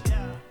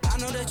 I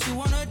know that you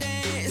wanna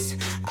dance,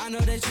 I know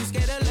that you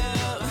scared of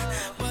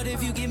love, but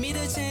if you give me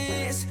the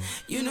chance,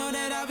 you know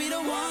that I'll be the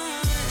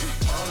one.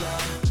 Hold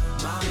up,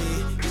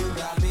 mommy, you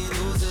got me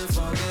losing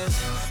focus.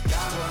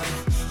 Got what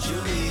you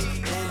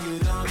need, and you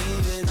don't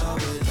even know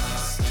it.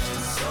 Lost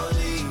and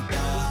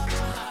solita.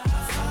 I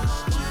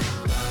found you.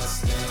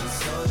 Lost and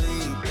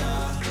solita.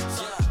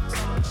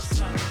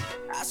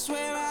 I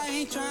swear I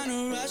ain't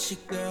tryna rush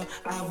it, girl.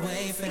 I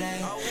wait for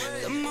that.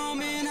 The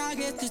moment I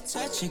get to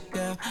touch it,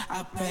 girl,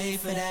 I pray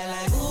for that.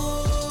 Like,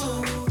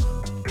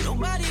 ooh,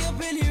 nobody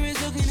up in here is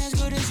looking as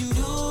good as you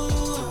do.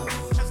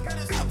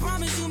 I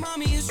promise you,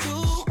 mommy, it's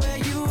true. Where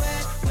you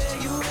at,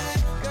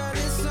 girl,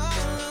 it's all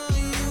on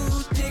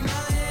you. Take my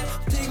hand,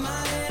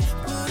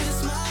 put a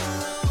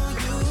smile on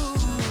you.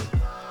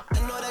 I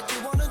know that you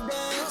wanna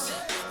dance,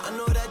 I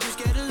know that you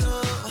scared of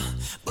love,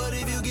 but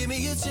if you give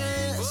me a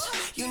chance,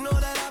 you know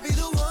that I'll be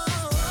the one.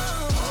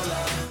 Hold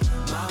up,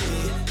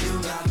 mommy, you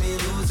got me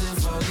losing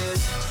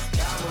focus.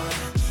 Got what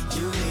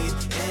you need,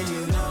 and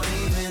you don't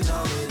even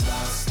know it.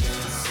 Lost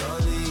and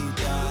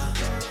solita.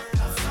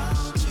 I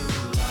found you.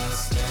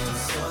 Lost and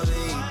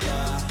solita.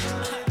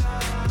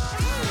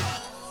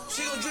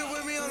 She gon' drip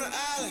with me on the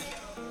island.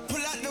 Pull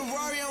out the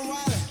Rari, I'm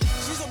wildin'.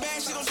 She so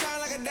bad, she gon' shine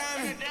like a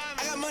diamond. I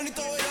got money,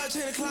 throw it up,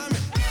 change the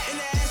climate. In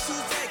the ass too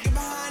fat, get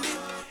behind it.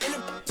 In the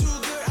too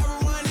good, I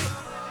rewind it.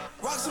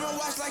 Rocks on my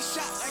watch like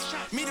shots.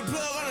 Me the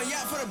plug on a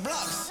yacht for the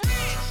blocks.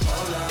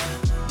 Hold up,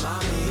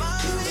 mommy, you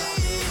got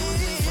me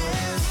losing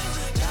focus.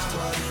 Got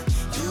what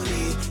you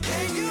need,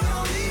 and you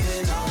don't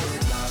even know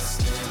it.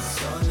 Lost and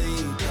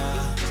solita.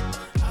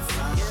 I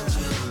found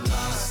you.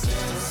 Lost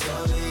and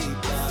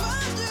solita.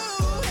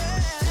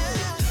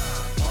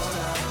 Hold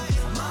up,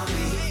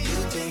 mommy, you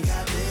think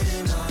I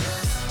didn't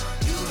notice?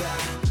 You got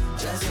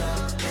dressed up,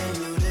 and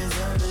you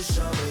deserve to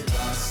show it.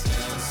 Lost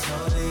and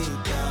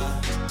solita.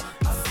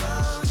 I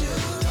found you.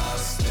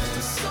 Lost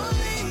and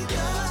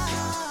solita.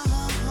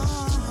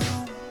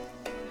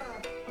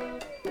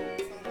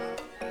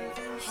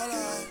 Hold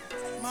up,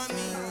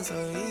 mommy.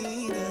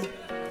 Solita.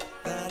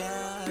 Da da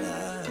da.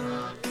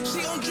 She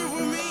gon' drip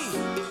with me.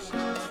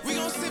 We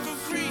gon' sit for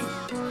free.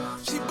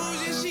 She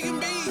bougie, she can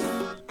be.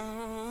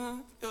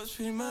 It was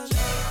pretty much.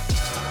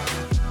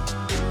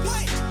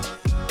 Wait.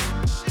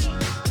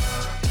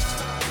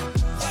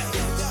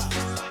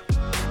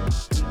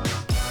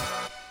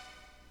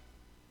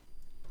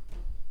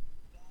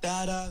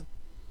 Da da.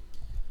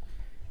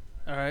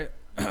 All right.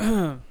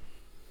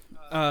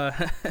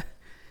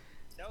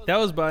 That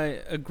was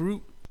by a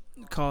group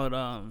called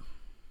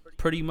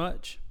Pretty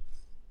Much,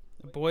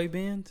 a boy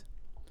band.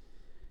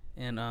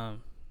 And I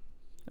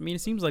mean,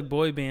 it seems like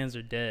boy bands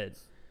are dead,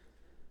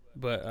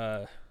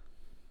 but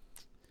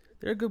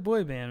they're a good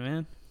boy band,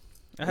 man.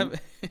 I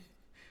haven't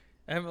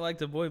I haven't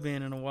liked a boy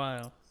band in a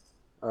while.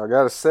 I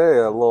gotta say,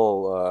 a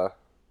little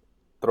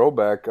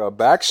throwback.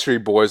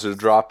 Backstreet Boys are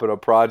dropping a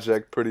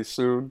project pretty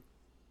soon.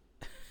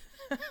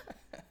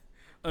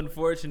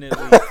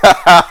 Unfortunately.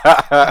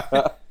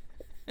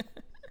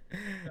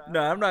 No,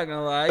 I'm not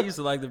gonna lie. I used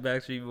to like the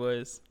Backstreet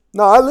Boys.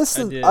 No, I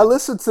listened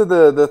to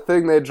the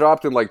thing they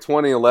dropped in like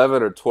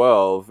 2011 or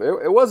 12.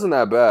 It wasn't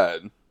that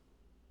bad.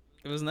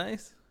 It was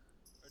nice,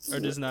 or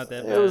just not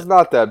that bad. It was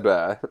not that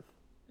bad.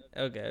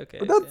 Okay.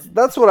 But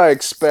that's what I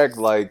expect,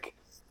 like,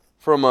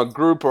 from a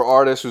group or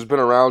artist who's been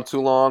around too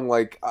long.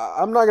 Like,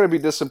 I'm not gonna be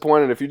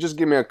disappointed if you just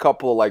give me a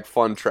couple of like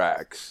fun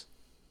tracks.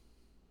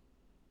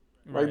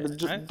 Right.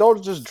 Like,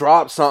 don't just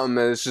drop something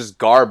and it's just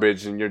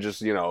garbage and you're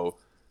just,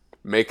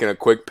 making a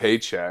quick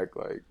paycheck.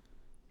 Like,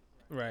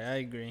 Right, I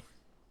agree.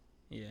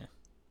 Yeah.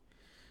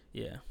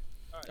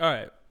 All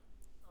right.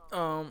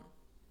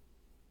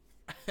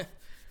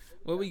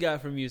 What we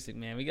got for music,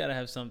 man? We gotta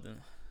have something.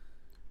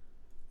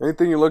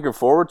 anything you're looking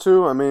forward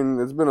to? I mean,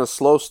 it's been a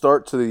slow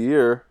start to the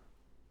year.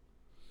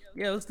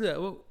 Yeah, let's do that.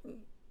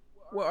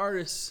 What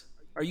artists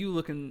are you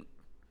looking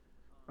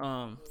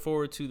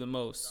forward to the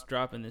most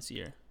dropping this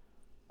year?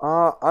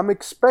 I'm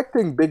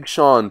expecting Big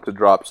Sean to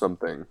drop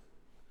something.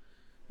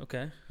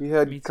 Okay. He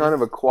had kind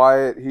of a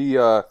quiet. He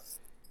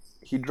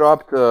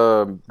dropped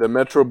the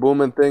Metro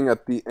Boomin thing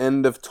at the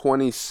end of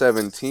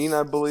 2017,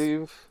 I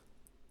believe.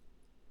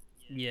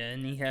 Yeah,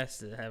 and he has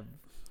to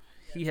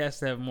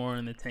have more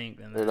in the tank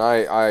than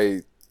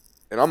that.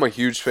 And I'm a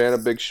huge fan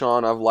of Big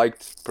Sean. I've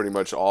liked pretty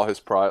much all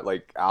his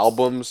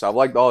albums. I've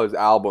liked all his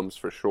albums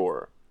for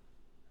sure.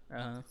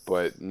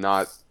 but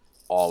not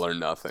all or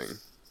nothing.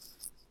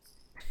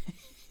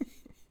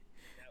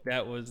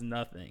 That was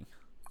nothing.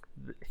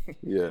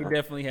 Yeah. He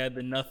definitely had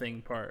the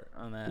nothing part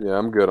on that. Yeah,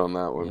 I'm good on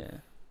that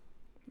one.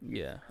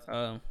 Yeah.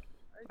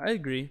 I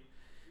agree.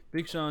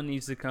 Big Sean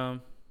needs to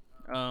come.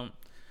 I'm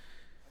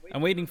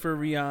waiting for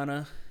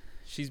Rihanna.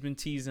 She's been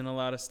teasing a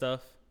lot of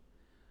stuff.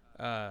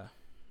 But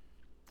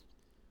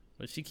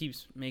she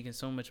keeps making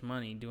so much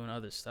money doing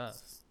other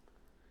stuff.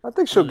 I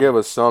think she'll give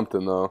us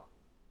something, though.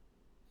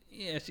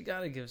 Yeah, she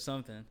got to give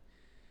something.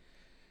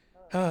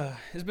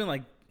 It's been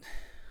like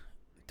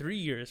 3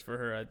 years for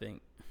her, I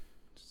think.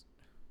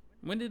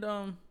 When did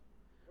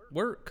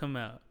Work come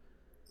out?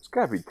 It's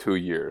got to be 2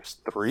 years.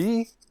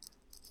 3? It's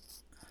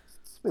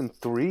been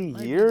 3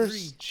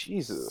 years?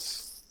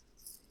 Jesus.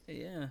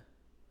 Yeah.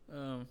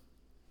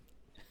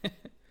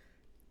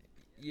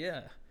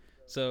 Yeah.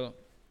 So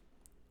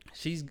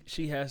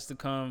she has to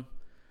come.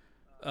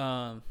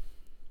 There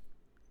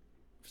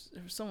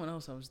was someone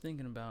else I was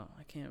thinking about.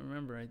 I can't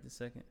remember right this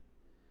second.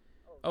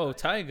 Oh,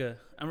 Tyga.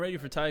 I'm ready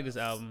for Tyga's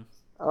album.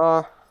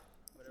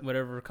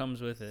 Whatever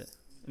comes with it.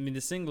 I mean,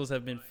 the singles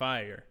have been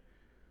fire.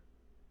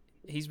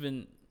 He's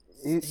been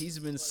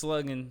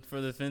slugging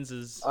for the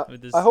fences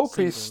with this. I hope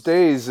singles. he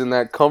stays in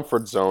that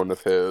comfort zone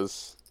of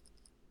his.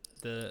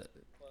 The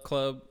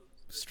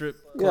strip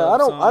club. Yeah,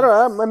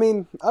 I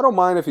mean, I don't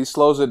mind if he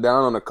slows it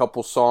down on a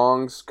couple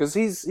songs because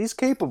he's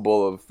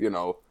capable of,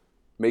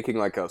 making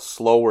like a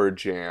slower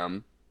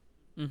jam.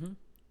 Mm-hmm.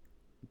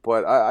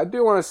 But I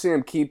do want to see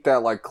him keep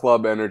that like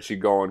club energy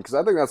going because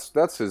I think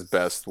that's his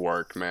best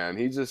work, man.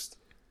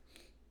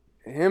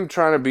 Him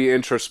trying to be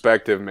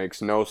introspective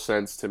makes no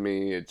sense to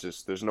me.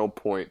 There's no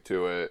point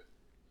to it.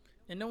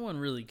 And no one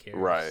really cares.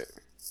 Right.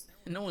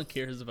 And no one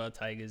cares about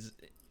Tyga's,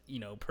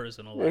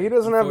 personal life. Yeah, he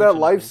doesn't have that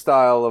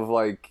lifestyle of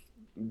like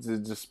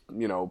just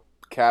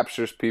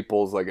captures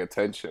people's like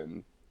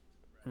attention.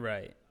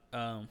 Right.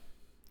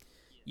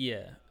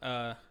 Yeah.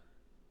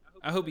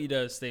 I hope he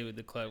does stay with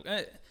the club.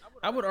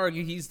 I would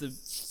argue he's the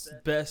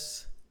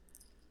best.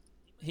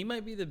 He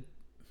might be the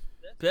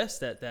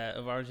best at that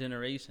of our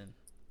generation.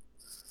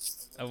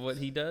 Of what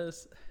he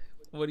does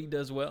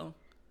well.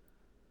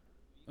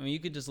 I mean, you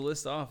could just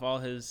list off all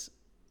his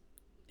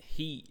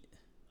heat,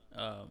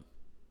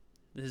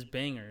 his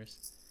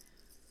bangers.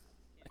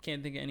 I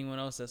can't think of anyone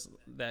else that's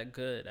that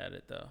good at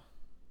it though.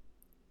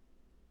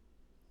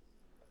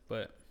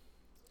 But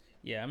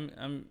yeah,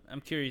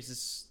 I'm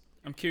curious.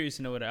 I'm curious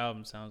to know what the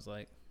album sounds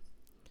like.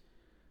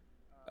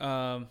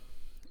 What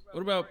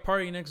about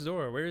Party Next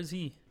Door? Where is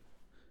he?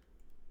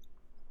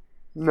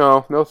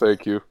 No,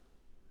 thank you.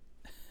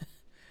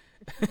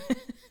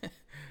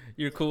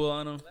 You're cool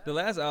on him? The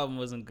last album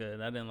wasn't good.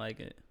 I didn't like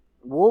it.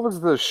 What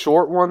was the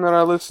short one that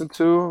I listened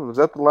to? Was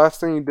that the last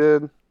thing he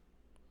did?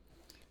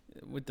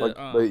 With the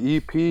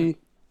EP?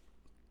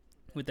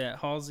 With that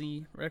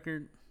Halsey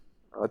record?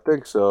 I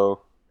think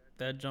so.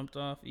 That jumped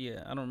off?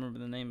 Yeah, I don't remember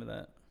the name of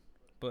that.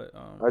 But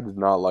I did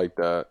not like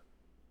that.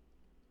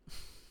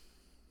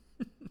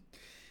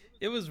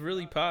 It was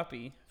really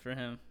poppy for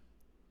him.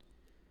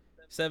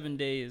 7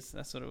 days,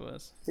 that's what it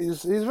was.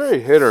 He's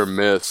very hit or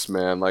miss,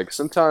 man. Like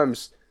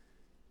sometimes,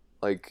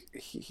 like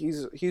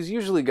he's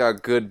usually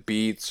got good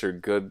beats or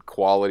good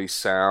quality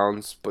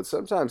sounds, but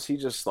sometimes he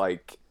just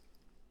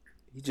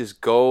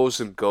goes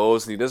and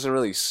goes and he doesn't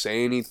really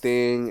say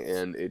anything,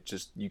 and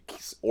you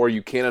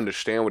can't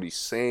understand what he's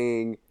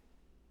saying.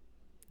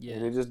 Yeah,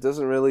 and it just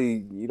doesn't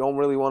really. You don't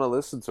really want to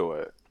listen to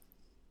it.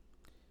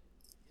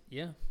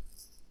 Yeah,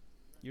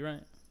 you're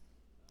right.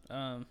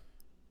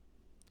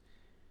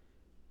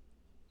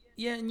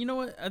 Yeah, and you know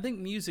what? I think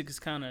music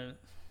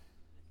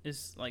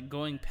is like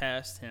going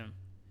past him.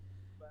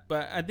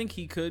 But I think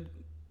he could,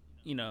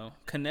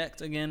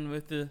 connect again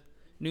with the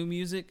new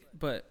music.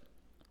 But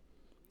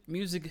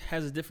music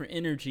has a different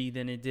energy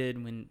than it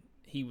did when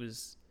he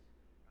was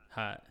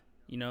hot,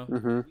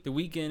 Mm-hmm. The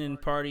Weeknd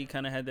and Party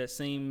kind of had that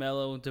same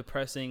mellow,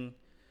 depressing,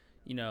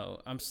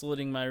 I'm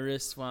slitting my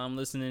wrists while I'm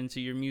listening to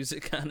your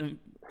music kind of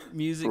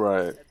music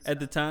right. at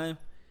the time.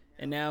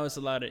 And now it's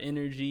a lot of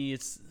energy.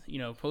 It's,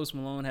 Post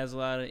Malone has a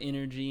lot of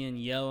energy and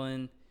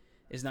yelling.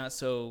 It's not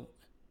so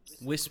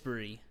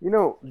whispery.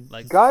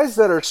 Like guys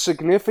that are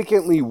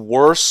significantly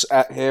worse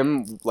at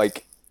him,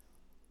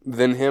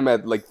 than him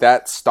at,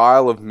 that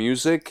style of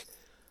music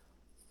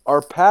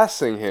are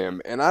passing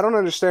him. And I don't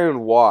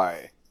understand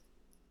why.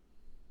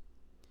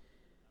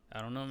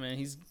 I don't know,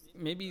 man.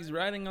 Maybe he's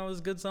writing all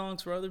his good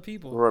songs for other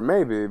people. Or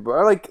maybe.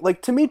 But,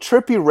 to me,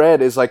 Trippie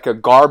Redd is, a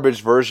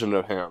garbage version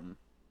of him.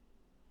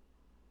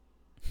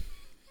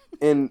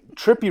 And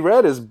Trippie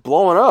Redd is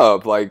blowing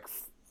up. I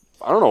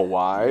don't know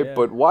why,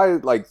 but why?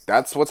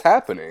 That's what's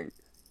happening.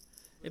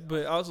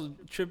 But also,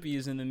 Trippie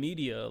is in the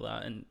media a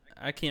lot, and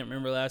I can't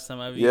remember last time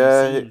I've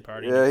even seen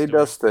Party Next Door. He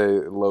does stay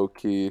low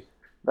key.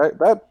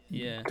 That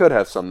could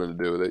have something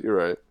to do with it. You're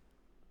right.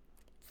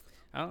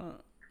 I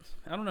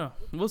don't know.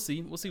 We'll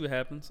see. We'll see what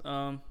happens.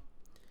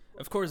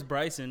 Of course,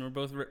 Bryson. We're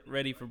both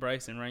ready for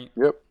Bryson, right?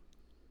 Yep.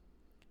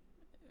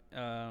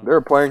 They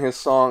were playing his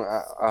song.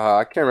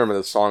 I can't remember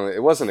the song.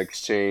 It wasn't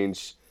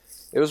Exchange.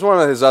 It was one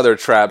of his other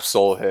trap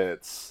soul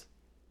hits.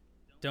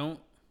 Don't.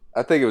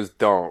 I think it was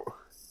Don't.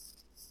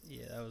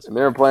 Yeah, that was. And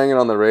they were playing it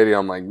on the radio.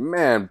 I'm like,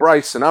 man,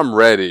 Bryson, I'm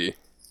ready.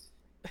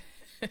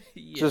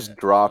 Yeah, Just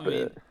drop I mean,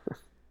 it.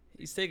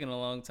 He's taking a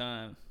long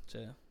time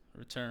to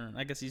return.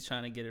 I guess he's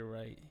trying to get it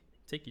right.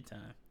 Take your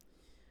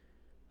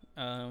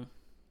time.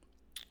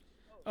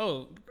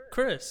 Oh,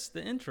 Chris,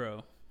 the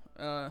intro.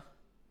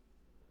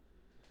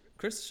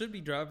 Chris should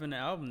be dropping an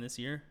album this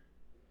year.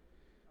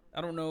 I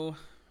don't know.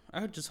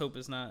 I just hope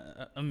it's not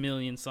a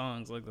million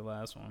songs like the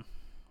last one.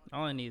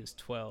 All I need is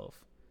 12.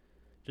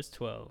 Just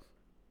 12.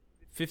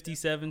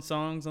 57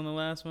 songs on the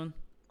last one.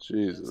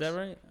 Jesus. Is that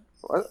right?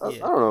 I don't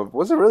know.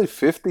 Was it really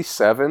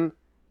 57?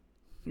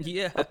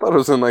 Yeah. I thought it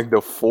was in like the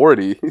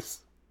 40s.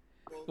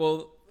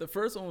 Well, the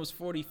first one was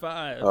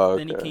 45. Oh,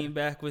 Then he okay. came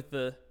back with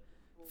the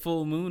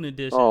full moon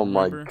edition. Oh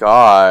my remember?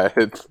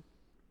 God.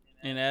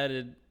 And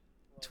added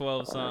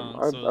 12 songs.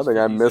 I, so it I was think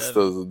I missed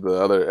 57. the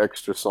other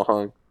extra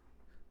song.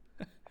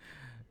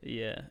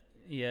 Yeah,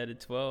 he added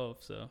 12,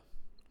 so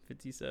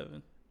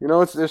 57. You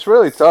know, it's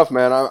really tough,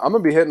 man. I'm gonna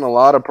be hitting a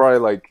lot of probably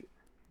like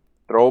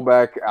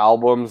throwback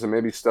albums and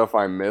maybe stuff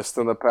I missed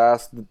in the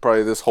past,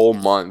 probably this whole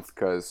month,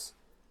 because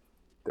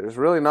there's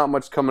really not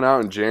much coming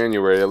out in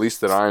January, at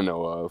least that I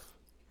know of.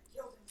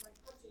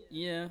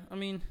 Yeah, I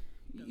mean,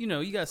 you know,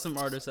 you got some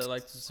artists that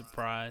like to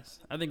surprise.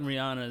 I think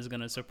Rihanna is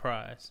gonna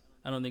surprise.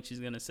 I don't think she's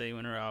gonna say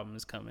when her album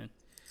is coming.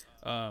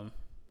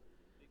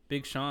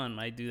 Big Sean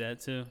might do that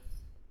too.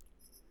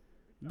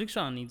 Big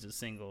Sean needs a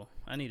single.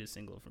 I need a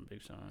single from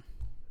Big Sean.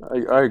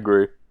 I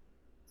agree.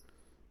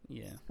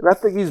 Yeah. And I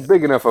think he's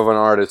big enough of an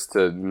artist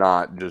to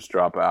not just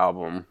drop an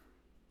album.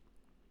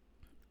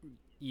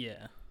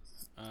 Yeah.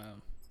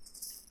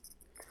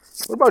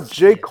 What about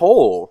J.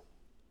 Cole?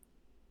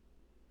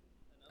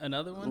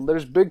 Another one?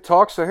 There's big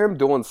talks of him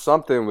doing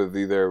something with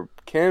either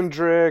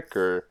Kendrick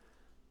or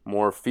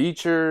more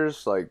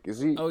features. Like,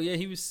 is he? Oh yeah,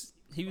 he was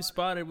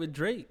spotted with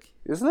Drake.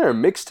 Isn't there a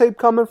mixtape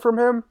coming from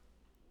him?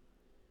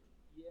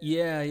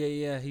 Yeah.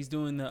 He's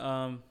doing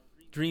the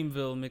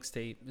Dreamville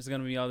mixtape. It's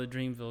gonna be all the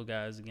Dreamville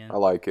guys again. I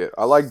like it.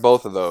 I like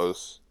both of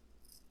those.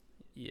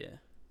 Yeah.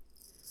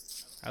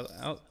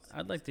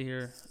 I'd like to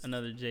hear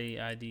another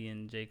J.I.D.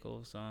 and J.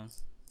 Cole song.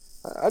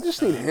 I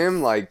just need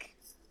him, like,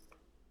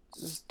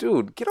 just,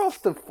 dude, get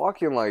off the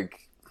fucking,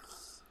 like,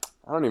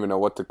 I don't even know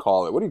what to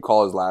call it. What do you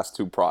call his last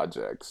two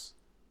projects?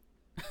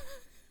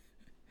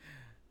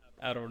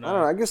 I don't know. I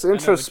don't know. I guess I know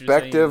what you're saying,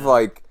 introspective, though.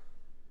 like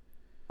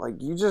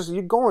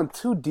you're going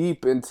too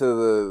deep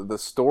into the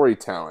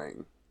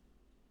storytelling.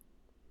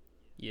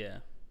 Yeah.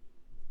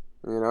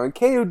 You know, and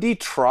KOD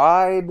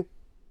tried,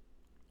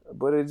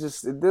 but it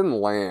didn't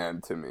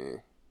land to me.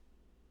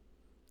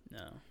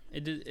 No.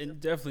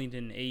 It definitely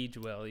didn't age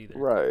well either.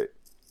 Right.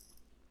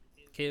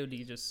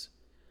 KOD just...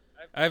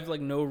 I have,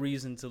 like, no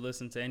reason to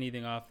listen to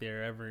anything off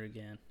there ever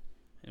again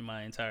in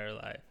my entire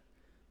life.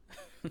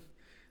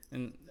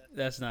 And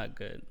that's not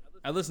good.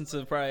 I listened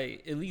to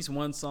probably at least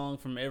one song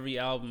from every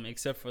album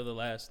except for the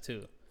last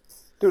two.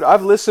 Dude,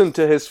 I've listened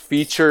to his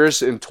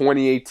features in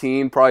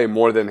 2018 probably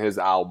more than his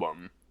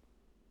album.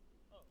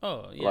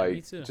 Oh, yeah, Like,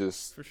 me too.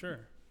 just- For sure.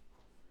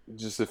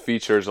 Just the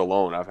features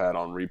alone I've had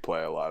on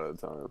replay a lot of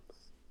the time.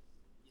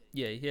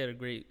 Yeah, he had a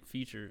great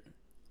feature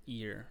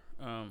year.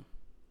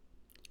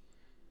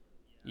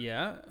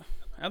 Yeah,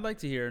 I'd like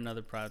to hear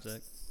another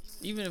project,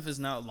 even if it's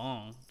not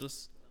long,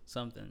 just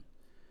something,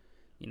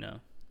 you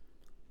know.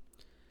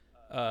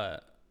 I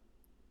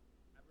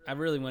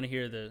really want to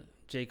hear the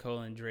J. Cole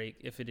and Drake,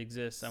 if it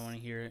exists. I want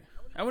to hear it.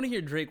 I want to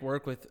hear Drake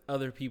work with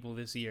other people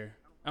this year.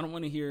 I don't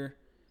want to hear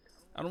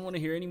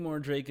any more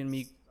Drake and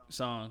Meek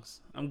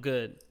songs. I'm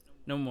good.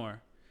 No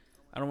more.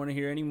 I don't want to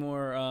hear any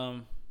more.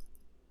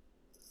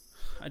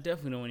 I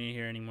definitely don't want to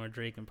hear any more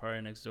Drake and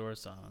Party Next Door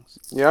songs.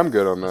 Yeah, I'm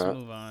good on Let's that.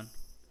 move on.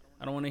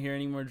 I don't want to hear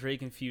any more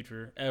Drake and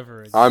Future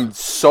ever again.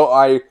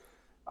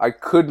 I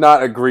could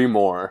not agree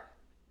more.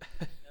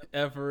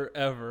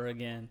 ever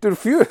again.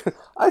 Dude,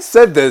 I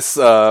said this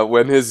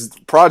when his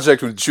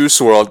project with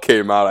Juice World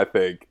came out, I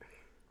think.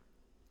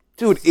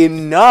 Dude,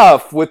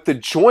 enough with the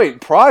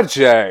joint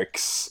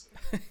projects.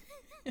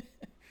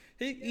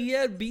 He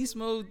had Beast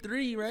Mode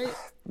 3, right?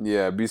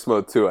 Yeah, Beast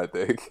Mode 2, I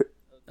think.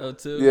 Oh,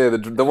 2? Yeah,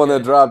 the one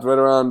that dropped right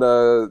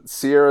around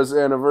Sierra's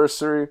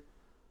anniversary.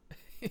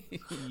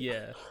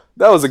 Yeah.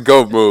 That was a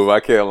GOAT move,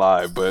 I can't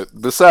lie. But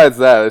besides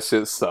that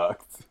shit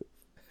sucked.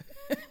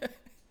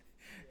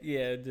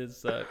 Yeah, it did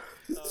suck.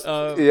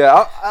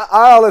 Yeah,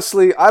 I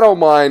honestly, I don't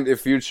mind if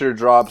Future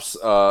drops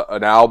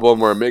an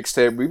album or a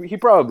mixtape. He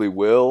probably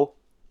will.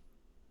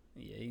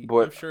 Yeah,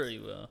 But- I'm sure he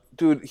will.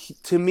 Dude,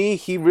 to me,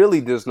 he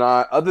really does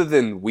not. Other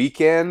than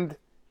Weekend,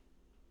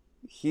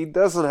 he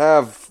doesn't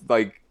have,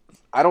 like,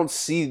 I don't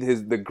see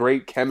the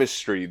great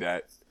chemistry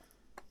that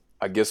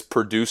I guess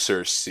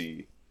producers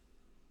see.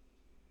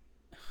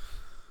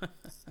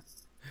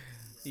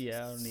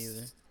 Yeah, I don't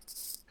either.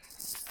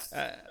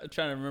 I'm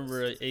trying to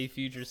remember a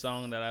Future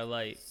song that I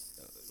like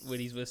when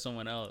he's with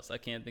someone else. I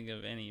can't think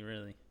of any,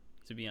 really,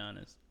 to be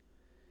honest.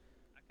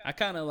 I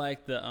kind of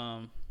like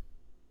the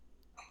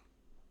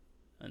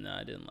No,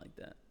 I didn't like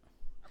that.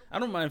 I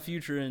don't mind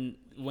Future and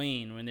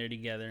Wayne when they're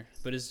together,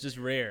 but it's just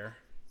rare.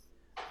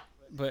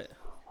 But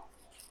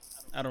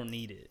I don't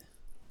need it.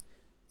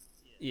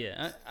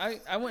 Yeah,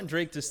 I want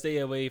Drake to stay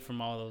away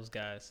from all those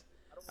guys.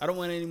 I don't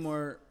want any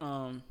more.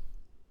 I'm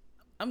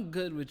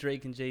good with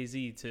Drake and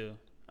Jay-Z too.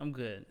 I'm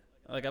good.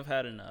 Like, I've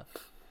had enough.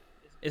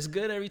 It's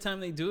good every time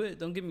they do it.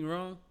 Don't get me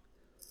wrong,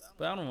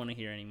 but I don't want to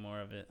hear any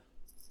more of it.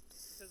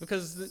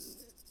 Because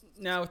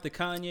now with the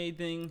Kanye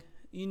thing,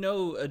 you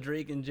know, a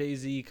Drake and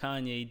Jay-Z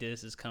Kanye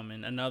diss is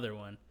coming. Another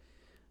one.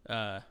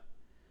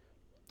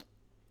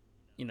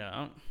 You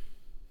know,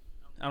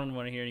 I don't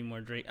want to hear any more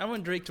Drake. I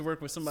want Drake to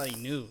work with somebody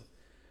new.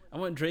 I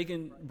want Drake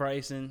and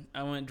Bryson.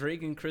 I want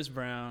Drake and Chris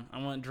Brown.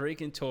 I want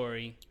Drake and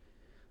Tory.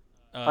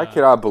 I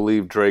cannot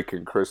believe Drake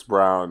and Chris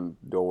Brown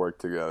don't work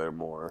together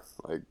more.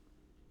 Like,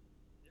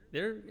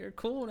 they're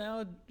cool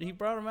now. He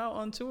brought them out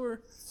on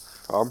tour.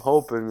 I'm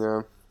hoping,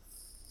 yeah.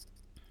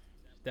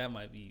 That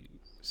might be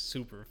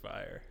super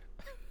fire.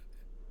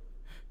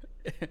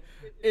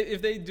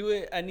 If they do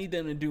it, I need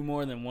them to do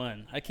more than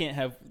one. I can't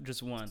have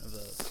just one of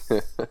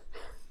those.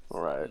 All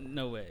right.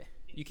 No way.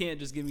 You can't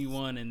just give me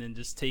one and then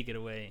just take it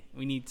away.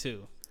 We need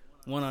two.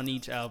 One on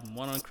each album.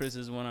 One on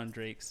Chris's, one on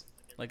Drake's.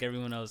 Like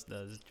everyone else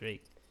does,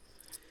 Drake.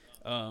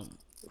 You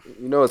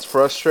know, it's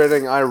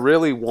frustrating. I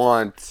really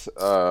want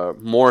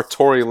more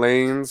Tory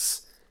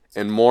Lanez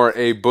and more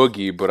A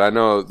Boogie, but I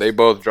know they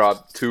both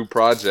dropped 2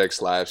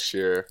 projects last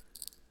year.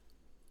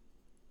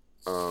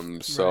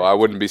 So Right. I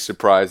wouldn't be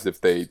surprised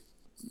if they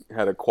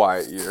had a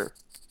quiet year.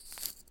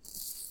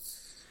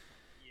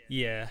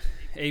 Yeah.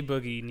 A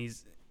Boogie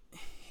needs...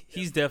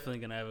 He's definitely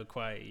going to have a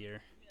quiet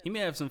year. He may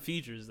have some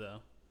features, though.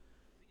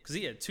 Because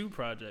he had 2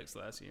 projects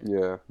last year.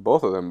 Yeah,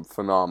 both of them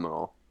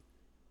phenomenal.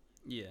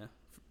 Yeah,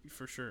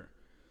 for sure.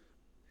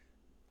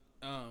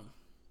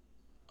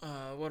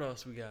 What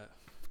else we got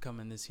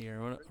coming this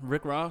year?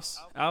 Rick Ross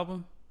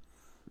album?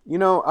 You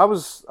know, I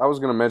was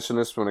gonna mention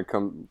this when it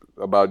comes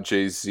about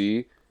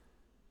Jay-Z.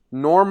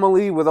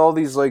 Normally, with all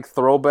these like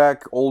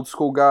throwback old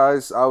school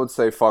guys, I would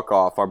say fuck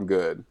off. I'm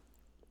good.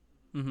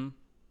 Mm-hmm.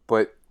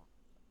 But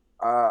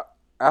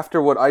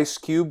after what Ice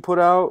Cube put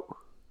out,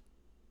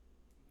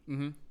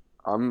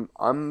 Mm-hmm.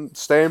 I'm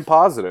staying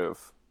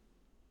positive.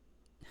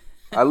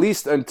 At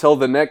least until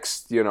the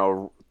next,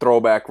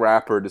 throwback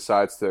rapper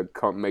decides to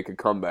make a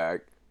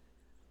comeback.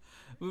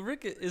 Well,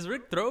 is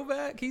Rick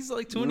throwback? He's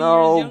like 20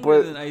 No, years younger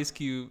but- than Ice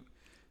Cube.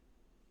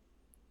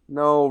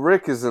 No,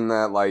 Rick isn't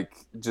that like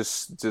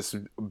just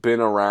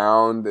been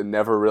around and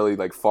never really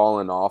like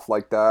fallen off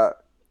like that.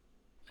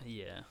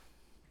 Yeah.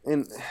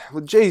 And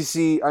with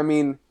Jay-Z, I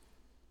mean,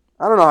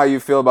 I don't know how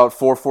you feel about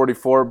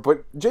 444,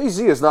 but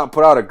Jay-Z has not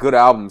put out a good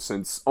album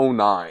since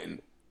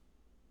 09.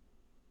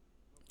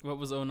 What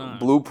was 09?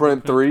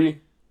 Blueprint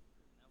 3?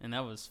 And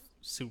that was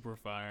super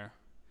fire.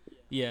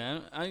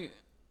 Yeah, I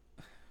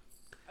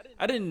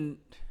didn't...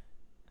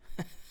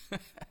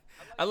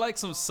 I like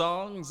some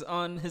songs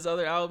on his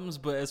other albums,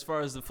 but as far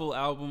as the full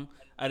album,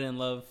 I didn't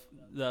love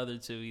the other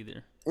 2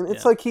 either. And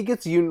it's like he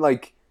gets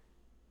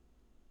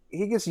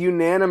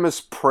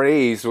unanimous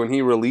praise when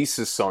he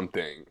releases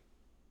something.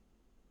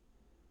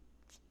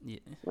 Yeah.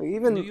 Like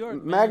even New York,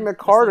 man. Magna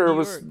That's Carta New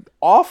was York.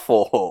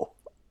 awful.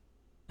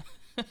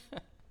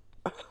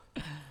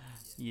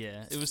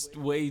 Yeah, it was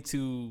way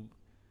too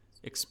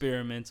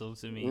experimental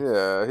to me.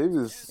 Yeah, he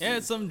was. It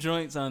had some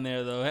joints on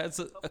there though. It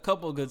had a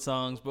couple of good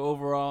songs, but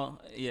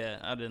overall, yeah,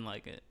 I didn't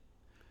like it.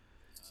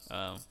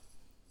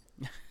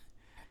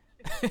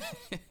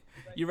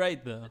 You're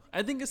right though.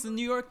 I think it's the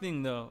New York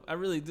thing though. I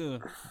really do.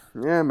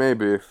 Yeah,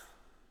 maybe.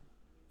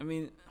 I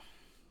mean,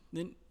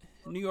 the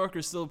New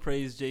Yorkers still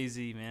praise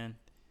Jay-Z, man,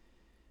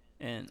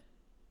 and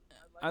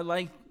I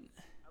like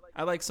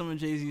some of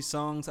Jay-Z's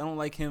songs. I don't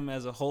like him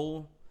as a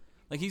whole.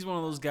 Like, he's one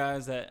of those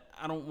guys that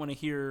I don't want to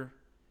hear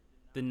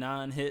the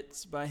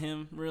non-hits by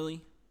him,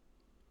 really.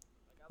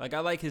 Like, I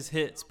like his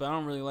hits, but I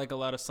don't really like a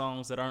lot of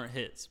songs that aren't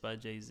hits by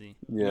Jay-Z.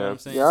 Yeah, You know what I'm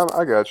saying? yeah,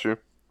 I got you.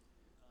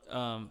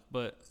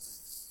 But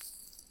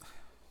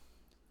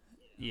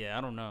yeah,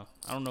 I don't know.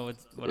 I don't know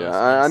what Yeah, else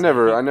I to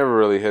say. never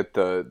really hit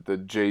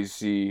the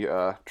Jay-Z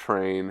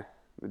train,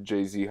 the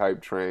Jay-Z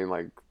hype train.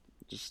 Like,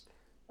 just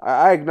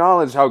I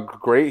acknowledge how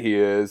great he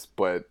is,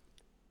 but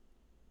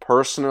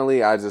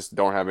personally, I just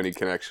don't have any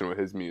connection with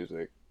his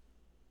music.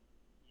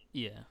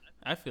 Yeah,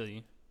 I feel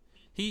you.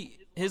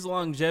 His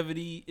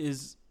longevity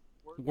is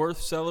worth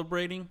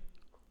celebrating,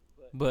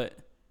 but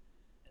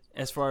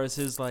as far as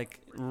his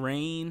like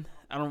reign,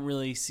 I don't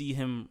really see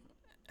him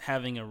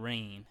having a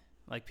reign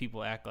like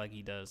people act like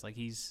he does. Like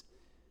he's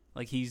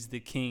the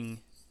king,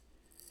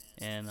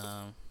 and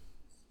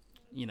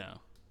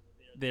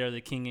they're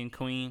the king and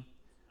queen.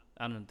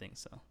 I don't think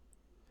so.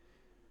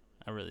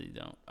 I really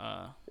don't.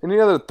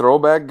 Any other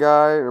throwback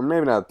guy, or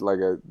maybe not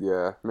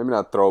maybe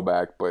not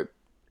throwback, but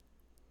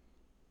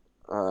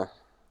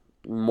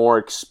more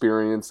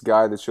experienced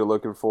guy that you're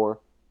looking for?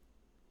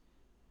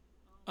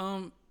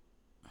 I'm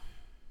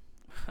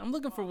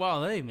looking for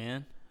Wale,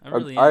 man. I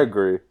really I am.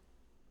 agree.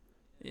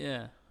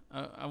 Yeah,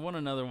 I want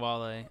another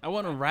Wale. I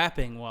want a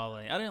rapping Wale.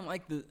 I didn't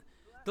like the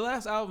The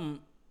last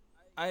album,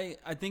 I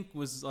think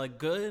was like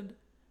good,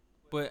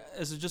 but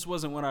it just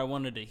wasn't what I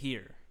wanted to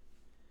hear.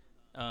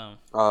 I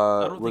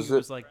don't think it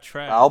was like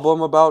trash.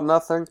 Album about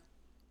nothing?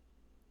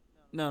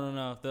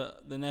 No.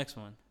 The next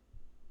one.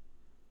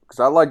 Because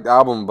I liked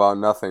Album About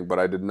Nothing, but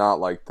I did not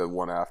like the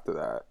one after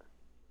that.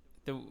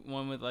 The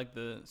one with like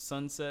the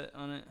sunset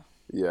on it?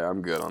 Yeah,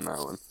 I'm good on that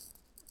one.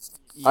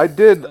 Yeah, I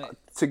did,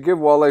 to give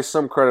Wale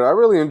some credit, I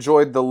really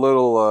enjoyed the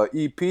little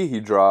EP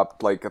he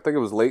dropped. Like, I think it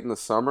was late in the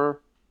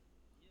summer.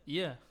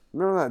 Yeah.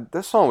 Remember that?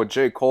 That song with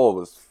J. Cole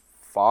was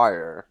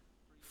fire.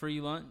 Free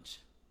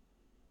Lunch?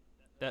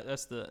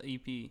 That's the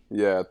EP.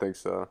 Yeah, I think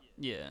so.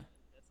 Yeah.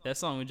 That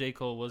song with J.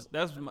 Cole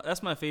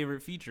that's my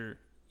favorite feature.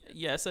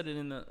 Yeah, I said it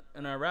in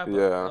our wrap up.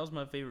 Yeah. That was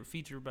my favorite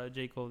feature by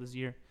J. Cole this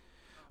year.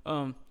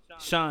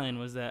 Shine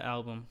was that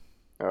album.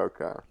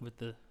 Okay. With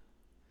the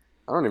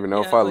I don't even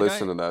know if I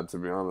listened to that, to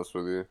be honest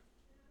with you.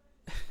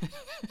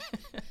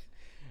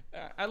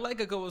 I like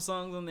a couple of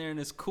songs on there, and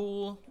it's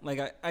cool.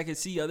 Like, I can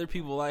see other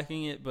people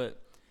liking it, but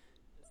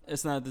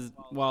it's not the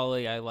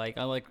Wale I like.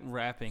 I like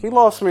rapping. He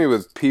lost me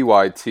with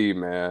PYT,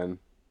 man.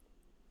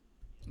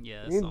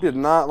 Yeah. He did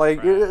not,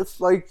 like,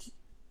 it's like,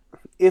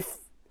 if,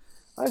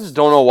 I just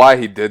don't know why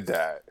he did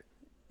that.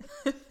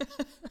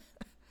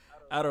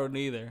 I don't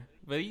either.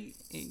 But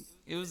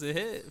it was a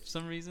hit for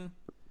some reason.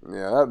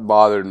 Yeah, that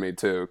bothered me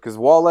too. Because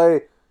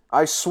Wale,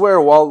 I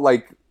swear,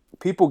 like,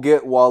 people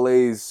get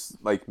Wale's,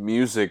 like,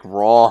 music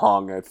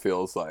wrong, it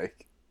feels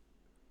like.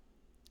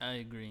 I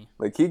agree.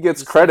 Like, he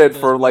gets credit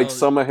for, like,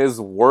 some of his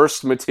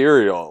worst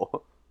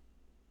material.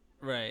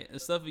 Right. The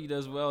stuff he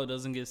does well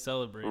doesn't get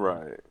celebrated.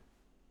 Right.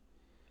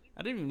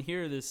 I didn't even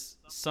hear this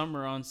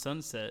Summer on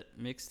Sunset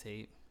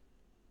mixtape.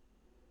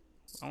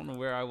 I don't know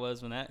where I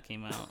was when that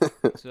came out.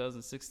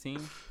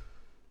 2016?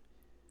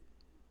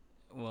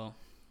 Well,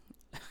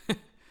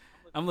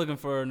 I'm looking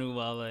for a new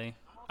Wale.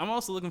 I'm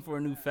also looking for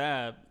a new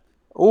Fab.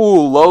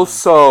 Ooh,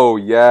 Loso,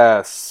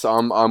 yes.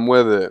 I'm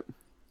with it.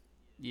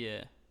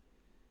 Yeah.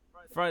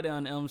 Friday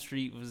on Elm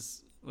Street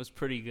was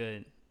pretty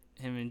good.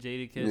 Him and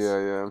Jadakiss.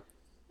 Yeah.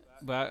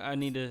 But I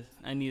need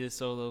a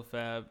solo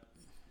Fab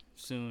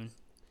soon.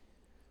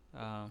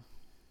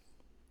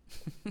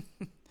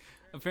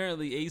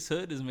 Apparently Ace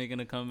Hood is making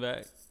a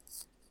comeback.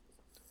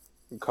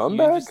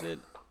 Comeback?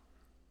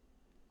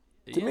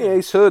 To me,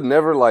 Ace Hood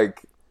never,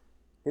 like,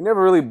 he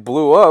never really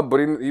blew up, but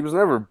he was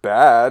never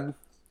bad.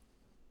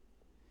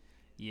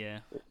 Yeah.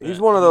 He's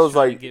one of those,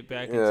 like,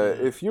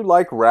 if you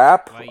like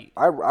rap,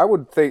 I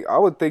would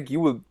think you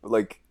would,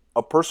 like,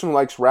 a person who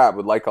likes rap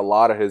would like a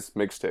lot of his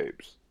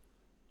mixtapes.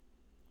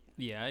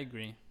 Yeah, I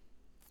agree.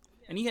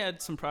 And he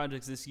had some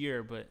projects this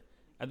year, but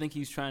I think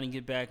he's trying to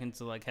get back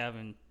into, like,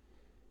 having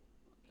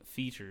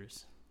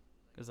features.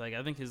 Because, like,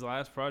 I think his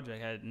last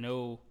project had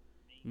no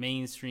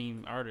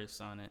mainstream artists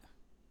on it.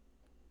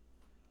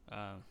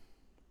 I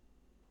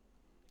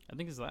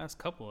think his last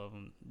couple of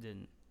them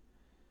didn't.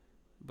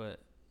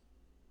 But,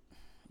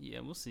 yeah,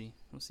 we'll see.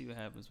 We'll see what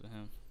happens with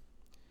him.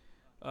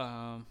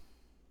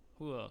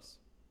 Who else?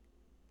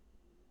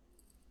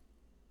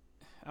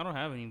 I don't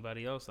have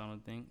anybody else, I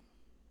don't think.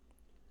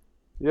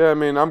 Yeah, I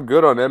mean, I'm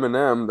good on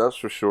Eminem, that's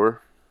for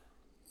sure.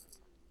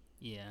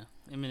 Yeah,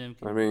 Eminem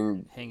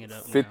can hang it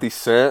up 50 now.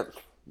 Cent,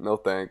 no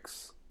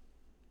thanks.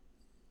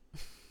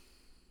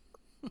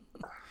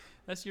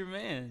 That's your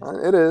man.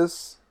 It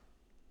is.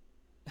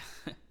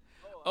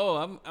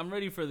 Oh, I'm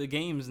ready for the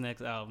Game's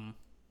next album.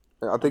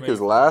 I think his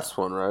last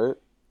one, right?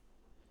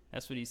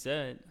 That's what he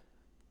said.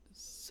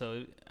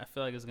 So I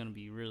feel like it's gonna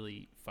be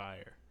really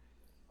fire.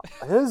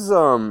 His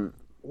what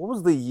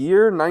was the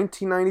year?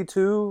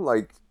 1992.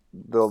 Like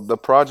the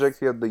project.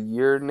 He had the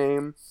year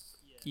name.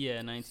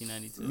 Yeah,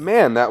 1992.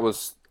 Man, that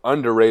was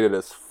underrated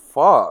as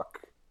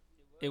fuck.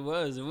 It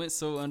was. It went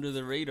so under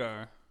the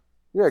radar.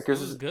 Yeah,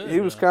 because he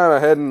was kind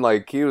of heading,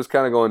 like, he was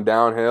kind of going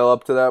downhill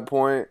up to that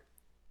point.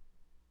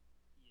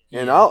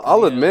 And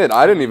I'll admit,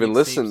 I didn't even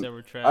listen.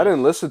 I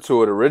didn't listen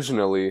to it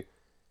originally.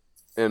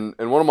 And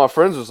one of my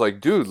friends was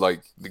like, dude,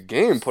 like, The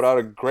Game put out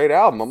a great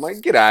album. I'm like,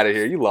 get out of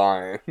here, you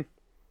lying.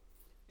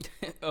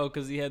 Oh,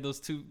 because he had those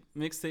 2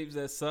 mixtapes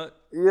that suck?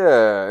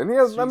 Yeah, and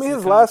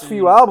his last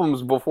few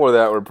albums before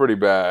that were pretty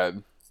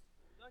bad.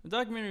 The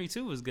documentary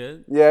 2 was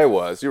good. Yeah, it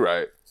was. You're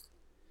right.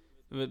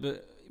 But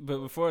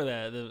before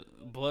that, the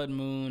Blood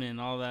Moon and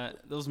all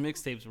that, those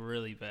mixtapes were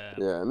really bad.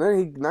 Yeah, and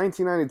then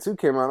 1992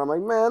 came out. I'm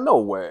like, man, no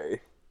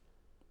way.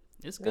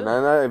 It's good.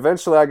 And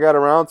eventually I got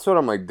around to it.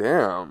 I'm like,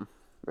 damn.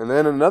 And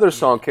then another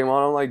song came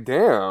on. I'm like,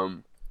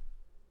 damn.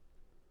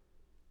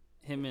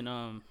 Him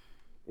and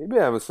he be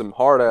having some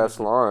hard ass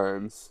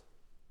lines.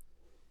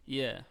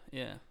 Yeah.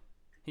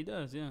 He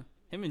does, yeah.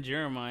 Him and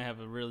Jeremiah have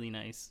a really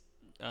nice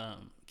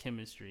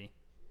chemistry.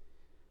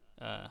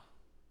 I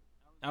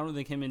don't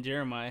think him and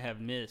Jeremiah have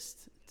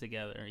missed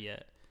together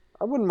yet.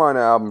 I wouldn't mind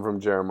an album from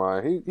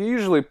Jeremiah. He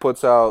usually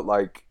puts out,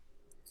 like,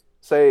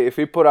 say if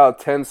he put out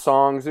 10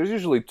 songs, there's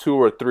usually 2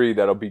 or 3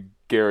 that'll be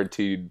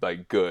guaranteed,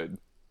 like, good.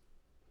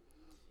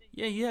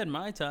 Yeah, you had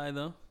Mai Tai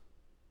though.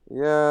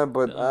 Yeah,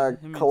 but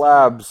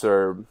collabs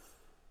are...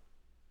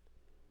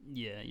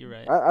 Yeah, you're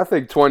right. I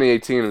think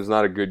 2018 was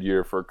not a good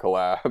year for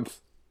collabs.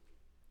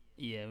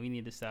 Yeah, we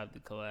need to stop the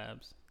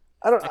collabs.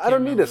 I don't need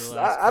remember to. the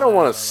last I don't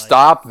want to collab I liked.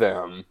 stop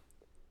them.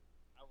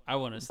 I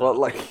want to But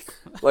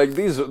stop. like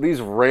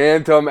these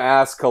random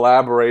ass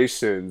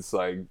collaborations,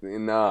 like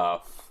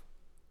enough.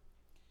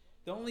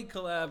 The only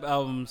collab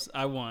albums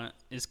I want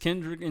is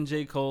Kendrick and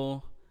J.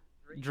 Cole,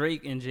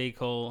 Drake and J.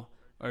 Cole,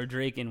 or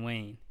Drake and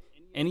Wayne.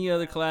 Any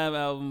other collab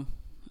album,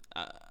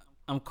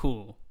 I'm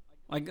cool.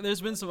 Like,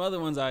 there's been some other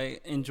ones I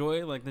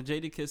enjoy, like the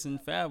Jadakiss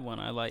and Fab one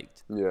I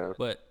liked. Yeah.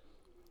 But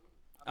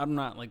I'm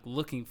not, like,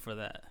 looking for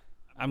that.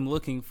 I'm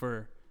looking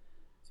for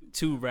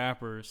two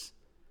rappers,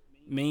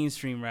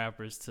 mainstream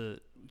rappers, to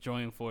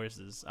join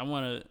forces. I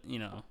want a,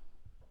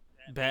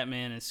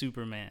 Batman and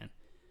Superman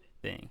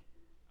thing.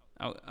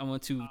 I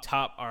want two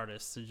top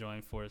artists to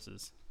join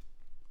forces.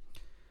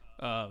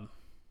 But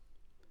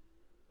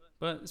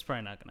it's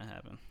probably not going to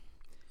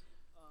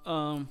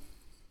happen.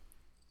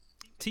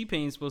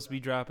 T-Pain's supposed to be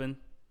dropping.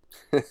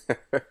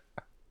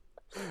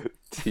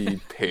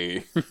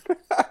 T-Pain.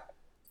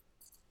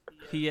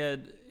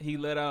 He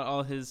let out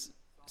all his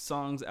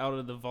songs out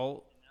of the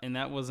vault, and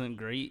that wasn't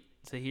great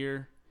to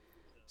hear.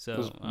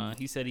 So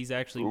he said he's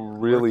actually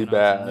really working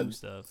on some bad new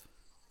stuff.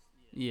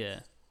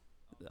 Yeah,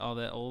 all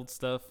that old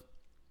stuff.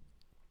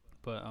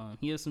 But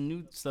he has some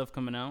new stuff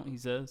coming out, he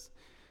says.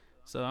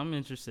 So I'm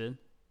interested.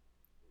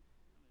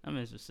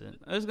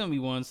 There's gonna be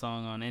one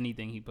song on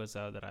anything he puts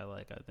out that I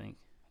like. I think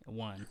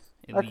one.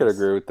 I could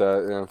agree with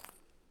that.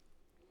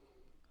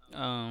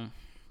 Yeah.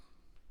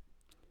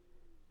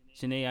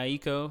 Jhené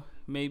Aiko,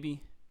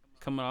 maybe,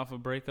 coming off a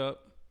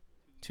breakup,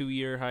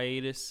 2-year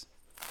hiatus.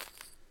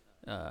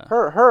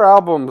 Her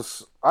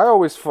albums, I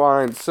always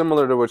find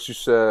similar to what you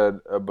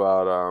said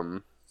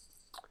about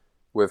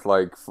with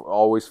like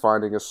always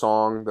finding a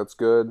song that's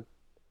good.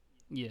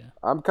 Yeah.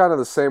 I'm kind of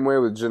the same way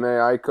with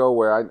Jhené Aiko,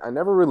 where I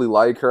never really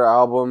like her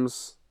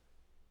albums,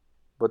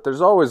 but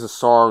there's always a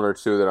song or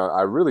two that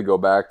I really go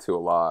back to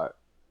a lot.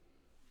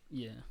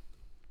 Yeah.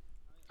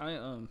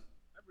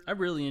 I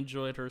really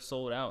enjoyed her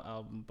Sold Out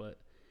album, but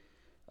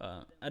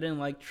I didn't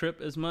like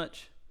Trip as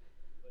much.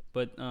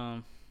 But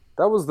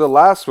that was the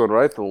last one,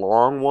 right? The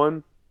long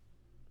one?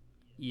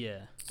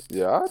 Yeah.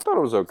 Yeah, I thought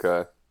it was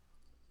okay.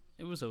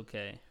 It was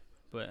okay,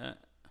 but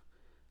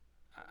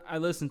I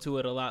listened to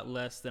it a lot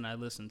less than I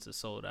listened to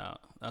Sold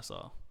Out. That's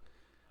all.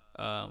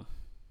 But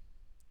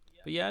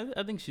yeah,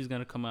 I think she's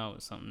gonna come out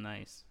with something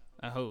nice.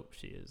 I hope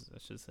she is. I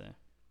should say.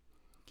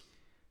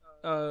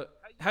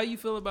 How you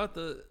feel about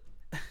the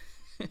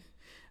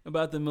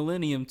about the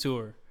Millennium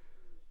Tour?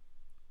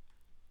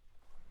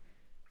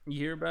 You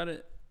hear about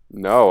it?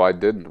 No, I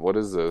didn't. What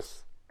is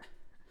this?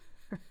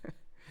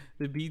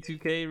 The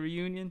B2K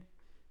reunion.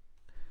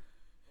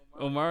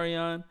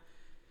 Omarion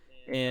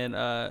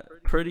and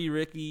Pretty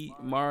Ricky,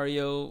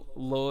 Mario,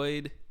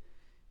 Lloyd,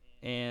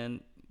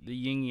 and the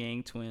Yin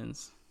Yang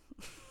Twins.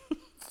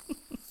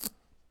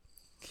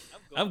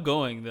 I'm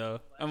going, though.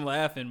 I'm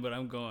laughing, but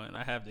I'm going.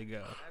 I have to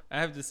go. I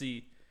have to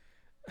see.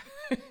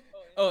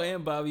 Oh,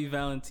 and Bobby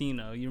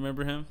Valentino. You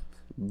remember him?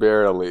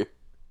 Barely.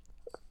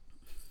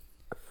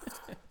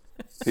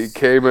 He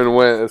came and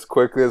went as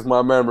quickly as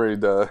my memory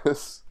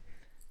does.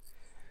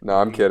 No,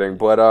 I'm kidding.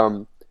 But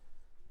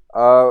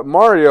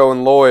Mario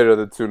and Lloyd are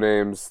the two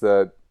names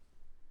that,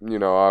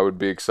 I would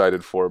be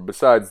excited for.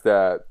 Besides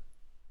that.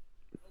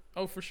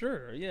 Oh, for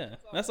sure. Yeah.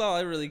 That's all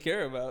I really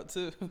care about,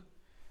 too.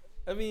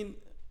 I mean,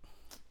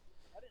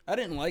 I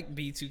didn't like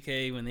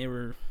B2K when they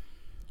were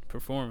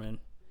performing.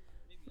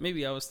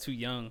 Maybe I was too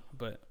young,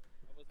 but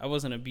I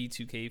wasn't a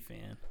B2K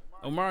fan.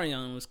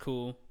 Omarion was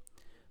cool,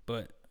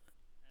 but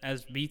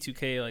as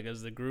B2K, like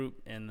as the group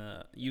and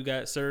You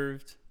Got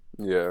Served,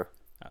 yeah,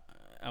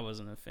 I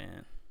wasn't a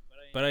fan.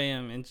 But I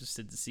am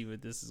interested to see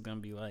what this is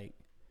gonna be like,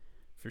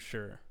 for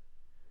sure.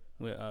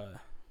 With I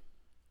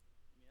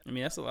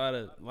mean, that's a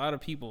lot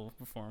of people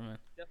performing.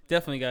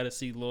 Definitely got to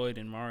see Lloyd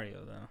and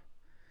Mario though.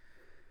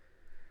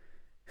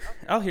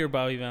 I'll hear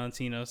Bobby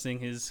Valentino sing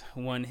his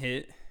one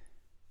hit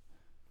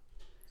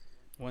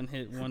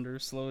wonder,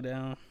 Slow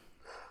Down.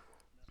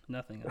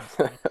 Nothing else.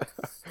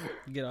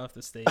 Get off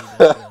the stage.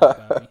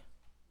 Bobby.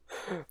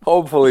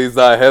 Hopefully he's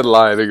not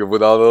headlining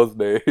with all those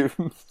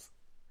names.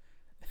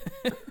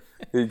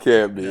 He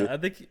can't be. Yeah,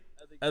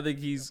 I think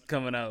he's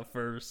coming out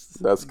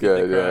first. That's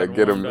good. Yeah,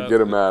 get him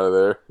out of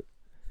there.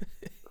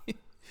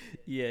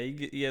 Yeah,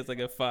 he has like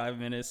a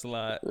 5-minute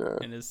slot,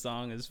 and his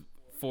song is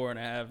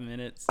 4.5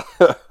 minutes.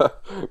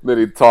 Then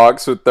he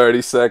talks for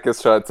 30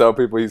 seconds trying to tell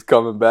people he's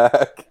coming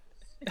back.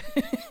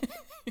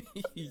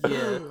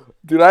 Yeah,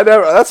 dude,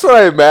 that's what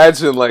I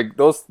imagine. Like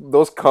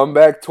those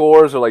comeback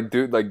tours are like,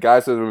 dude, like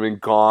guys that have been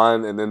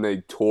gone and then they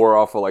tour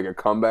off of like a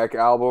comeback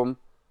album.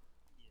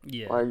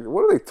 Yeah, like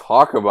what do they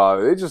talk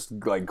about? They just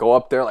like go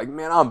up there like,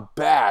 man, I'm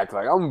back.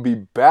 Like I'm gonna be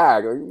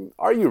back. Like,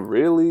 are you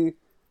really?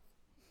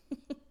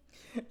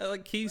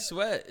 Like Keith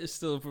Sweat is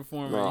still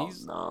performing.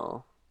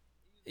 No.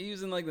 He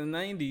was in like the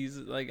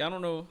 90s. Like I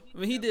don't know. I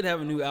mean, he did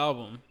have a new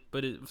album,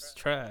 but it was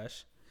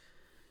trash.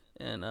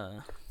 And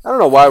I don't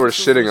know why we're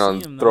shitting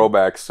on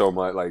throwbacks so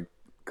much, like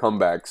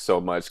comebacks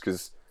so much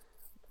because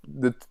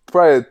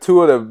probably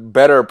two of the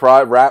better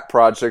rap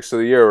projects of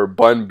the year were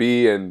Bun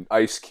B and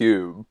Ice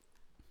Cube.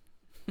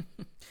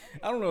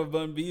 I don't know if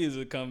Bun B is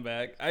a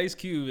comeback. Ice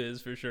Cube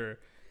is for sure.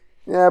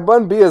 Yeah,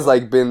 Bun B has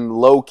like been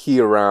low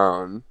key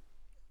around.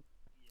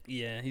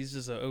 Yeah, he's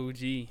just an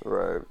OG.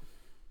 Right.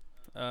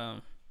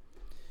 All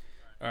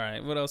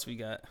right, what else we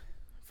got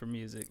for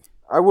music?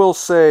 I will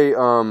say,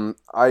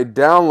 I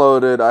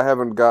downloaded. I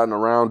haven't gotten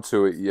around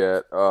to it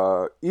yet.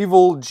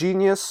 Evil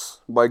Genius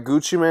by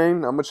Gucci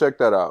Mane. I'm gonna check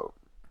that out.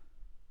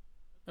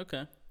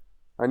 Okay.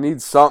 I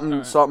need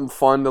something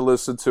fun to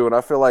listen to, and I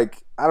feel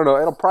like I don't know.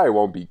 It probably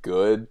won't be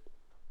good,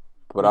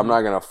 but I'm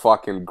not gonna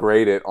fucking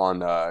grade it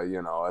on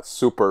a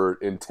super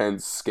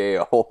intense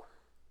scale.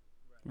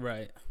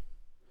 Right.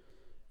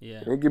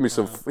 Yeah. Give me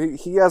some.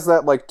 He has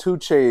that like 2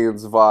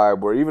 Chainz vibe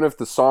where even if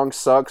the song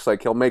sucks,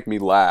 like he'll make me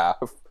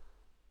laugh.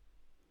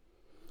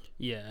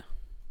 Yeah.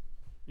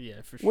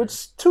 Yeah, for sure.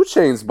 Which 2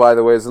 Chainz, by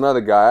the way, is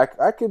another guy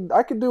I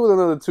could do with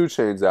another 2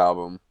 Chainz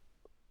album.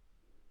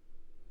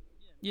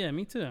 Yeah,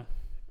 me too.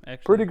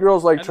 Actually, Pretty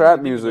Girls Like I Trap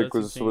didn't think Music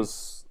about 2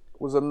 Chainz.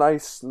 was a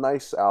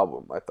nice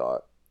album, I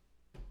thought.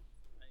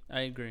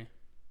 I agree.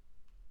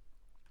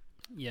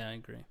 Yeah, I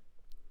agree.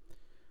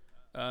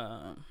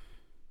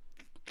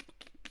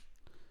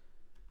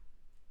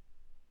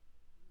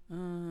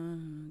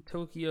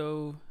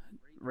 Tokyo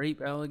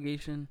rape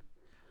allegation.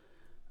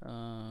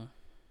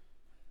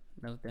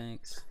 No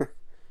thanks.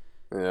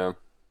 Yeah.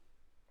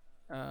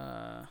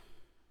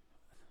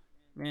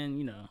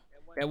 Man,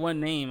 that one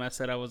name I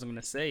said I wasn't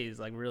gonna say is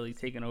like really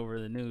taking over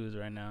the news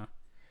right now.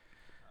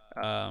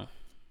 I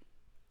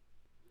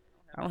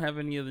don't have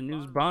any other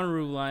news.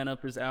 Bonnaroo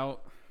lineup is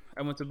out.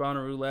 I went to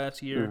Bonnaroo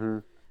last year. Mm-hmm.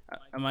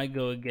 I might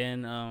go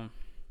again.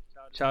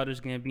 Childish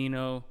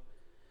Gambino,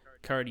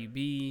 Cardi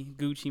B,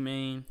 Gucci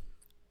Mane.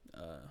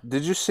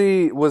 Did you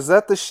see? Was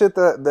that the shit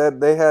that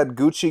they had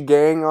Gucci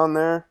Gang on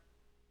there?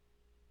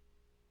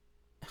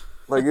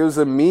 Like it was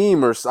a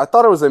meme, or I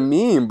thought it was a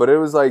meme, but it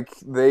was like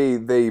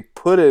they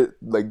put it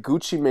like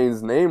Gucci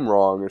Mane's name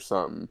wrong or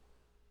something.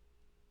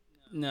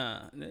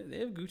 Nah, they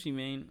have Gucci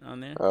Mane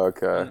on there.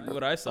 Okay.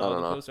 What I saw, I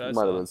don't the know. poster I It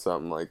saw. might have been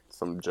something like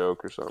some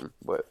joke or something,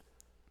 but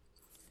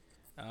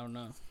I don't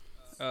know.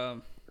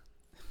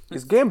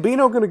 is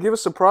Gambino gonna give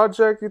us a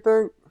project? You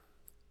think?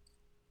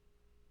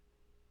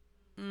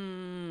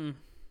 I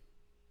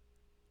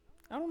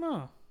don't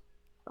know.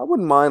 I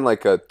wouldn't mind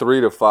like a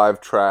 3 to 5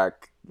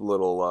 track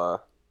little,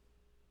 Of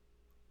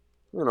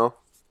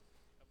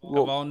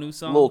all new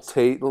songs,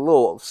 a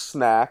little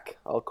snack.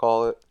 I'll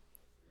call it.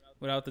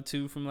 without the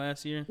 2 from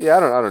last year. Yeah, I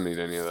don't need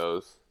any of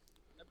those.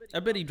 I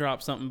bet he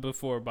dropped something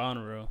before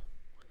Bonnaroo.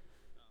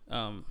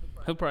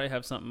 He'll probably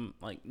have something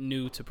like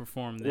new to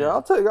perform there.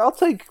 Yeah, I'll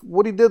take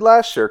what he did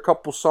last year. A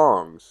couple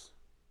songs.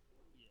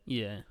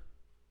 Yeah.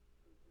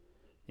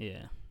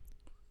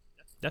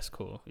 That's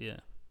cool. Yeah.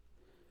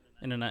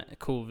 And then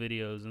cool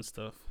videos and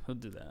stuff. He'll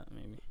do that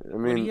maybe.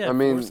 I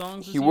mean, 4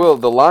 songs this he year? will.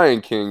 The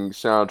Lion King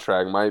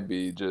soundtrack might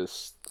be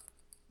just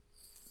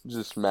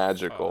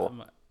magical.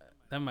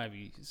 That might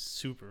be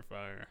super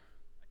fire.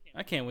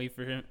 I can't wait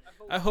for him.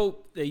 I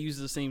hope they use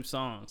the same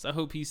songs. I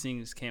hope he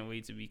sings "Can't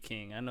Wait to Be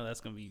King." I know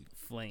that's gonna be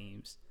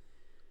flames.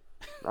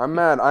 I'm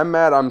mad.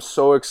 I'm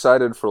so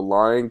excited for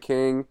Lion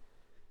King,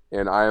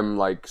 and I am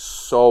like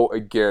so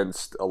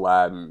against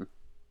Aladdin.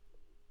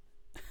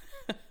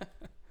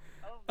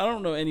 I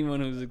don't know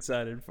anyone who's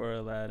excited for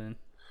Aladdin.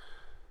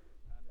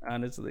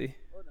 Honestly.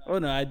 Oh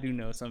no, I do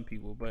know some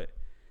people, but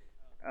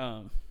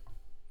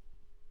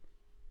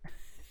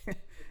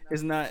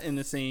it's not in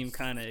the same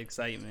kind of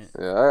excitement.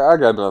 Yeah, I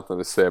got nothing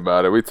to say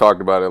about it. We talked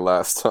about it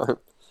last time.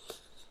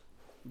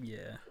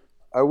 Yeah.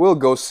 I will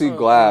go see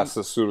Glass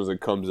as soon as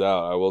it comes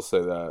out. I will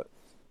say that.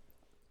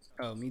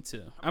 Oh, me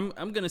too.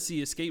 I'm gonna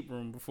see Escape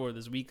Room before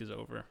this week is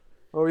over.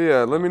 Oh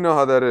yeah, let me know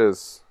how that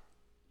is.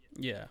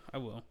 Yeah, I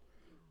will.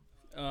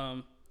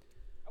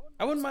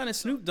 I wouldn't mind a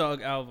Snoop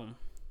Dogg album,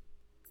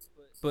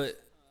 but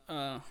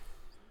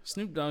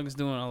Snoop Dogg is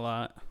doing a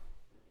lot.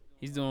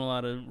 He's doing a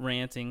lot of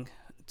ranting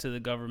to the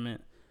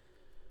government.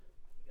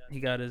 He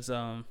got his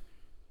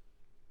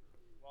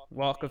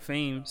Walk of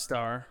Fame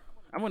star.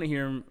 I want to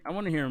hear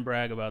him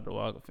brag about the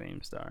Walk of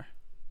Fame star.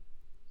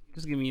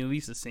 Just give me at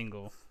least a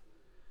single.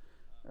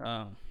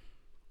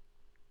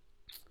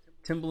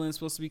 Timbaland's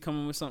supposed to be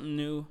coming with something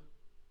new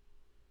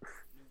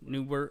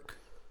work.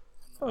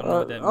 I don't know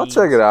what that I'll means,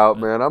 check it out,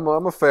 but man.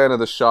 I'm a fan of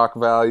the shock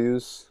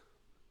values.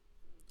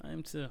 I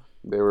am too.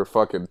 They were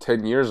fucking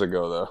 10 years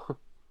ago, though.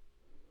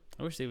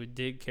 I wish they would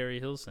dig Carrie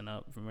Hilson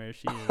up from where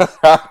she is.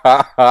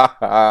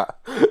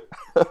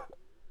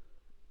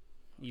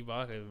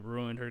 Ibaka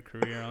ruined her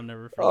career. I'll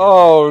never forget.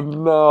 Oh,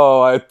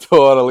 no. I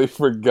totally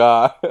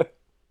forgot.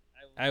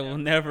 I will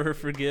never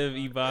forgive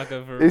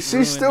Ibaka for. Is she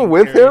ruining still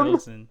with Carrie him?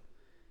 Hilson.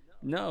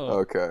 No.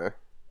 Okay.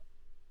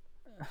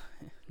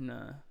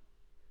 Nah.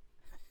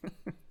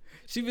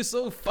 She was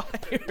so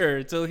fire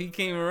until he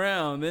came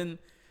around. Then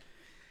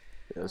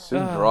Yeah, she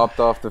dropped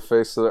off the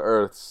face of the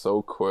earth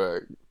so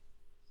quick.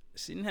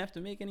 she didn't have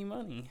to make any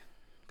money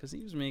because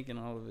he was making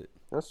all of it.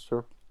 That's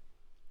true.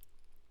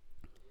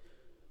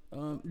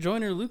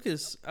 Joyner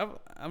Lucas,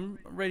 I'm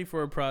ready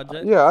for a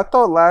project. Yeah, I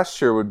thought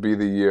last year would be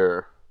the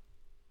year.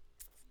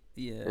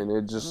 Yeah. And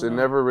it I don't know.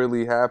 never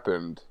really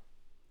happened.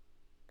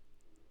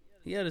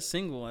 He had a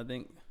single, I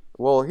think.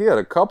 Well, he had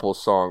a couple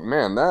songs.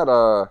 Man,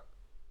 was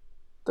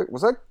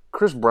that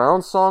Chris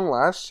Brown's song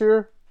last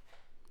year?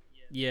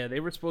 Yeah, they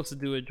were supposed to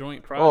do a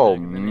joint project. Oh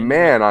and then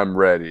man, I'm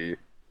ready.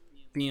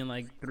 being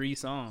like 3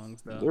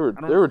 songs though.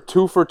 They were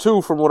 2 for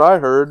 2 from what I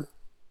heard.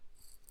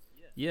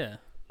 Yeah.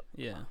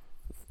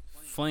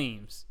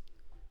 Flames.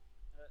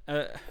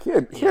 He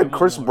had I want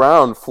Chris more.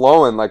 Brown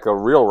flowing like a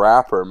real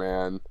rapper,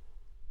 man.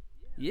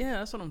 Yeah,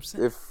 that's what I'm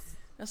saying. If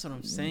That's what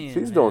I'm saying.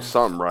 he's man. doing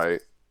something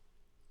right.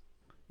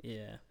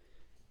 Yeah.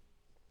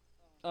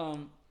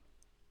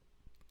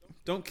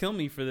 Don't kill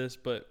me for this,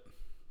 but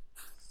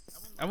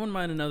I wouldn't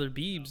mind another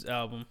Biebs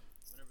album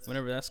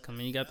whenever that's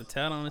coming. He got the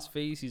tat on his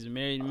face. He's a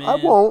married man. I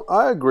won't.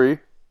 I agree.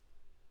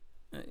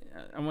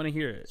 I want to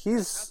hear it.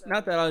 He's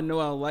Not that I know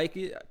I'll like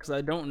it, because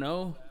I don't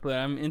know, but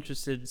I'm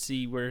interested to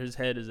see where his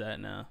head is at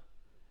now.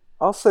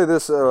 I'll say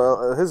this,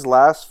 his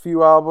last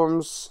few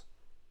albums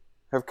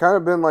have kind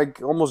of been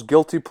like almost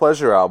guilty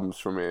pleasure albums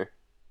for me.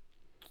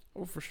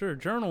 Oh, for sure.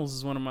 Journals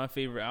is one of my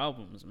favorite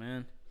albums,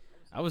 man.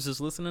 I was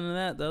just listening to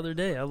that the other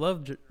day. I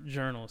love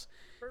Journals.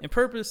 And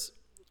Purpose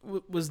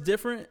was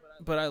different,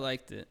 but I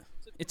liked it.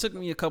 It took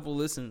me a couple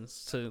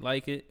listens to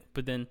like it,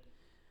 but then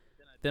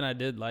I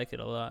did like it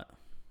a lot.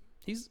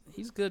 He's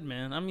good,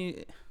 man. I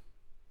mean,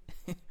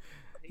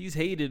 he's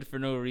hated for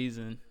no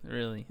reason,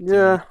 really. to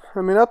Yeah, me.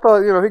 I mean, I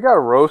thought he got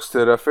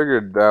roasted. I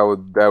figured that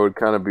would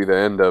kind of be the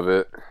end of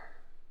it.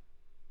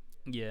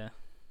 Yeah.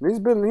 He's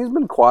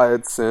been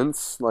quiet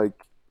since.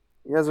 Like,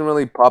 he hasn't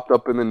really popped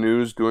up in the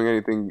news doing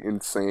anything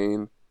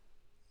insane.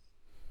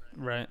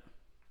 Right.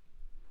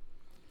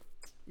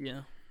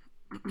 Yeah.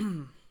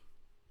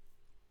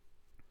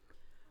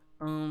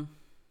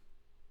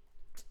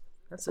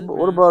 That's it. But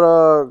what man.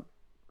 about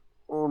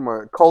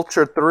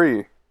Culture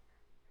 3?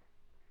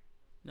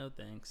 No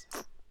thanks.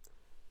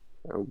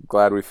 I'm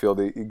glad we feel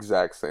the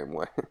exact same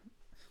way.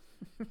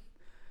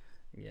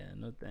 Yeah,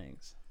 no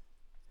thanks.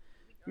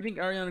 You think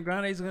Ariana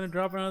Grande is gonna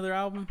drop another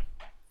album?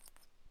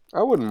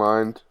 I wouldn't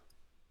mind.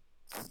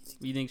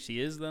 You think she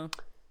is though?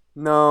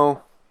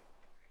 No.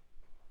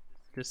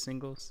 Just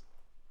singles?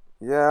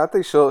 Yeah, I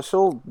think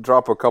she'll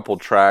drop a couple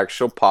tracks.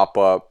 She'll pop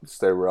up,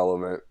 stay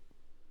relevant.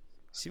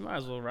 She might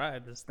as well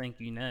ride this Thank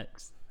You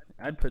Next.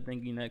 I'd put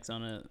Thank You Next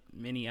on a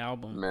mini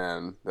album.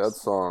 Man, that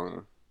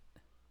song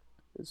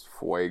is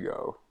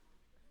fuego.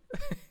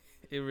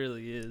 It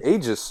really is.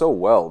 Ages so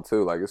well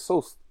too. Like, it's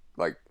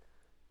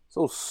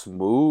so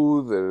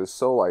smooth and it's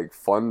so like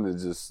fun to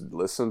just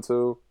listen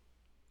to.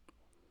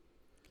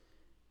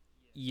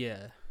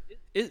 Yeah.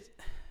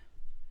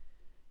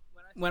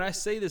 When I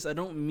say this, I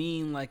don't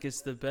mean like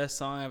it's the best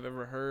song I've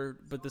ever heard,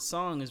 but the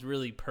song is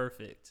really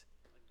perfect.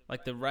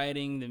 Like the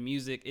writing, the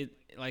music,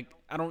 I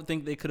don't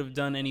think they could have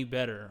done any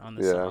better on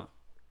the song.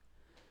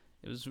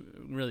 It was a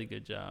really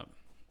good job.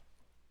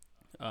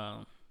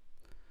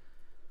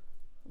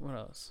 What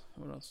else?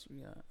 What else we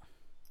got?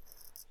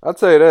 I'll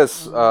tell you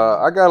this.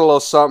 I got a little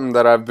something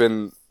that I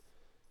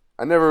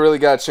never really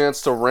got a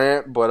chance to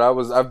rant, but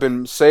I've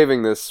been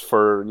saving this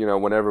for,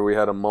 whenever we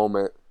had a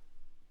moment.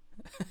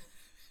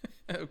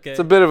 Okay. It's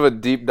a bit of a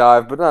deep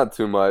dive, but not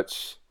too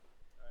much.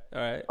 All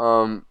right.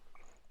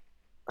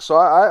 So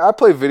I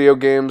play video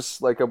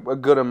games like a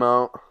good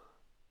amount,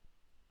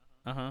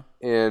 Uh-huh.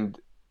 and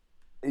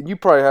you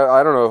probably have,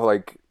 I don't know,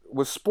 like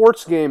with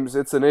sports games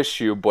it's an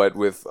issue, but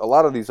with a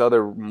lot of these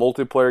other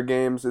multiplayer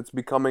games it's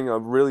becoming a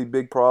really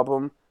big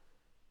problem.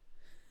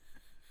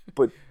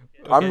 But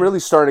Okay. I'm really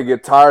starting to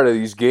get tired of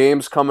these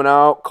games coming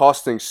out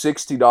costing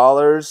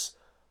 $60,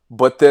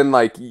 but then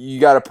like you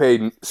got to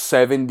pay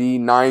 70,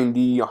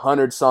 90,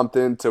 100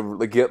 something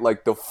to get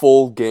like the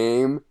full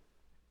game.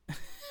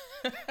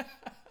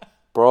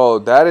 Bro,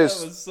 that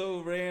That was is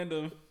so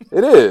random.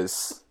 it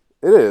is.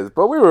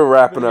 But we were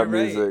wrapping But up you're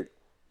right. music.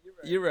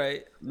 You're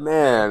right.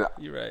 Man,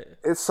 You're right.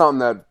 it's something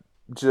that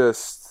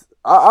just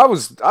I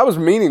was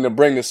meaning to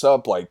bring this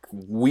up like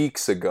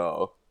weeks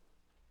ago.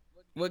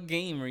 What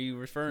game are you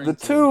referring The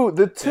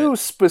to? two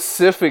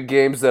specific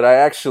games that I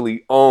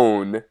actually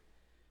own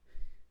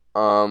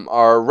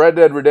are Red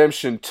Dead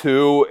Redemption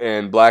 2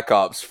 and Black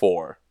Ops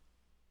 4.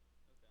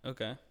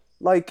 Okay.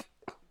 Like,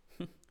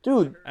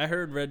 dude, I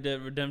heard Red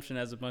Dead Redemption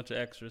has a bunch of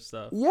extra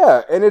stuff.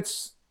 yeah, and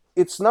it's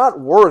not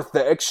worth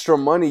the extra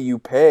money you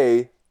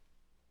pay.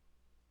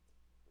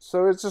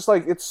 So it's just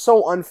like it's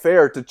so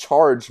unfair to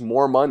charge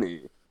more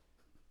money.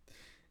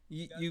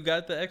 You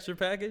got the extra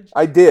package?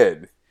 I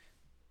did.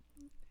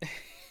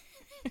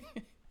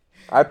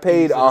 I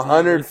paid So it's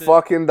not $100 worth it?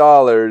 fucking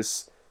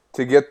dollars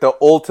to get the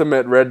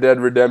ultimate Red Dead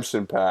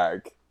Redemption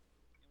pack.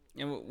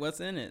 And what's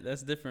in it?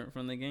 That's different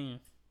from the game.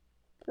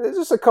 There's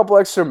just a couple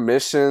extra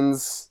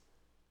missions,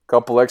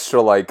 couple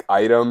extra like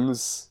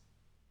items.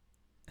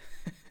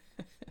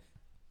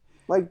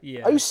 Like,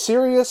 Yeah. Are you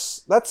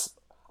serious?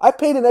 I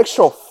paid an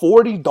extra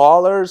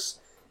 $40,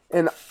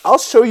 and I'll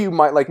show you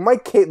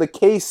the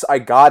case I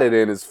got it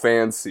in is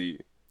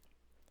fancy.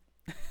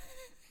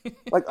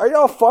 Like, are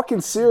y'all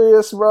fucking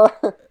serious, bro?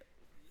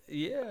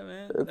 Yeah,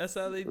 man. That's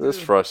how they do. It's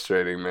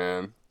frustrating,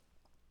 man.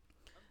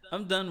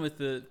 I'm done with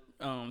the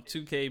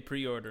 2K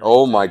pre-order.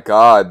 Oh my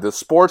god, the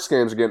sports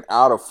games are getting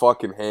out of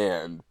fucking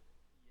hand.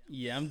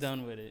 Yeah, I'm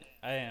done with it.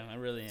 I am. I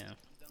really am.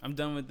 I'm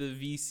done with the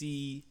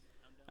VC.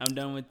 I'm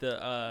done with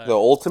the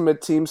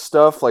Ultimate Team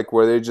stuff, like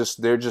where they're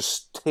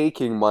just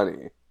taking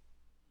money.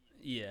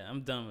 Yeah,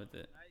 I'm done with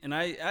it. And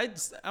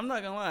I'm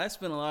not gonna lie, I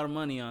spent a lot of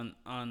money on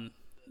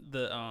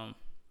the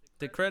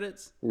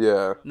credits.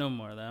 Yeah. No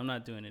more of that. I'm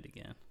not doing it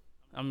again.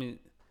 I mean,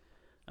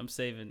 I'm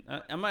saving.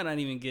 I might not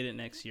even get it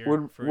next year.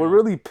 What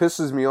really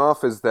pisses me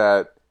off is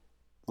that,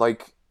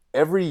 like,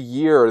 every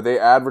year they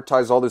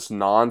advertise all this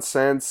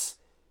nonsense,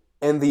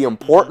 and the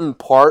important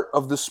part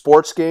of the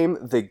sports game,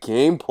 the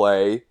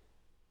gameplay,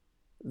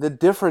 the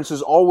difference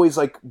is always,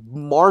 like,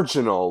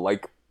 marginal.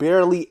 Like,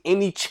 barely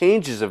any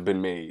changes have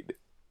been made.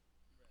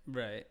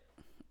 Right.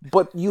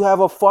 But you have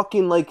a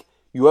fucking, like,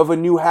 you have a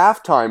new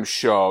halftime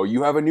show,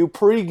 you have a new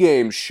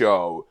pregame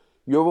show,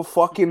 you have a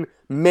fucking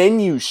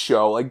menu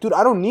show. Like, dude,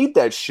 I don't need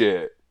that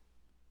shit.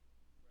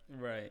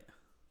 Right.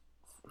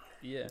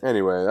 Yeah.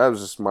 Anyway, that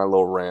was just my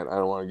little rant. I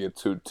don't want to get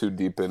too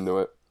deep into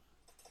it.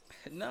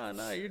 No,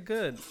 you're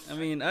good. I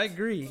mean, I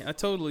agree. I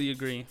totally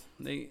agree.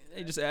 They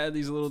just add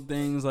these little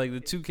things like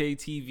the 2K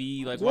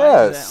TV. Like,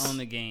 why is that on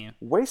the game?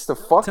 Waste of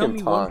fucking time. Tell me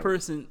time. one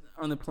person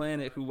on the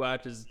planet who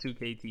watches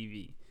 2K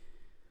TV.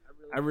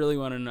 I really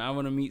want to know. I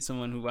want to meet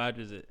someone who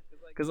watches it.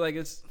 Because, like,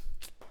 it's...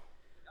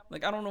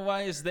 Like, I don't know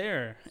why it's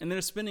there. And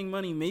they're spending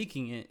money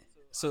making it.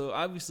 So,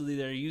 obviously,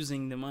 they're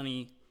using the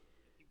money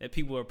that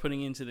people are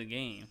putting into the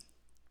game.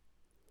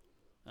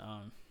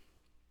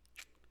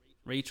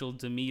 Rachel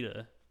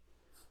Demita.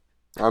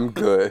 I'm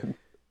good.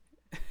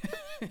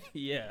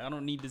 Yeah, I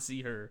don't need to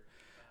see her.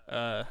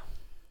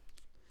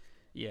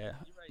 Yeah,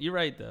 you're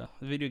right, though.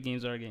 The video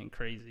games are getting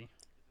crazy.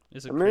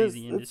 It's a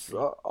crazy industry.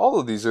 All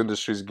of these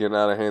industries are getting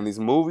out of hand. These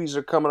movies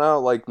are coming out,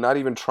 like, not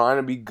even trying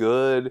to be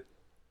good.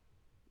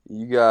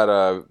 You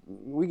got,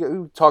 we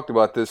talked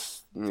about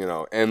this,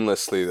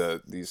 endlessly.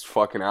 These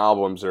fucking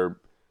albums are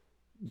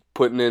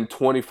putting in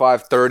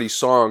 25, 30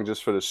 songs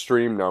just for the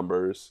stream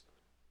numbers.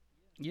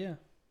 Yeah.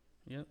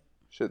 Yep.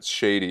 Shit's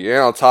shady. And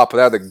on top of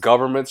that, the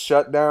government's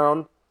shut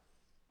down.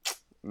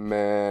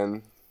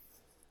 Man,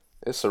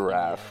 it's a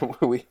wrap.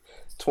 Yeah.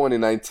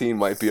 2019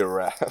 might be a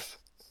wrap.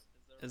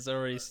 It's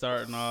already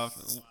starting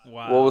off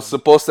wild. What was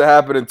supposed to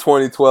happen in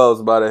 2012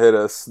 is about to hit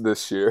us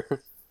this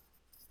year.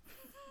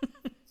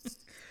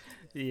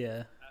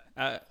 Yeah.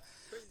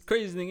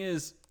 Crazy thing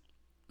is,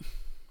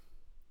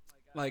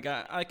 like,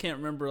 I can't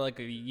remember, like,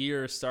 a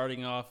year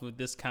starting off with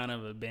this kind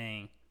of a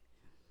bang.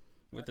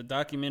 With the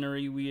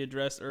documentary we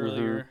addressed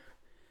earlier,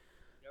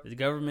 the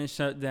government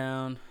shut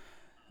down.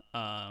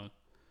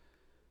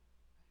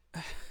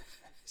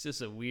 It's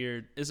just a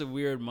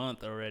weird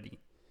month already.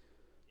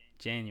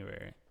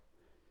 January.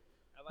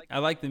 I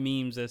like the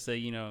memes that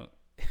say,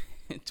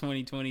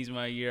 2020 is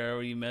my year. I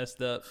already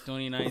messed up.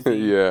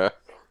 2019. Yeah.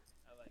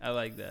 I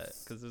like that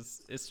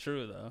because it's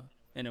true though,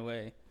 in a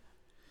way.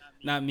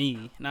 Not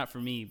for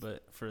me,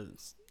 but for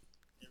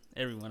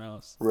everyone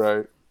else.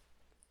 Right.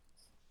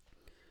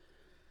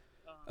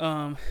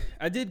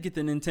 I did get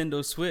the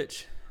Nintendo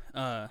Switch.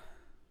 I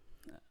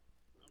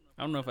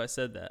don't know if I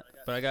said that,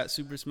 but I got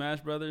Super Smash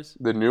Brothers.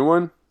 The new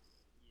one?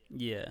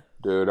 Yeah.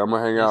 Dude, I'm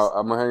gonna hang out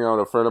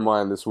with a friend of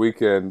mine this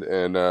weekend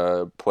and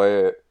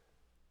play it.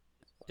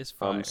 It's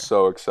fire. I'm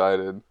so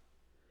excited.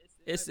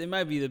 It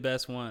might be the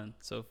best one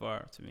so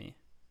far to me.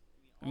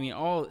 I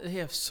mean, they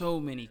have so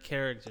many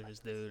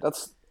characters, dude.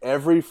 That's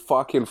every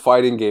fucking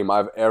fighting game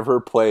I've ever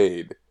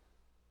played.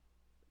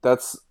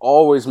 That's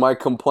always my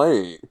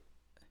complaint.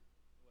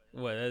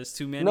 What? That's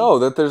too many? No,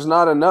 that there's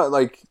not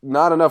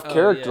enough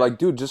character. Yeah. Like,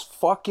 dude, just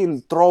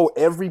fucking throw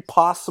every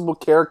possible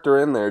character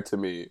in there to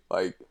me.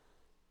 Like,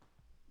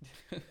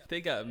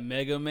 they got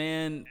Mega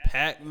Man,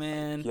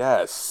 Pac-Man.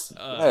 yes,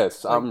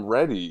 I'm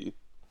ready.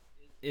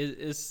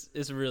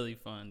 It's really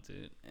fun,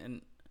 dude.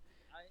 And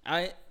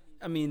I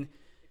mean,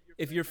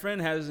 if your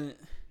friend hasn't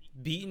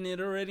beaten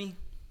it already,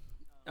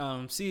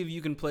 see if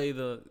you can play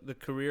the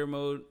career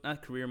mode.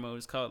 Not career mode.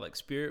 It's called like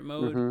spirit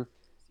mode. Mm-hmm.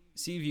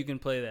 See if you can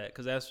play that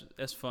because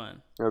that's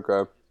fun.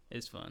 Okay.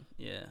 It's fun.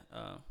 Yeah.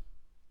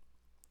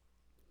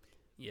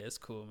 Yeah, it's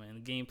cool,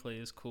 man. The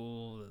gameplay is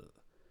cool.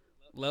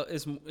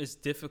 It's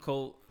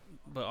difficult,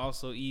 but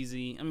also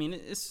easy. I mean,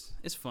 it's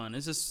fun.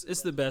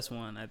 It's the best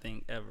one I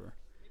think ever.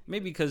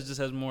 Maybe because it just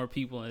has more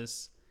people.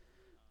 It's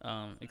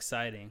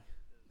exciting.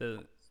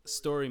 The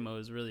story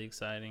mode is really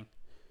exciting.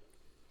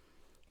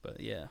 But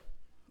yeah,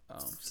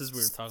 since we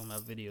were talking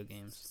about video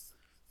games,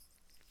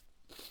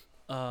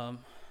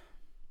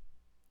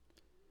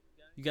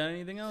 you got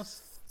anything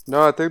else?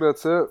 No, I think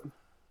that's it.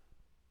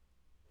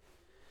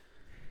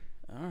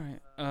 All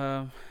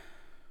right.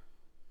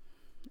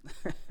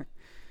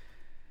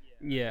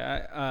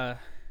 Yeah.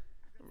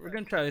 We're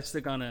gonna try to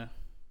stick on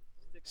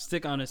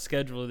a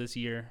schedule this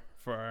year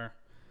for our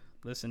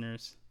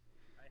listeners.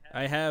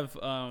 I have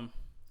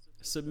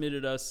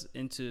submitted us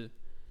into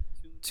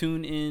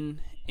TuneIn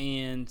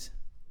and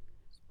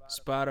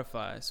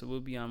Spotify. So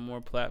we'll be on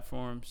more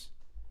platforms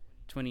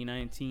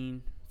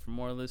 2019 for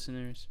more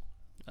listeners.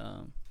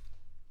 I'm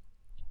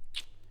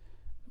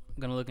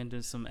going to look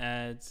into some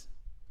ads.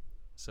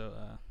 So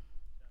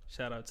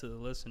shout out to the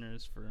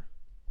listeners for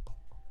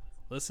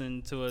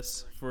listening to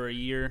us for a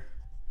year,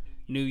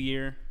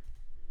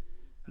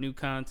 new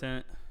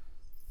content.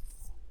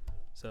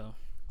 So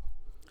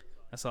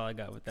that's all I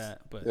got with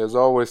that. But as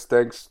always,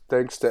 thanks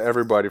to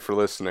everybody for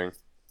listening.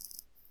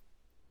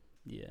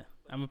 Yeah,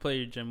 I'm gonna play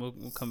your gym. We'll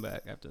come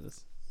back after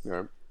this. All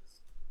right.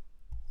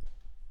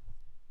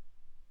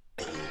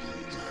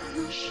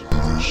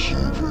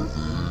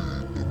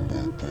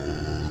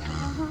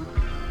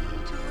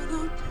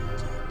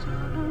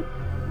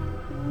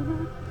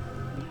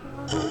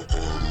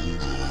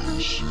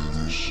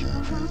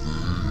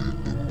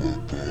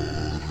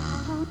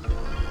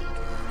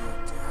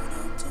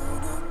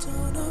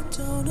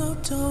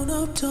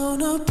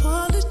 Don't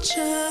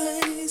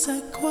apologize.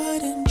 I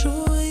quite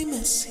enjoy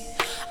messy.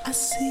 I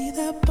see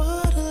that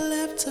bottle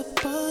after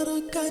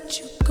bottle got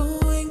you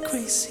going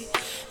crazy.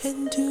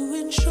 And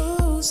doing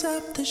shows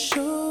after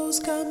shows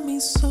got me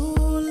so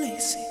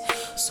lazy.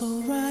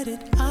 So write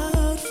it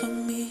out for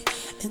me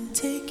and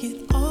take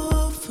it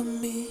off for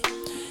me.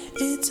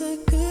 It's a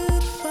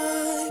good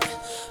vibe,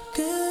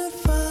 good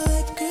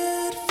vibe,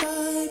 good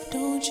vibe.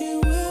 Don't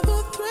you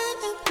ever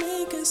threaten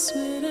niggas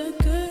with a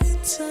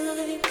good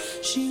time.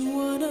 She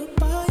wanna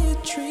buy a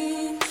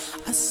dream.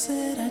 I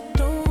said I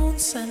don't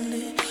sell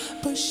it,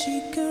 but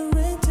she could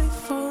rent it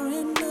for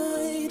a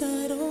night.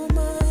 I don't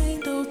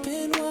mind,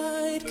 open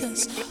wide,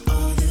 cause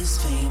all this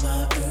fame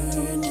I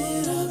earned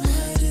it, I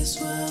might as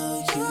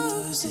well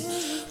use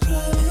it.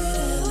 Private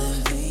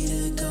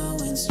elevator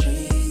going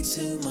straight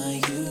to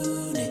my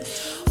unit.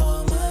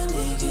 All my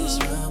niggas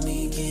round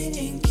me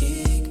getting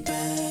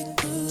kickback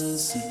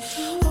pussy.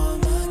 All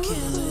my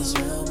killers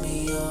round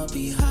me all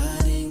be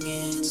hiding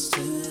in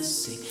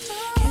ecstasy.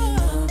 Can't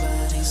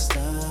nobody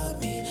stop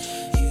me.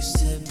 Used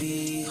to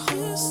be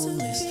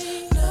homeless.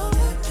 Now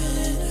that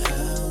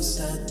penthouse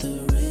at the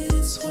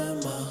Ritz where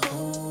my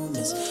home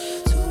is.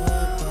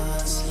 Tour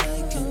bus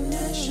like a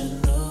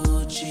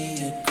National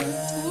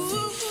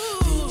Geographic.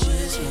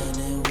 Bitches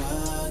running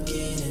wild,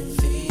 getting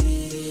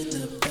faded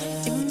in the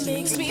back. It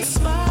makes me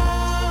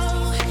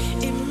smile.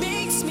 It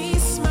makes me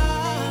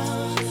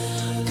smile.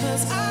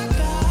 Cause I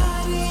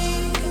got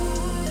it.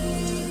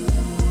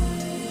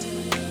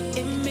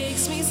 It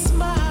makes me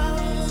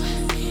smile.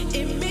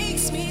 It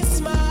makes me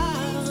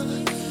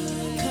smile.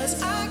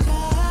 Cause I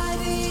got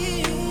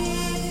it.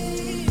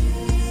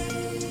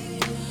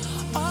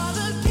 All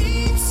the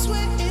pain,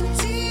 sweat, and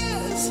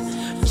tears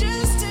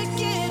just to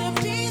get a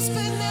piece,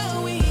 but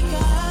now we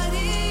got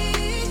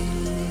it.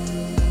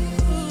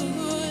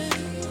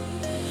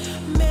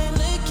 Man,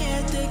 look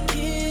at the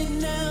kid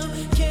now.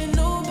 Can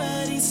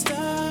nobody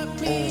stop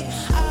me?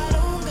 I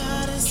don't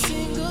got a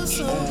single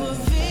sober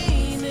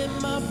vein in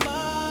my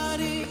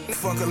body.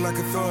 Fuck her like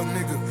a thug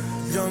nigga.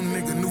 Young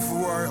nigga, new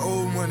Ferrari,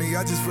 old money.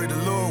 I just pray the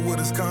Lord with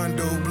his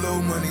condo.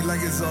 Blow money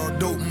like it's all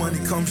dope money.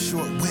 Come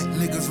short, wet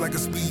niggas like a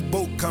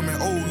speedboat coming.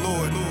 Oh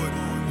Lord,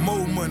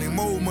 more money,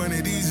 more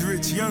money. These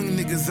rich young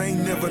niggas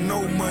ain't never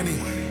no money.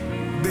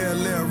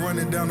 Bel Air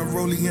running down the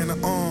rollie in the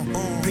arm.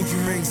 Pinky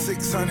ring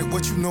 600,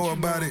 what you know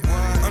about it?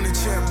 I'm the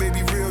champ,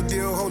 baby, real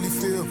deal,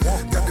 Holyfield.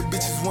 Got the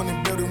bitches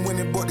wanting better when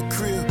they bought the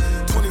crib.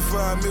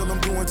 25 mil, I'm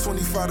doing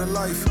 25 to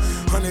life.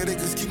 100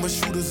 acres, keep my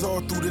shooters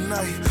all through the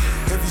night.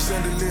 Every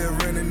chandelier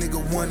ran a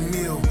nigga 1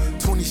 mil.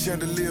 20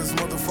 chandeliers,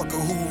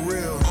 motherfucker, who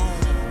real?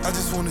 I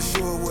just wanna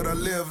show her what I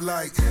live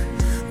like.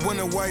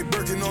 Winter white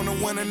Birkin on a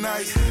winter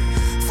night.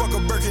 Fuck a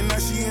Birkin, now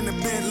she in the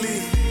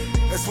Bentley.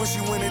 That's when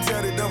she went and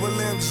tatted double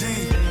MG.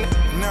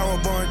 Now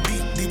I'm born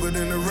deep, deeper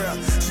than the rap.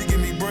 She give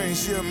me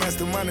brains, she a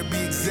mastermind to be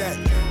exact.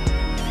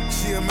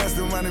 She a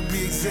mastermind to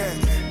be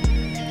exact.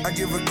 I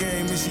give her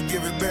game and she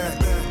give it back.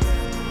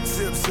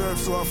 Sip syrup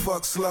so I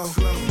fuck slow.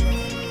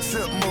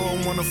 Sip more,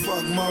 wanna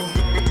fuck more.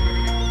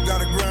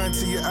 Gotta grind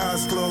till your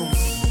eyes close.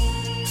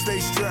 Stay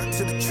strapped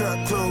to the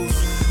trap close.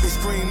 They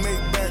scream make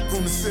back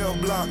on the cell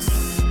blocks.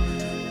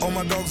 All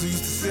my dogs who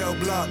used to sell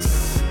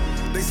blocks.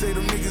 They say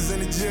them niggas in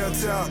the jail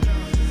top.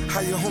 How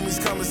your homies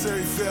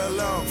commissary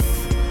fell off.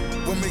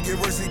 What make it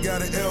worse, he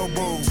got an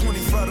elbow.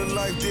 25 to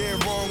life,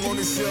 dead wrong on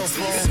his cell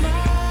phone.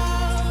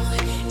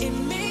 Smile, it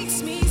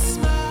makes me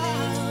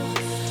smile.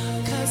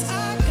 Cause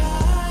I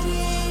got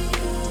it.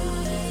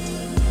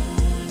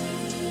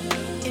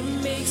 It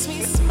makes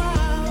me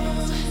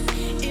smile.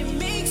 It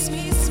makes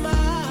me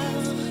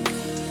smile.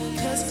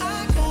 Cause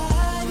I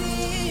got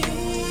it.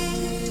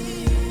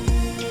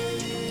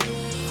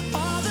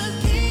 All the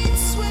pain,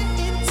 sweat,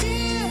 and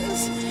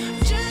tears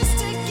just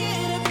to get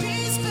a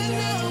piece, but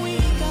now we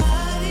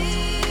got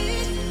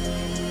it.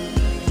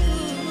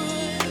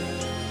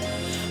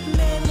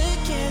 Man,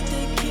 look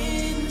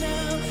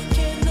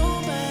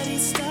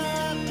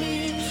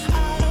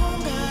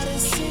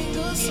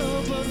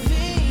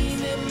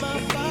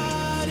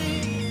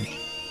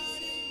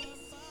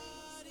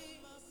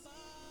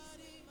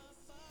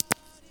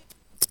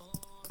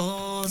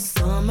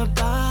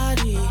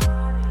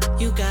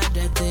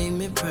everything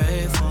me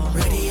pray for.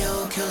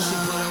 Radio killer. She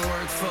put in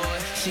work for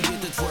it. She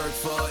get the twerk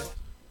for it.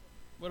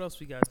 What else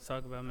we got to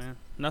talk about, man?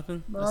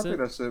 Nothing? No, I think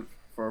that's it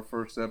for our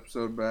first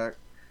episode back.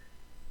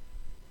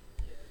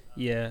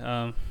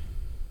 Yeah.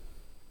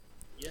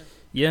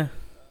 Yeah.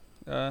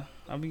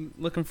 I'll be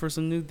looking for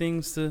some new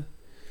things to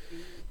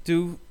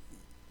do,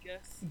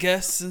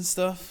 guests and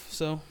stuff.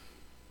 So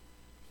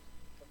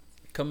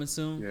coming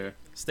soon. Yeah.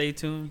 Stay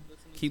tuned.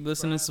 Keep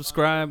listening.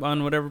 Subscribe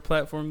on whatever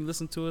platform you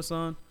listen to us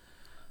on.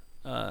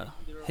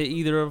 Hit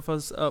either of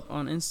us up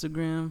on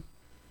Instagram.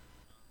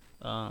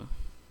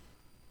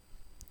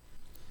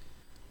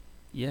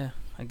 Yeah,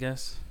 I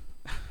guess.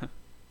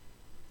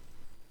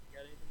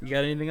 You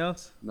got anything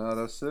else? No,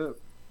 that's it.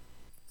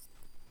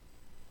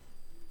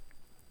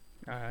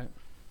 All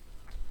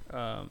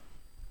right.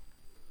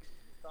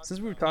 Since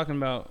we were talking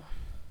about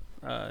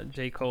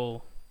J.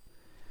 Cole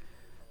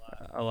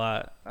a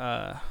lot,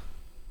 I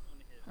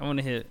want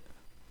to hit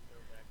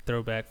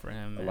throwback for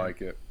him. Man. I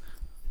like it.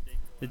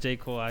 The J.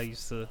 Cole I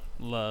used to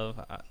love.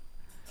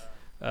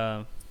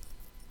 But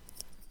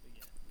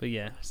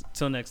yeah,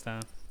 till next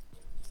time.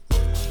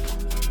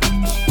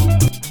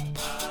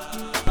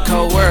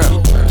 Cold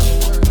world.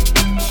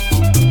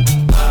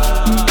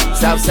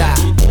 Southside,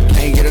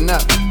 can't get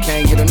enough,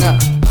 can't get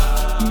enough.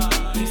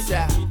 East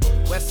side,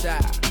 west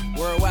side,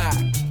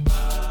 worldwide.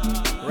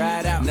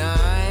 Ride out. Nah,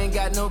 I ain't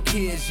got no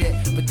kids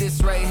yet, but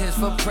this right here's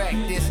for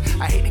practice.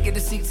 I hate to get the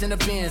seats in the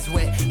bins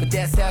wet, but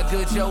that's how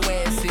good your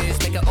ass is.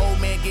 Make an old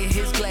man get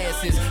his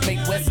glasses, make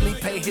Wesley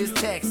pay his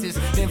taxes,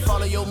 then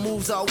follow your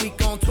moves all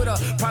week on Twitter.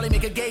 Probably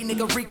make a gay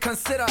nigga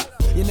reconsider.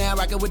 You're now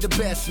rockin' with the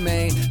best,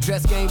 man.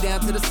 Dress game down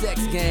to the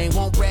sex game.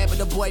 Won't rap, but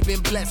the boy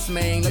been blessed,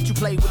 man. Let you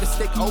play with the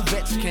stick,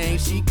 Ovechkin.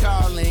 She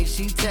calling,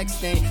 she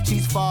texting,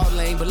 she's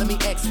falling, but let me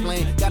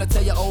explain. Gotta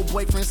tell your old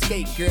boyfriend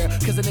skate, girl,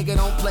 cause a nigga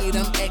don't play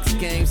them X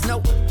games.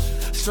 Nope.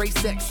 Straight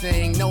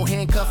sexing, no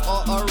handcuff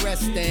or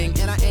arresting.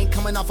 And I ain't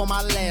coming off on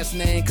my last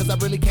name, cause I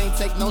really can't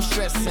take no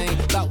stressing.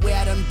 About where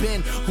I done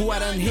been, who I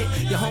done hit.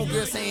 Your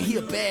homegirl saying he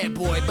a bad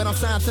boy, but I'm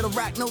signed to the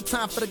rock, no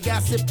time for the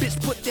gossip. Bitch,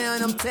 put down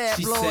them tabloids.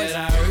 She said,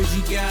 I heard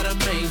you got a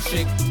main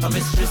chick, a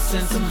mistress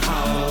and some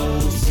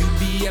hoes. You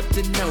be up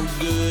to no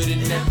good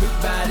and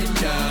everybody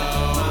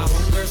know. My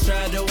homegirls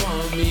tried to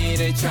want me,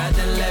 they tried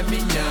to let me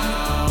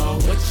know.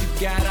 What you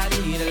got, I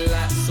need a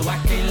lot, so I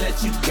can't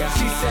let you go.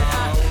 She said,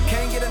 I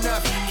can't get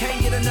enough, can't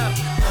get enough.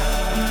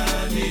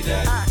 I need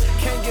that. I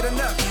can't get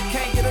enough,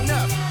 can't get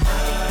enough.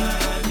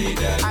 I need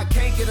that. I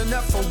can't get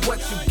enough for what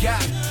you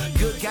got.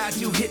 Good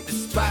guys, you hit the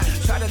spot.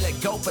 Try to let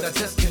go, but I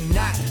just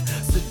cannot.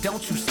 So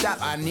don't you stop,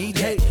 I need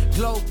it.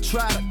 Globe,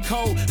 try to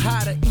cold,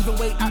 hotter, even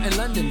way out in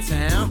London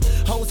town.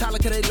 Hoes holler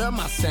cause they love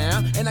my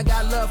sound. And I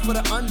got love for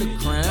the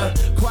underground.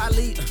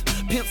 Quality,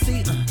 Pimp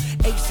C,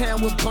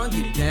 H-Town will bung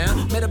it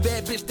down. Met a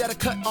bad bitch that'll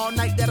cut all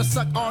night, that'll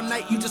suck all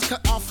night. You just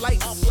cut off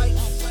lights.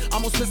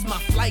 Almost missed my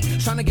flight,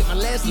 tryna get my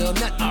last little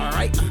nut,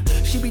 alright.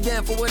 She be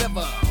down for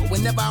whatever,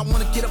 whenever I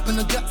wanna get up in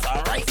the guts,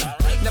 alright.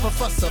 Never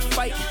fuss or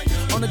fight,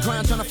 on the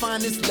ground tryna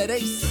find this lead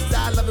ace.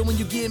 I love it when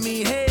you give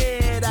me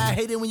head, I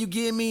hate it when you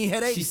give me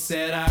headaches. She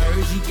said, I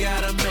heard you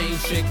got a main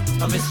chick,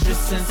 a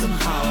mistress and some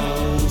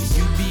hoes.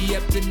 You be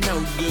up to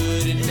no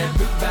good and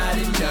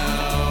everybody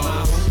know.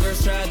 My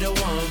homegirls tried to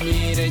want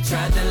me, they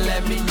tried to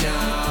let me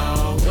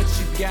know. What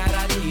you got,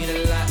 I need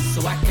a lot,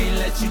 so I can't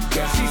let you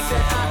go. She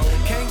said,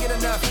 I can't get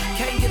enough,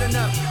 can't get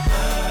enough.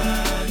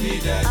 I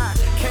need that. I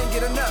can't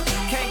get enough,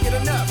 can't get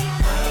enough.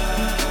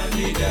 I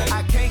need that.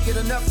 I can't get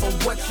enough for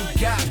what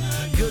you got.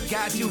 Good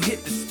guys, you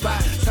hit the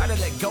spot. Try to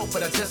let go,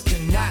 but I just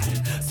cannot.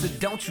 So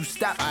don't you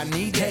stop, I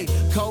need it.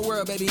 Cold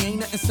world, baby, ain't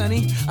nothing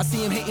sunny. I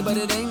see him hating, but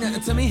it ain't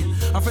nothing to me.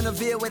 I'm from the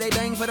Ville where they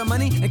bang for the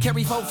money and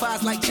carry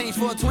 4-5s like change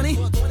for a 20.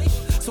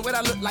 So what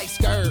I look like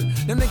skirt?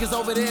 Them niggas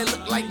over there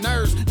look like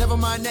nerds. Never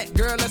mind that,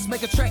 girl, let's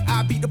make a track.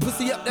 I beat the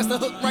pussy up, that's the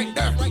hook right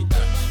there.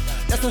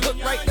 That's the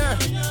hook right there.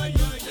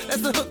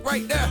 That's the hook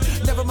right there.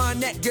 Never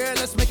mind that, girl,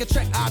 let's make a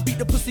track. I beat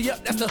the pussy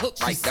up, that's the hook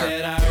right there. She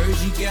said, I heard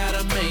you got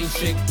a main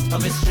chick, a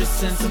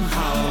mistress and some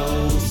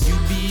hoes. You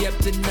be up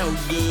to no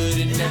good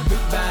and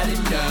everybody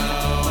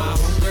know. My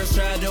homegirls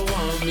tried to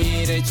want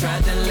me, they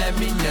tried to let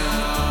me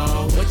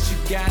know. What you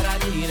got, I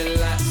need a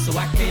lot, so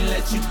I can't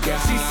let you go.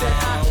 She said,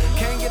 I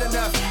can't get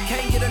enough,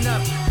 can't get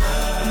enough.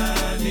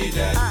 I need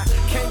that. I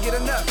can't get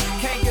enough,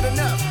 can't get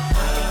enough.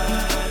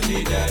 I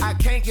need that. I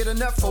can't get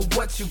enough for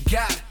what you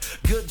got.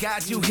 Good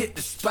guys, you hit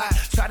the spot.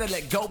 Try to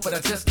let go, but I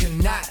just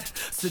cannot.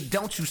 So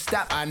don't you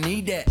stop, I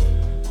need that.